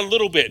push out a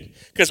little bit?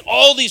 Because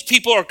all these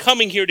people are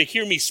coming here to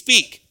hear me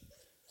speak.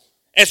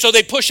 And so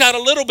they push out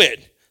a little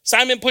bit.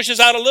 Simon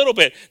pushes out a little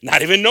bit.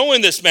 Not even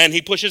knowing this man,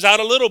 he pushes out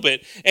a little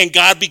bit. And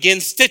God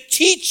begins to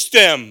teach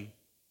them,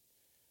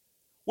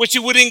 which it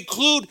would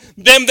include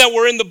them that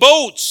were in the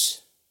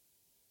boats.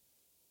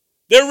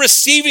 They're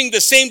receiving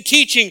the same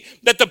teaching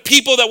that the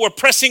people that were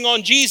pressing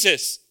on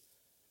Jesus.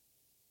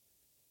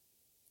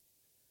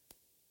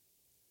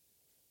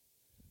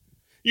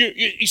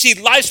 You see,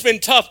 life's been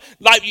tough.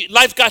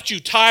 Life got you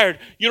tired.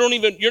 You're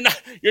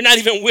not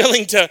even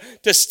willing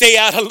to stay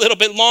out a little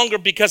bit longer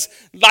because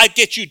life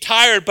gets you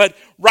tired. But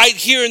right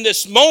here in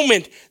this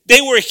moment, they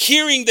were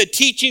hearing the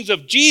teachings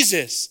of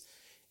Jesus,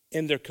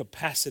 and their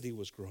capacity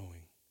was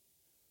growing.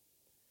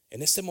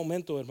 En este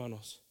momento,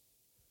 hermanos,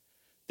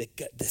 de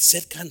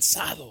ser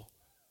cansado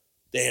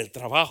del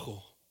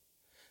trabajo,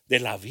 de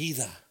la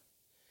vida,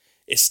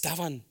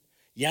 estaban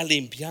ya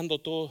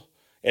limpiando todo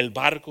el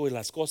barco y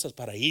las cosas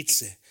para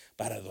irse,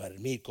 para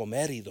dormir,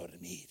 comer y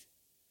dormir.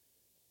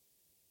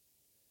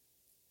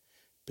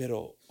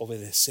 Pero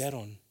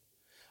obedecieron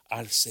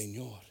al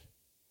Señor.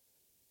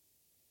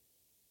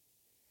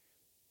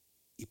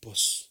 Y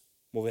pues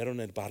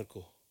movieron el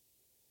barco.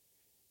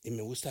 Y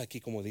me gusta aquí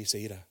como dice,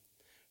 mira,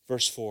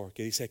 verse 4,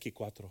 que dice aquí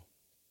 4.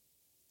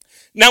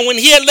 Now when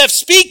he had left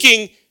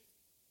speaking,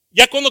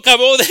 ya cuando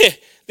acabó de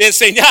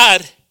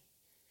enseñar,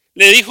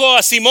 le dijo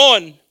a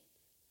Simón,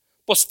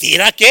 pues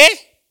tira ¿qué?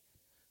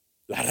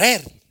 La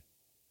red.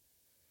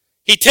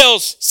 He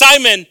tells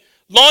Simon,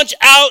 launch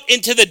out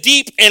into the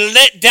deep and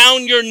let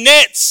down your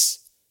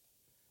nets.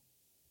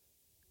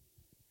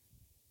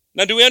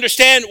 Now, do we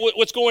understand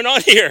what's going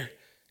on here?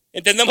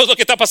 Entendemos lo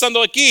que está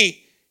pasando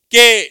aquí,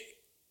 que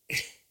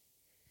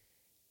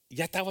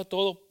ya estaba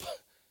todo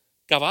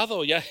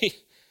cavado, ya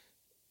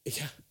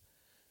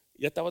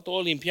estaba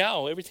todo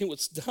limpiado. Everything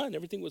was done.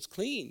 Everything was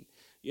clean.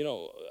 You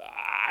know,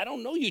 I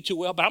don't know you too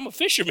well, but I'm a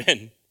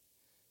fisherman.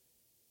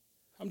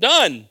 I'm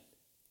done.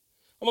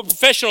 I'm a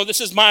professional.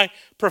 This is my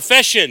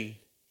profession.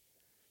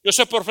 Yo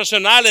soy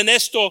profesional en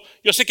esto.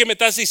 Yo sé que me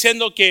estás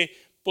diciendo que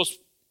pues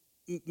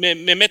me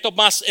meto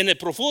más en el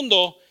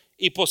profundo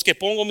y pues que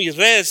pongo mis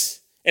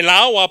redes en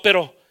la agua,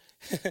 pero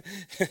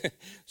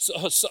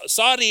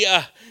sorry,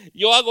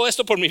 yo hago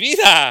esto por mi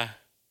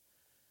vida.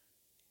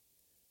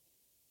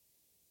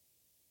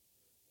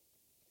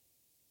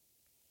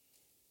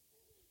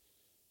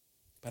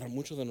 Para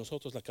muchos de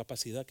nosotros la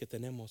capacidad que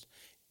tenemos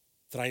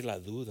trae la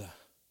duda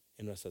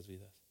en nuestras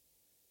vidas.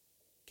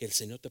 Que el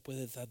Señor te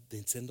puede estar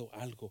diciendo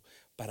algo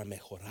para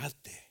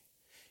mejorarte.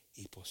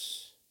 Y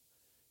pues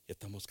ya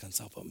estamos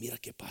cansados. Pero mira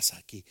qué pasa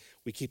aquí.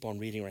 We keep on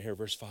reading right here,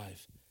 verse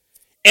 5.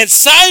 And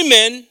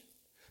Simon,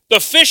 the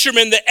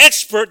fisherman, the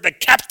expert, the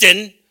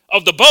captain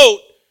of the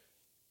boat,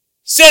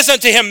 says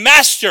unto him,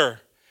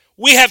 Master,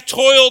 we have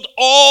toiled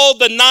all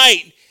the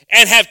night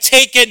and have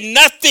taken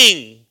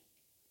nothing.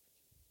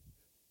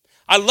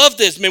 I love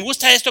this. Me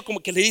gusta esto como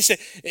que le dice,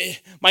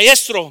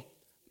 maestro,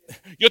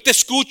 yo te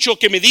escucho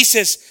que me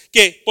dices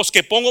que pues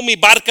que pongo mi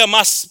barca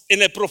más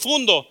en el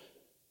profundo.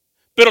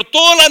 Pero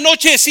toda la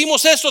noche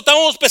decimos esto,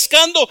 estábamos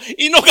pescando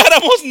y no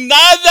ganamos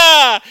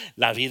nada.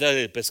 La vida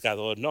del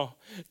pescador, no.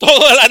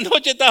 Toda la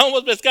noche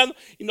estábamos pescando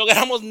y no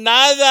ganamos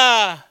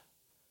nada.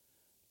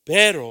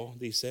 Pero,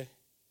 dice,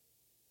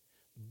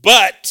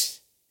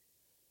 but,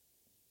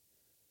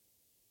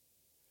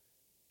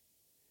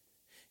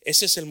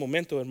 ese es el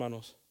momento,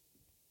 hermanos.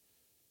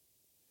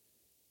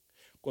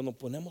 Cuando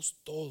ponemos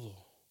todo,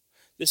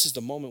 this is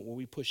the moment where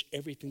we push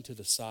everything to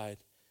the side,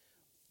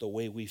 the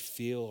way we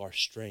feel our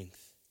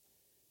strength.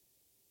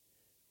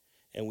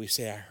 And we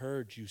say, I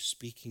heard you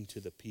speaking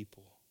to the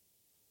people.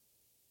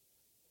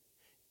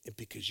 And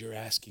because you're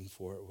asking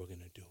for it, we're going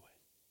to do it.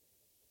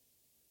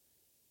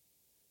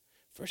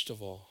 First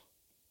of all,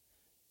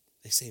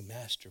 they say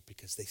master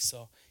because they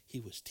saw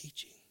he was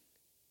teaching.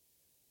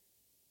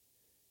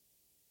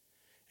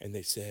 And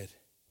they said,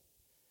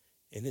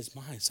 in his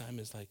mind,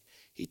 Simon's like,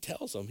 he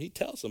tells them he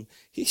tells them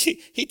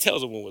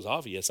what was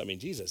obvious. I mean,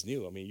 Jesus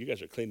knew. I mean, you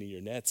guys are cleaning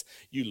your nets.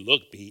 You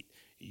look beat.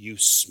 You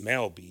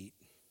smell beat.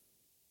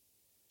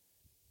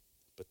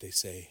 But they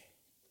say,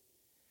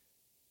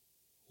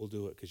 we'll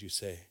do it because you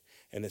say.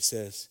 And it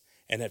says,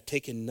 and have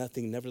taken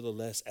nothing,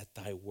 nevertheless, at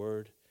thy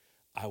word,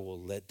 I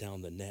will let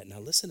down the net. Now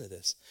listen to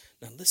this.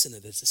 Now listen to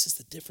this. This is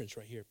the difference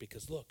right here.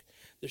 Because look,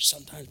 there's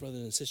sometimes,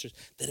 brothers and sisters,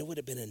 that it would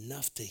have been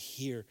enough to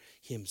hear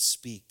him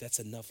speak. That's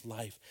enough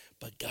life.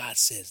 But God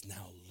says,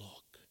 now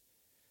look,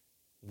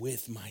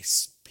 with my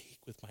speak,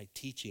 with my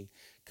teaching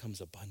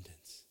comes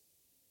abundance.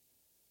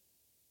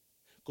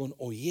 Con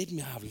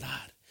oírme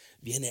hablar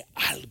viene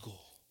algo.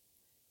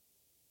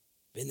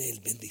 Viene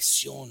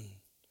bendición.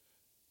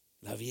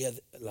 La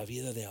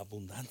vida de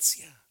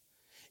abundancia.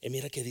 And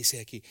mira que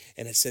dice aquí.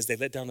 And it says, they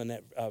let down the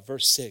net.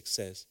 Verse 6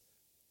 says,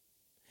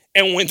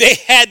 and when they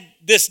had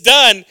this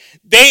done,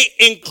 they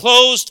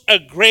enclosed a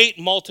great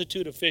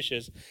multitude of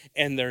fishes,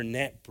 and their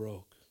net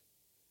broke.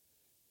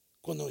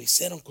 Cuando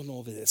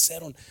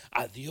obedecieron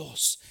a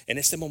Dios en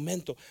este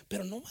momento,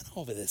 pero no van a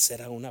obedecer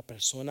a una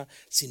persona,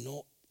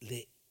 sino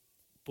le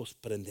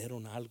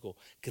prendieron algo,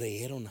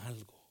 creyeron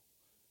algo.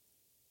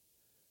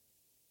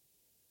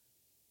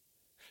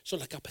 So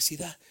la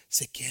capacidad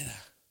se queda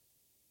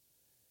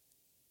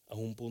a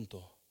un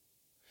punto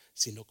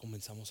si no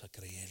comenzamos a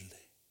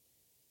creerle.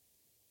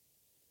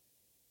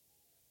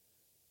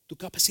 Tu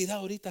capacidad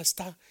ahorita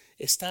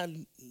está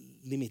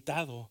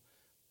limitado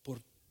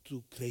por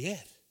tu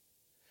creer.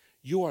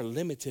 You are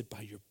limited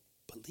by your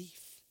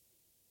belief.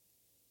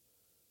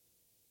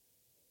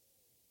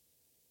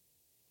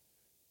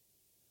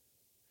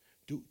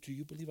 Do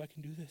you believe I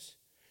can do this?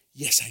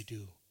 Yes, I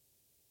do.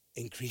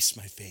 Increase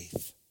my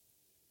faith.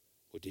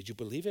 Well, did you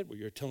believe it? Well,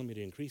 you're telling me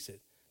to increase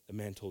it. The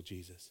man told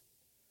Jesus.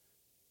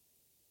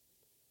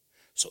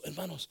 So,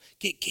 hermanos,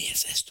 ¿qué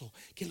es esto?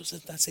 ¿Qué nos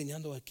está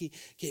enseñando aquí?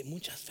 Que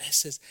muchas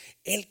veces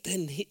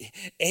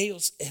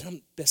ellos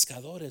eran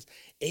pescadores.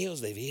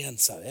 Ellos debían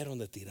saber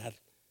dónde tirar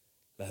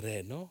la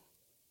red, ¿no?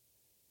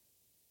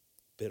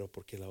 Pero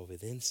porque la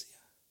obediencia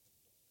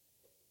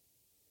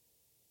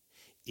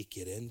y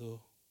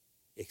queriendo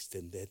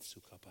extender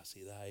su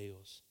capacidad,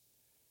 ellos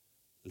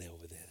le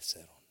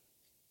obedecieron.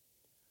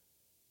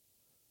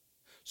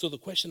 So the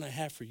question I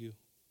have for you,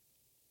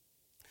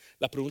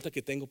 la pregunta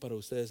que tengo para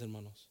ustedes,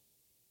 hermanos,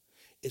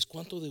 es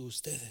cuánto de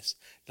ustedes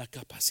la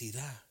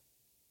capacidad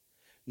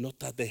no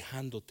está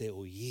dejándote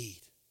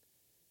oír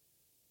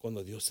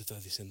cuando Dios te está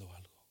diciendo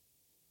algo.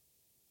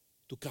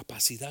 Tu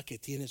capacidad que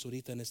tienes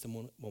ahorita en este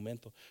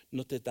momento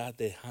no te está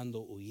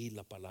dejando oír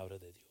la palabra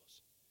de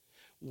Dios.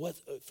 What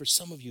for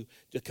some of you,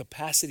 the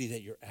capacity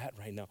that you're at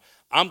right now,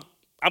 I'm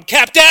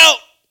capped out.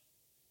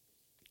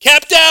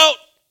 Capped out.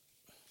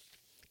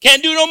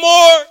 Can't do no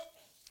more.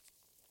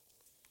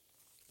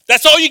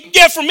 That's all you can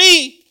get from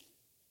me.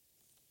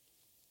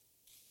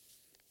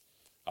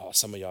 Oh,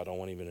 some of y'all don't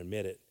want to even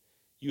admit it.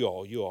 You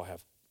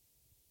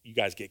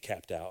guys get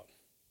capped out.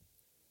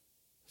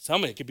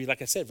 Some of it could be,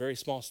 like I said, very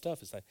small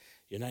stuff. It's like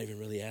you're not even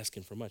really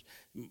asking for much.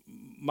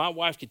 My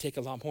wife could take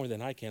a lot more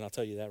than I can. I'll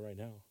tell you that right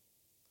now.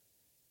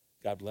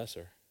 God bless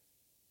her.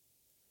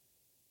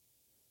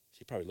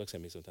 She probably looks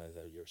at me sometimes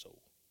like, you're so.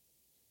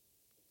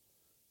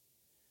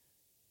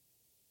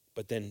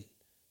 But then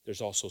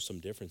there's also some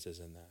differences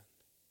in that.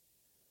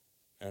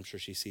 And I'm sure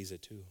she sees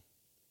it too.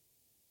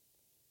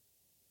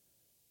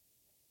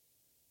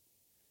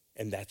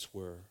 And that's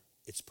where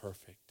it's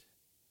perfect,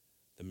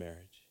 the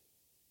marriage,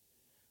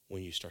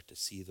 when you start to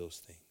see those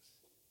things.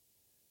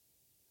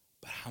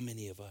 But how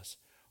many of us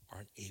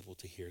aren't able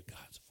to hear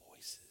God's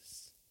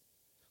voices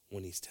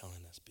when he's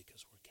telling us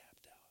because we're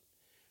capped out?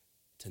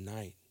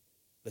 Tonight,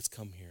 let's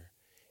come here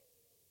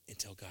and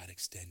tell God,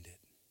 extend it.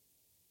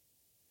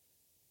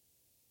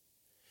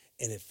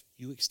 And if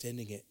you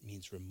extending it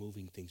means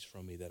removing things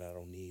from me that I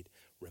don't need,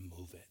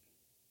 remove it.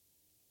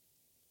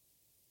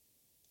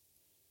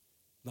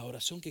 La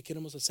oración que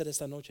queremos hacer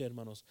esta noche,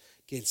 hermanos,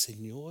 que el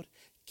Señor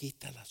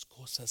quita las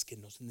cosas que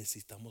no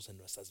necesitamos en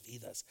nuestras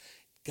vidas.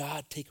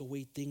 God, take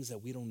away things that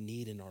we don't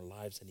need in our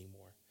lives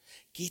anymore.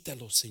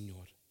 Quítalo,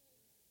 Señor.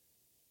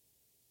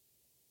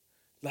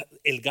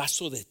 El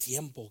gasto de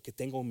tiempo que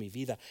tengo en mi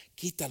vida,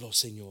 quítalo,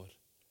 Señor.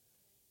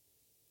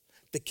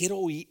 Te quiero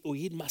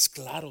oír más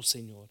claro,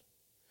 Señor.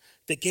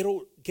 Te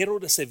quiero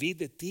recibir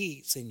de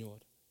ti,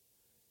 Señor.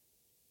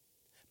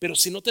 Pero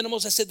si no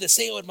tenemos ese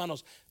deseo,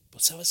 hermanos,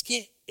 pues ¿sabes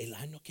qué? El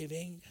año que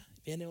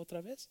viene otra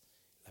vez,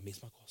 la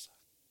misma cosa.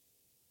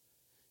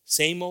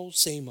 Same old,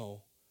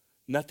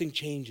 nothing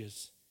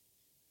changes.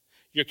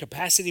 Your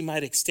capacity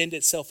might extend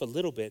itself a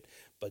little bit,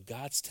 but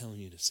God's telling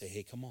you to say,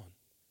 hey, come on,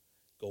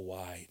 go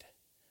wide,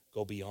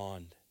 go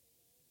beyond.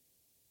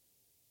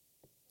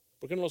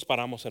 ¿Por qué no nos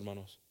paramos,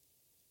 hermanos?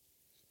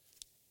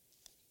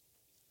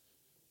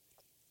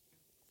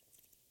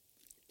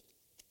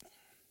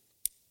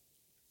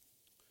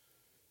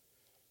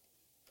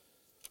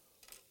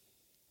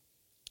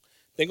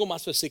 Tengo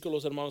más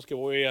versículos, hermanos, que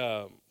voy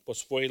a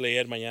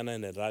leer mañana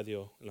en el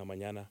radio, en la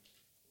mañana.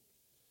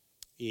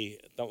 Y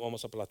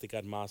vamos a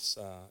platicar más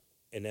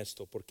en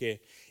esto,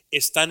 porque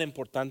es tan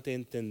importante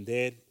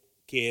entender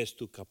qué es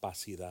tu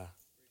capacidad.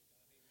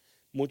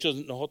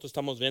 Nosotros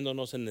estamos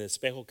viéndonos en el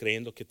espejo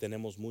creyendo que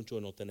tenemos mucho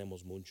y no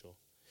tenemos mucho.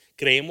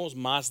 Creemos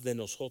más de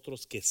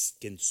nosotros que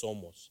quien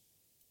somos.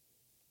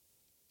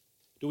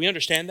 Do we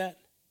understand that?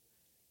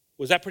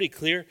 Was that pretty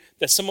clear?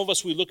 That some of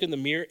us, we look in the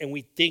mirror and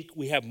we think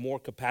we have more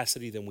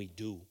capacity than we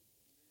do.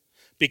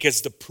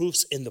 Because the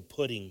proof's in the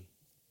pudding.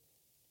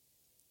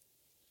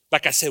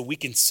 Like I said, we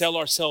can sell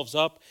ourselves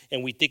up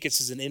and we think this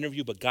is an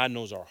interview, but God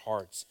knows our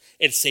hearts.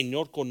 El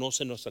Señor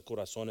conoce nuestros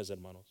corazones,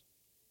 hermanos.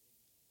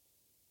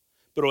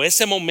 Pero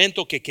ese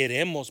momento que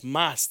queremos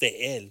más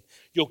de Él,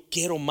 yo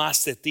quiero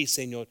más de ti,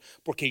 Señor,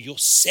 porque yo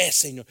sé,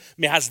 Señor,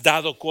 me has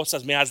dado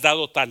cosas, me has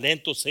dado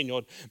talento,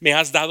 Señor, me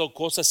has dado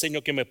cosas,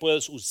 Señor, que me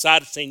puedes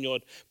usar,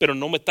 Señor, pero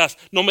no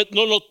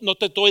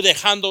te estoy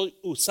dejando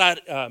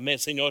usar,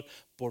 Señor,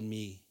 por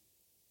mi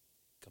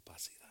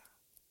capacidad.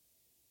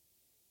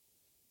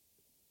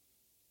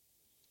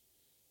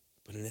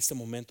 Pero en este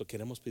momento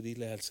queremos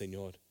pedirle al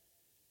Señor,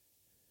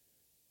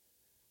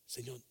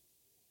 Señor,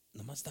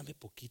 nomás dame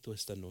poquito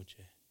esta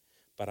noche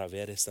para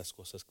ver estas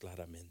cosas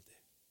claramente.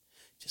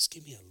 Just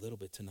give me a little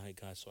bit tonight,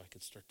 God, so I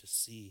can start to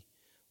see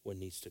what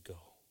needs to go.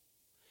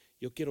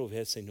 Yo quiero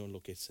ver, Señor,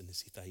 lo que se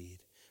necesita ir,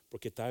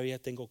 porque todavía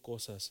tengo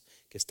cosas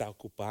que está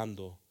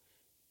ocupando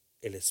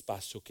el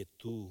espacio que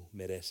tú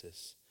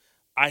mereces.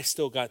 I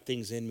still got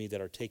things in me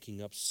that are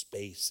taking up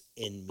space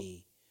in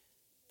me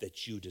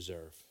that you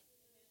deserve.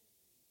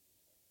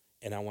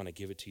 And I want to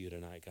give it to you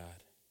tonight, God.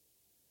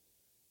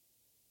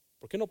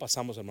 ¿Por qué no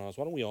pasamos, hermanos?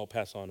 Why don't we all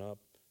pass on up?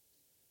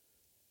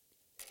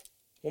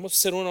 Vamos a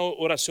hacer una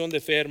oración de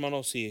fe,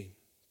 hermanos, y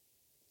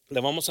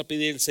le vamos a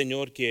pedir al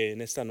Señor que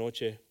en esta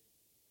noche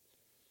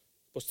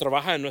pues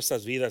trabaja en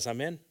nuestras vidas,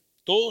 amén.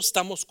 Todos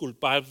estamos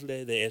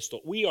culpables de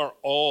esto. We are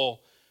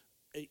all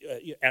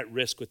at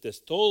risk with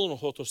this. Todos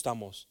nosotros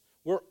estamos.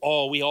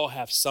 We all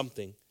have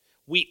something.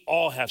 We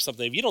all have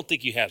something. If you don't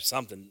think you have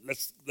something,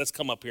 let's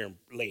come up here and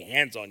lay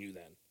hands on you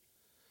then.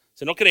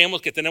 Si no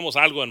creemos que tenemos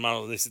algo,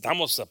 hermanos,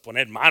 necesitamos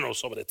poner manos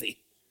sobre ti.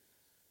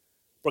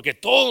 Porque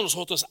todos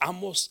nosotros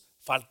hemos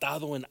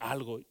faltado en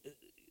algo.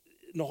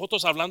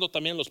 Nosotros hablando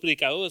también, los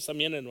predicadores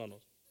también,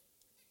 hermanos.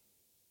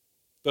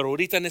 Pero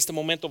ahorita en este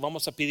momento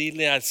vamos a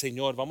pedirle al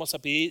Señor, vamos a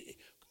pedir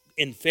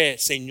en fe,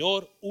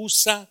 Señor,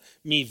 usa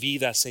mi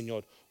vida,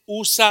 Señor.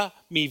 Usa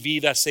mi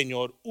vida,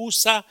 Señor.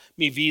 Usa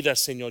mi vida,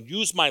 Señor.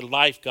 Use my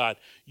life, God.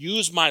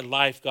 Use my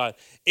life, God.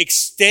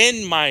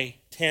 Extend my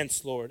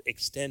tense, Lord.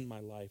 Extend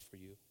my life for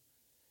you.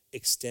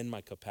 Extend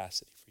my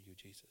capacity for you,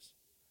 Jesus.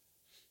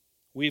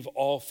 We've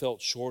all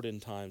felt short in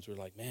times. We're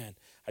like, man,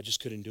 I just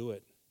couldn't do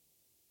it.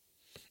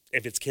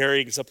 If it's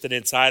carrying something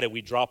inside and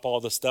we drop all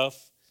the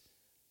stuff,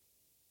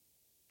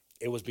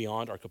 it was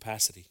beyond our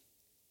capacity.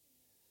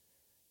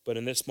 But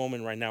in this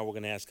moment right now, we're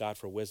going to ask God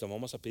for wisdom.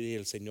 Vamos a pedir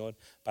al Señor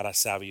para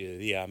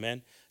sabiduría.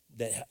 Amén.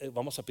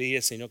 Vamos a pedir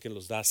al Señor que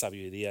nos da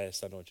sabiduría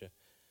esta noche.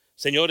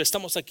 Señor,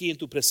 estamos aquí en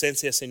tu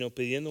presencia, Señor,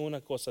 pidiendo una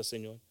cosa,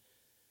 Señor.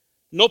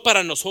 No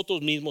para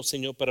nosotros mismos,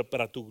 Señor, pero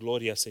para tu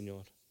gloria,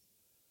 Señor.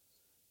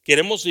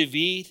 Queremos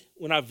vivir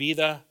una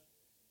vida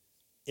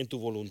en tu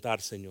voluntad,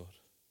 Señor.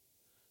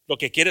 Lo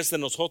que quieres de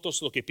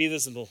nosotros, lo que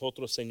pides de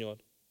nosotros,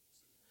 Señor.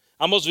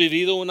 Hemos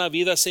vivido una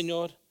vida,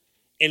 Señor,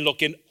 en lo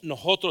que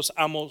nosotros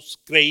hemos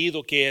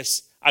creído que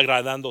es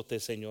agradándote,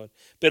 Señor.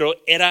 Pero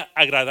era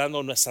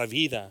agradando nuestra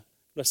vida,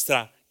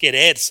 nuestra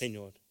querer,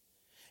 Señor.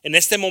 En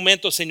este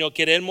momento, Señor,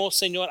 queremos,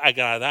 Señor,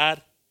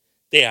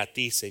 agradarte a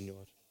ti,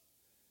 Señor.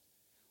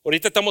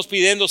 Ahorita estamos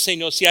pidiendo,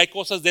 Señor, si hay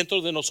cosas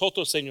dentro de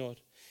nosotros,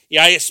 Señor, y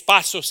hay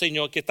espacio,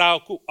 Señor, que está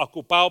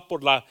ocupado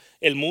por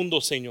el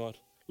mundo, Señor,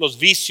 los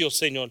vicios,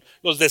 Señor,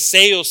 los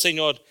deseos,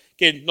 Señor,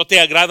 que no te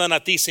agradan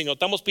a ti, Señor.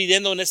 Estamos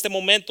pidiendo en este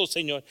momento,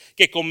 Señor,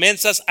 que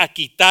comienzas a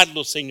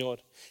quitarlos,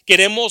 Señor.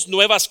 Queremos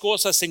nuevas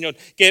cosas, Señor.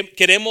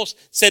 Queremos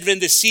ser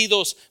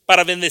bendecidos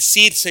para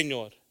bendecir,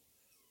 Señor.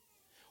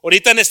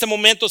 Ahorita en este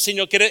momento,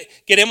 Señor,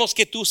 queremos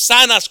que tú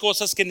sanas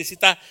cosas que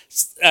necesitan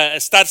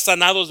estar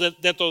sanados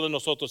dentro de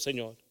nosotros,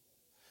 Señor.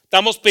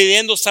 Estamos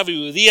pidiendo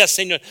sabiduría,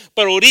 Señor.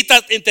 Pero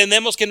ahorita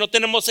entendemos que no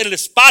tenemos el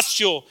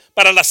espacio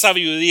para la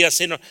sabiduría,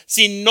 Señor.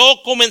 Si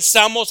no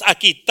comenzamos a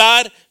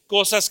quitar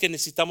cosas que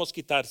necesitamos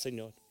quitar,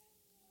 Señor.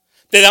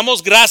 Te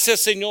damos gracias,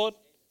 Señor,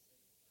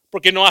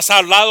 porque no has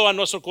hablado a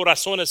nuestros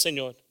corazones,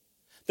 Señor.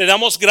 Te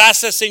damos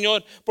gracias,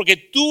 Señor, porque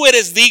tú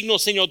eres digno,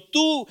 Señor.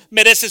 Tú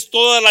mereces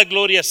toda la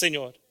gloria,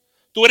 Señor.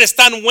 Tú eres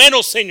tan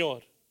bueno,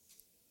 Señor.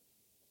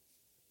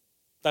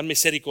 Tan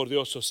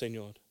misericordioso,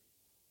 Señor.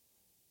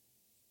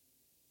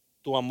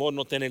 Tu amor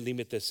no tiene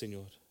límites,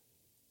 Señor.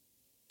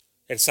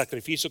 El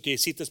sacrificio que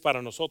hiciste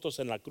para nosotros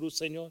en la cruz,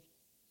 Señor,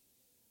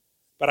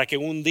 para que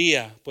un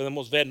día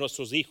podamos ver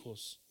nuestros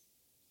hijos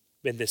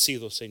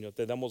bendecidos, Señor.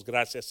 Te damos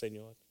gracias,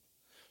 Señor.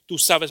 Tú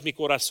sabes mi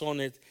corazón,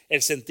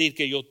 el sentir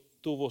que yo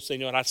tuve,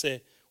 Señor,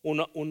 hace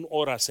una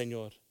hora,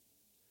 Señor.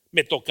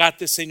 Me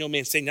tocaste, Señor, me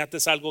enseñaste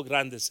algo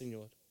grande,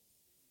 Señor.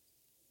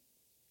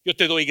 Yo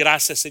te doy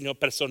gracias, Señor,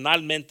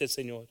 personalmente,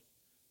 Señor,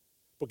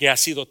 porque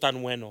has sido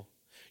tan bueno.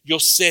 Yo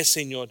sé,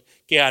 Señor,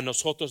 que a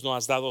nosotros nos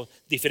has dado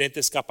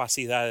diferentes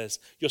capacidades.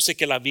 Yo sé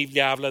que la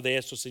Biblia habla de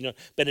eso, Señor.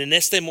 Pero en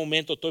este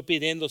momento estoy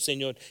pidiendo,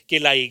 Señor,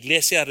 que la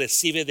iglesia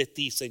recibe de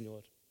ti,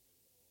 Señor.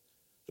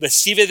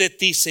 Recibe de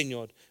ti,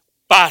 Señor.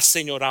 Paz,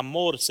 Señor.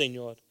 Amor,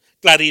 Señor.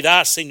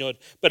 claridad, Señor.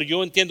 Pero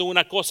yo entiendo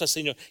una cosa,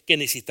 Señor, que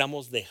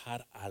necesitamos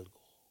dejar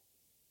algo.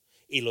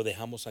 Y lo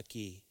dejamos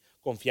aquí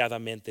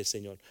confiadamente,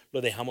 Señor.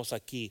 Lo dejamos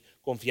aquí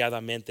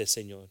confiadamente,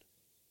 Señor.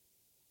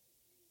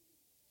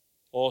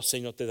 Oh,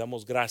 Señor, te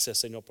damos gracias,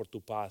 Señor, por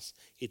tu paz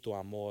y tu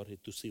amor y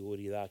tu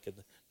seguridad que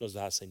nos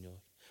da, Señor.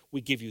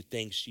 We give you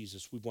thanks,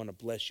 Jesus. We want to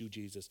bless you,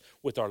 Jesus,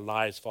 with our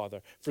lives,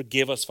 Father.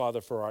 Forgive us,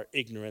 Father, for our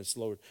ignorance,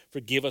 Lord.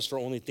 Forgive us for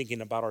only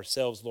thinking about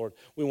ourselves, Lord.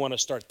 We want to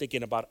start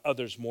thinking about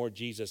others more,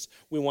 Jesus.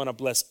 We want to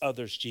bless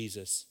others,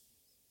 Jesus.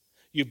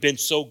 You've been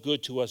so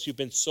good to us. You've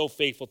been so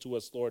faithful to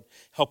us, Lord.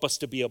 Help us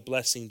to be a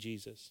blessing,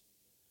 Jesus.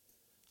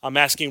 I'm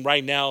asking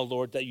right now,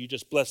 Lord, that you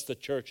just bless the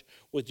church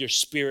with your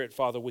spirit,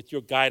 Father, with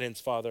your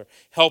guidance, Father.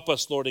 Help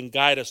us, Lord, and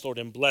guide us, Lord,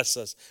 and bless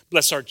us.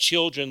 Bless our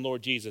children,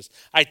 Lord Jesus.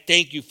 I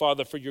thank you,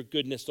 Father, for your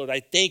goodness, Lord. I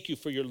thank you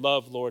for your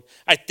love, Lord.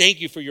 I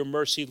thank you for your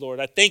mercy, Lord.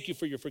 I thank you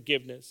for your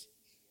forgiveness.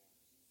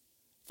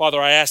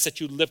 Father, I ask that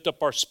you lift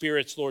up our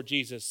spirits, Lord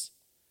Jesus.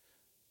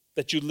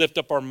 That you lift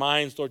up our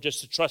minds, Lord,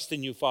 just to trust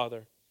in you,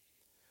 Father.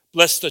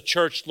 Bless the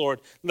church, Lord.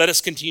 Let us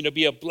continue to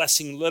be a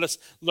blessing. Let us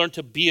learn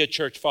to be a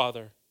church,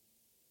 Father.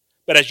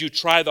 But as you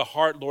try the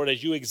heart, Lord,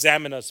 as you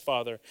examine us,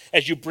 Father,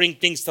 as you bring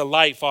things to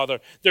light, Father,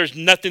 there's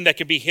nothing that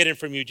can be hidden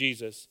from you,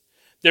 Jesus.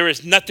 There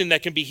is nothing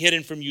that can be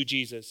hidden from you,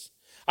 Jesus.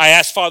 I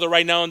ask, Father,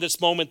 right now in this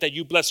moment that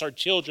you bless our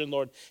children,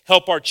 Lord.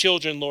 Help our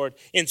children, Lord,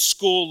 in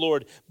school,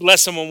 Lord.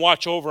 Bless them and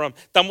watch over them.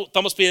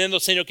 Estamos pidiendo,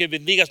 Señor, que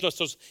bendigas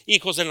nuestros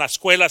hijos en la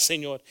escuela,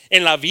 Señor,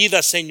 en la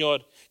vida,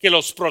 Señor, que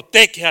los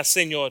protejas,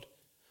 Señor.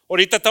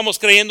 Ahorita estamos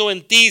creyendo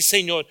en ti,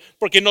 Señor,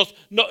 porque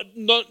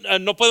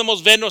no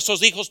podemos ver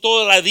nuestros hijos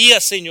todo el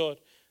día,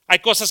 Señor. Hay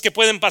cosas que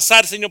pueden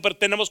pasar, Señor, pero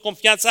tenemos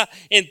confianza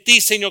en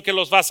ti, Señor, que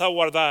los vas a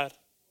guardar.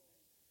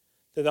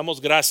 Te damos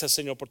gracias,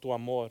 Señor, por tu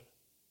amor.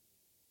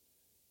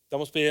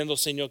 Estamos pidiendo,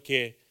 Señor,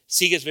 que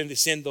sigues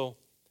bendiciendo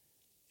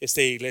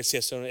esta iglesia,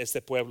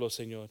 este pueblo,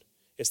 Señor,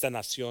 esta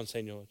nación,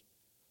 Señor.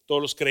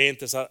 Todos los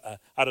creyentes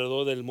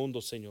alrededor del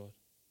mundo, Señor.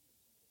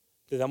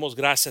 Te damos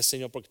gracias,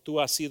 Señor, porque tú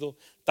has sido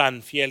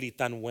tan fiel y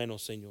tan bueno,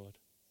 Señor.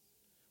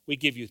 We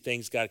give you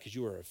thanks, God, because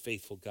you are a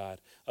faithful God,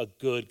 a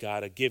good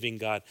God, a giving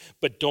God.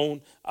 But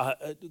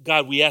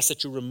God, we ask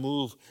that you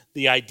remove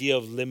the idea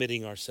of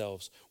limiting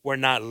ourselves. We're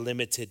not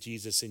limited,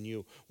 Jesus, in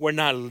you. We're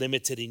not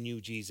limited in you,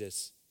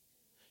 Jesus.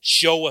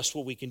 Show us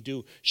what we can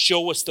do.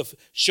 Show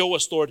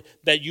us, Lord,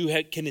 that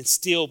you can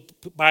instill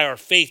by our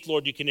faith,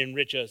 Lord, you can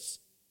enrich us.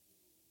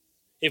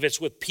 If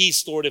it's with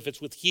peace, Lord, if it's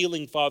with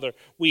healing, Father,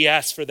 we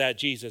ask for that,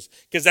 Jesus,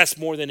 because that's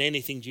more than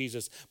anything,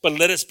 Jesus. But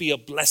let us be a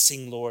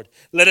blessing, Lord.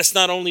 Let us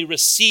not only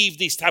receive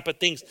these type of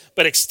things,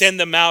 but extend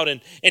them out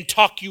and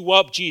talk you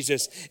up,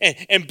 Jesus,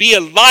 and be a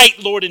light,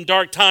 Lord, in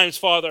dark times,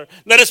 Father.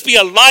 Let us be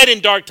a light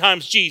in dark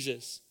times,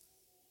 Jesus.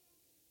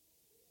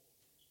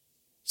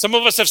 Some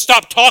of us have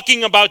stopped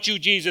talking about you,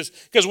 Jesus,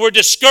 because we're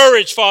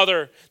discouraged,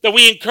 Father, that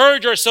we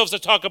encourage ourselves to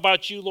talk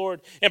about you,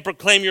 Lord, and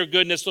proclaim your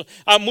goodness.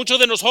 Muchos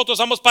de nosotros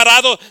hemos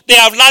parado de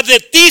hablar de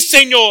ti,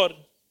 Señor.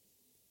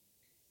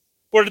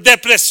 Por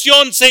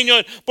depresión,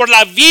 Señor, por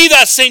la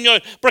vida,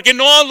 Señor, porque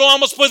no lo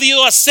hemos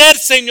podido hacer,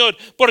 Señor.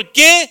 ¿Por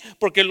qué?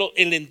 Porque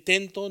el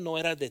intento no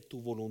era de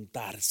tu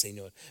voluntad,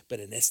 Señor.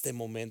 Pero en este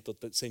momento,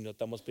 Señor,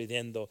 estamos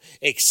pidiendo,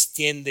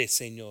 extiende,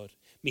 Señor,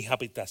 mi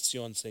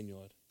habitación,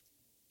 Señor.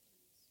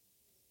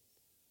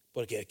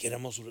 Porque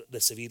queremos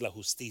recibir la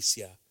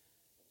justicia.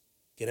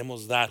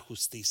 Queremos dar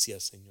justicia,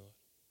 Señor.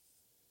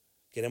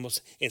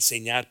 Queremos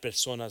enseñar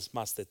personas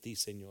más de ti,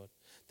 Señor.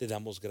 Te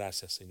damos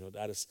gracias, Señor.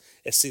 Has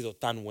sido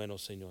tan bueno,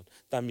 Señor.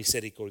 Tan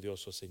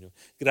misericordioso, Señor.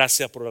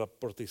 Gracias por la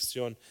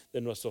protección de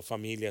nuestra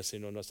familia,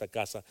 Señor, nuestra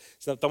casa.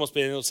 Estamos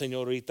pidiendo,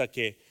 Señor, ahorita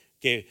que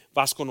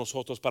vas con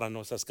nosotros para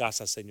nuestras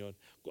casas, Señor,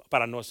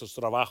 para nuestros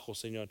trabajos,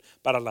 Señor,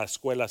 para la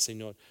escuela,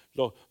 Señor.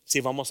 Si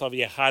vamos a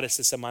viajar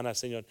esta semana,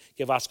 Señor,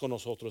 que vas con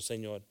nosotros,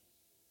 Señor.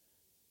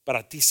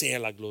 Para ti sea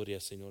la gloria,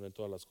 Señor, en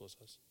todas las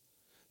cosas.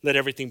 Let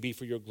everything be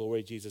for your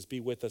glory, Jesus.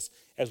 Be with us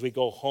as we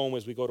go home,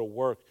 as we go to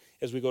work,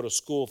 as we go to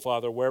school,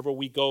 Father. Wherever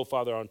we go,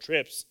 Father, on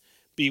trips,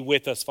 be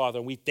with us, Father.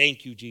 And we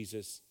thank you,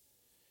 Jesus.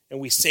 And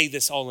we say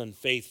this all in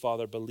faith,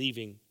 Father,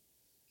 believing.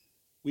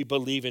 We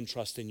believe and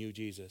trust in you,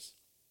 Jesus.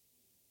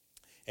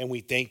 And we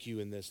thank you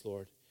in this,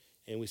 Lord.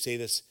 And we say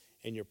this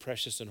in your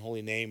precious and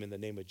holy name, in the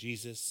name of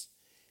Jesus.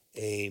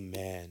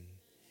 Amen.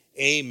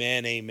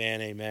 Amen,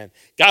 amen, amen.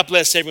 God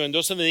bless everyone.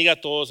 Dios te bendiga a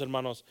todos,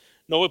 hermanos.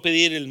 No voy a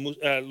pedir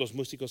los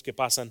músicos que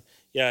pasan.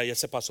 Ya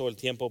se pasó el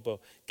tiempo, but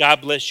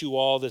God bless you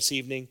all this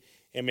evening.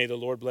 And may the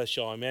Lord bless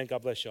you all. Amen.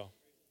 God bless you all.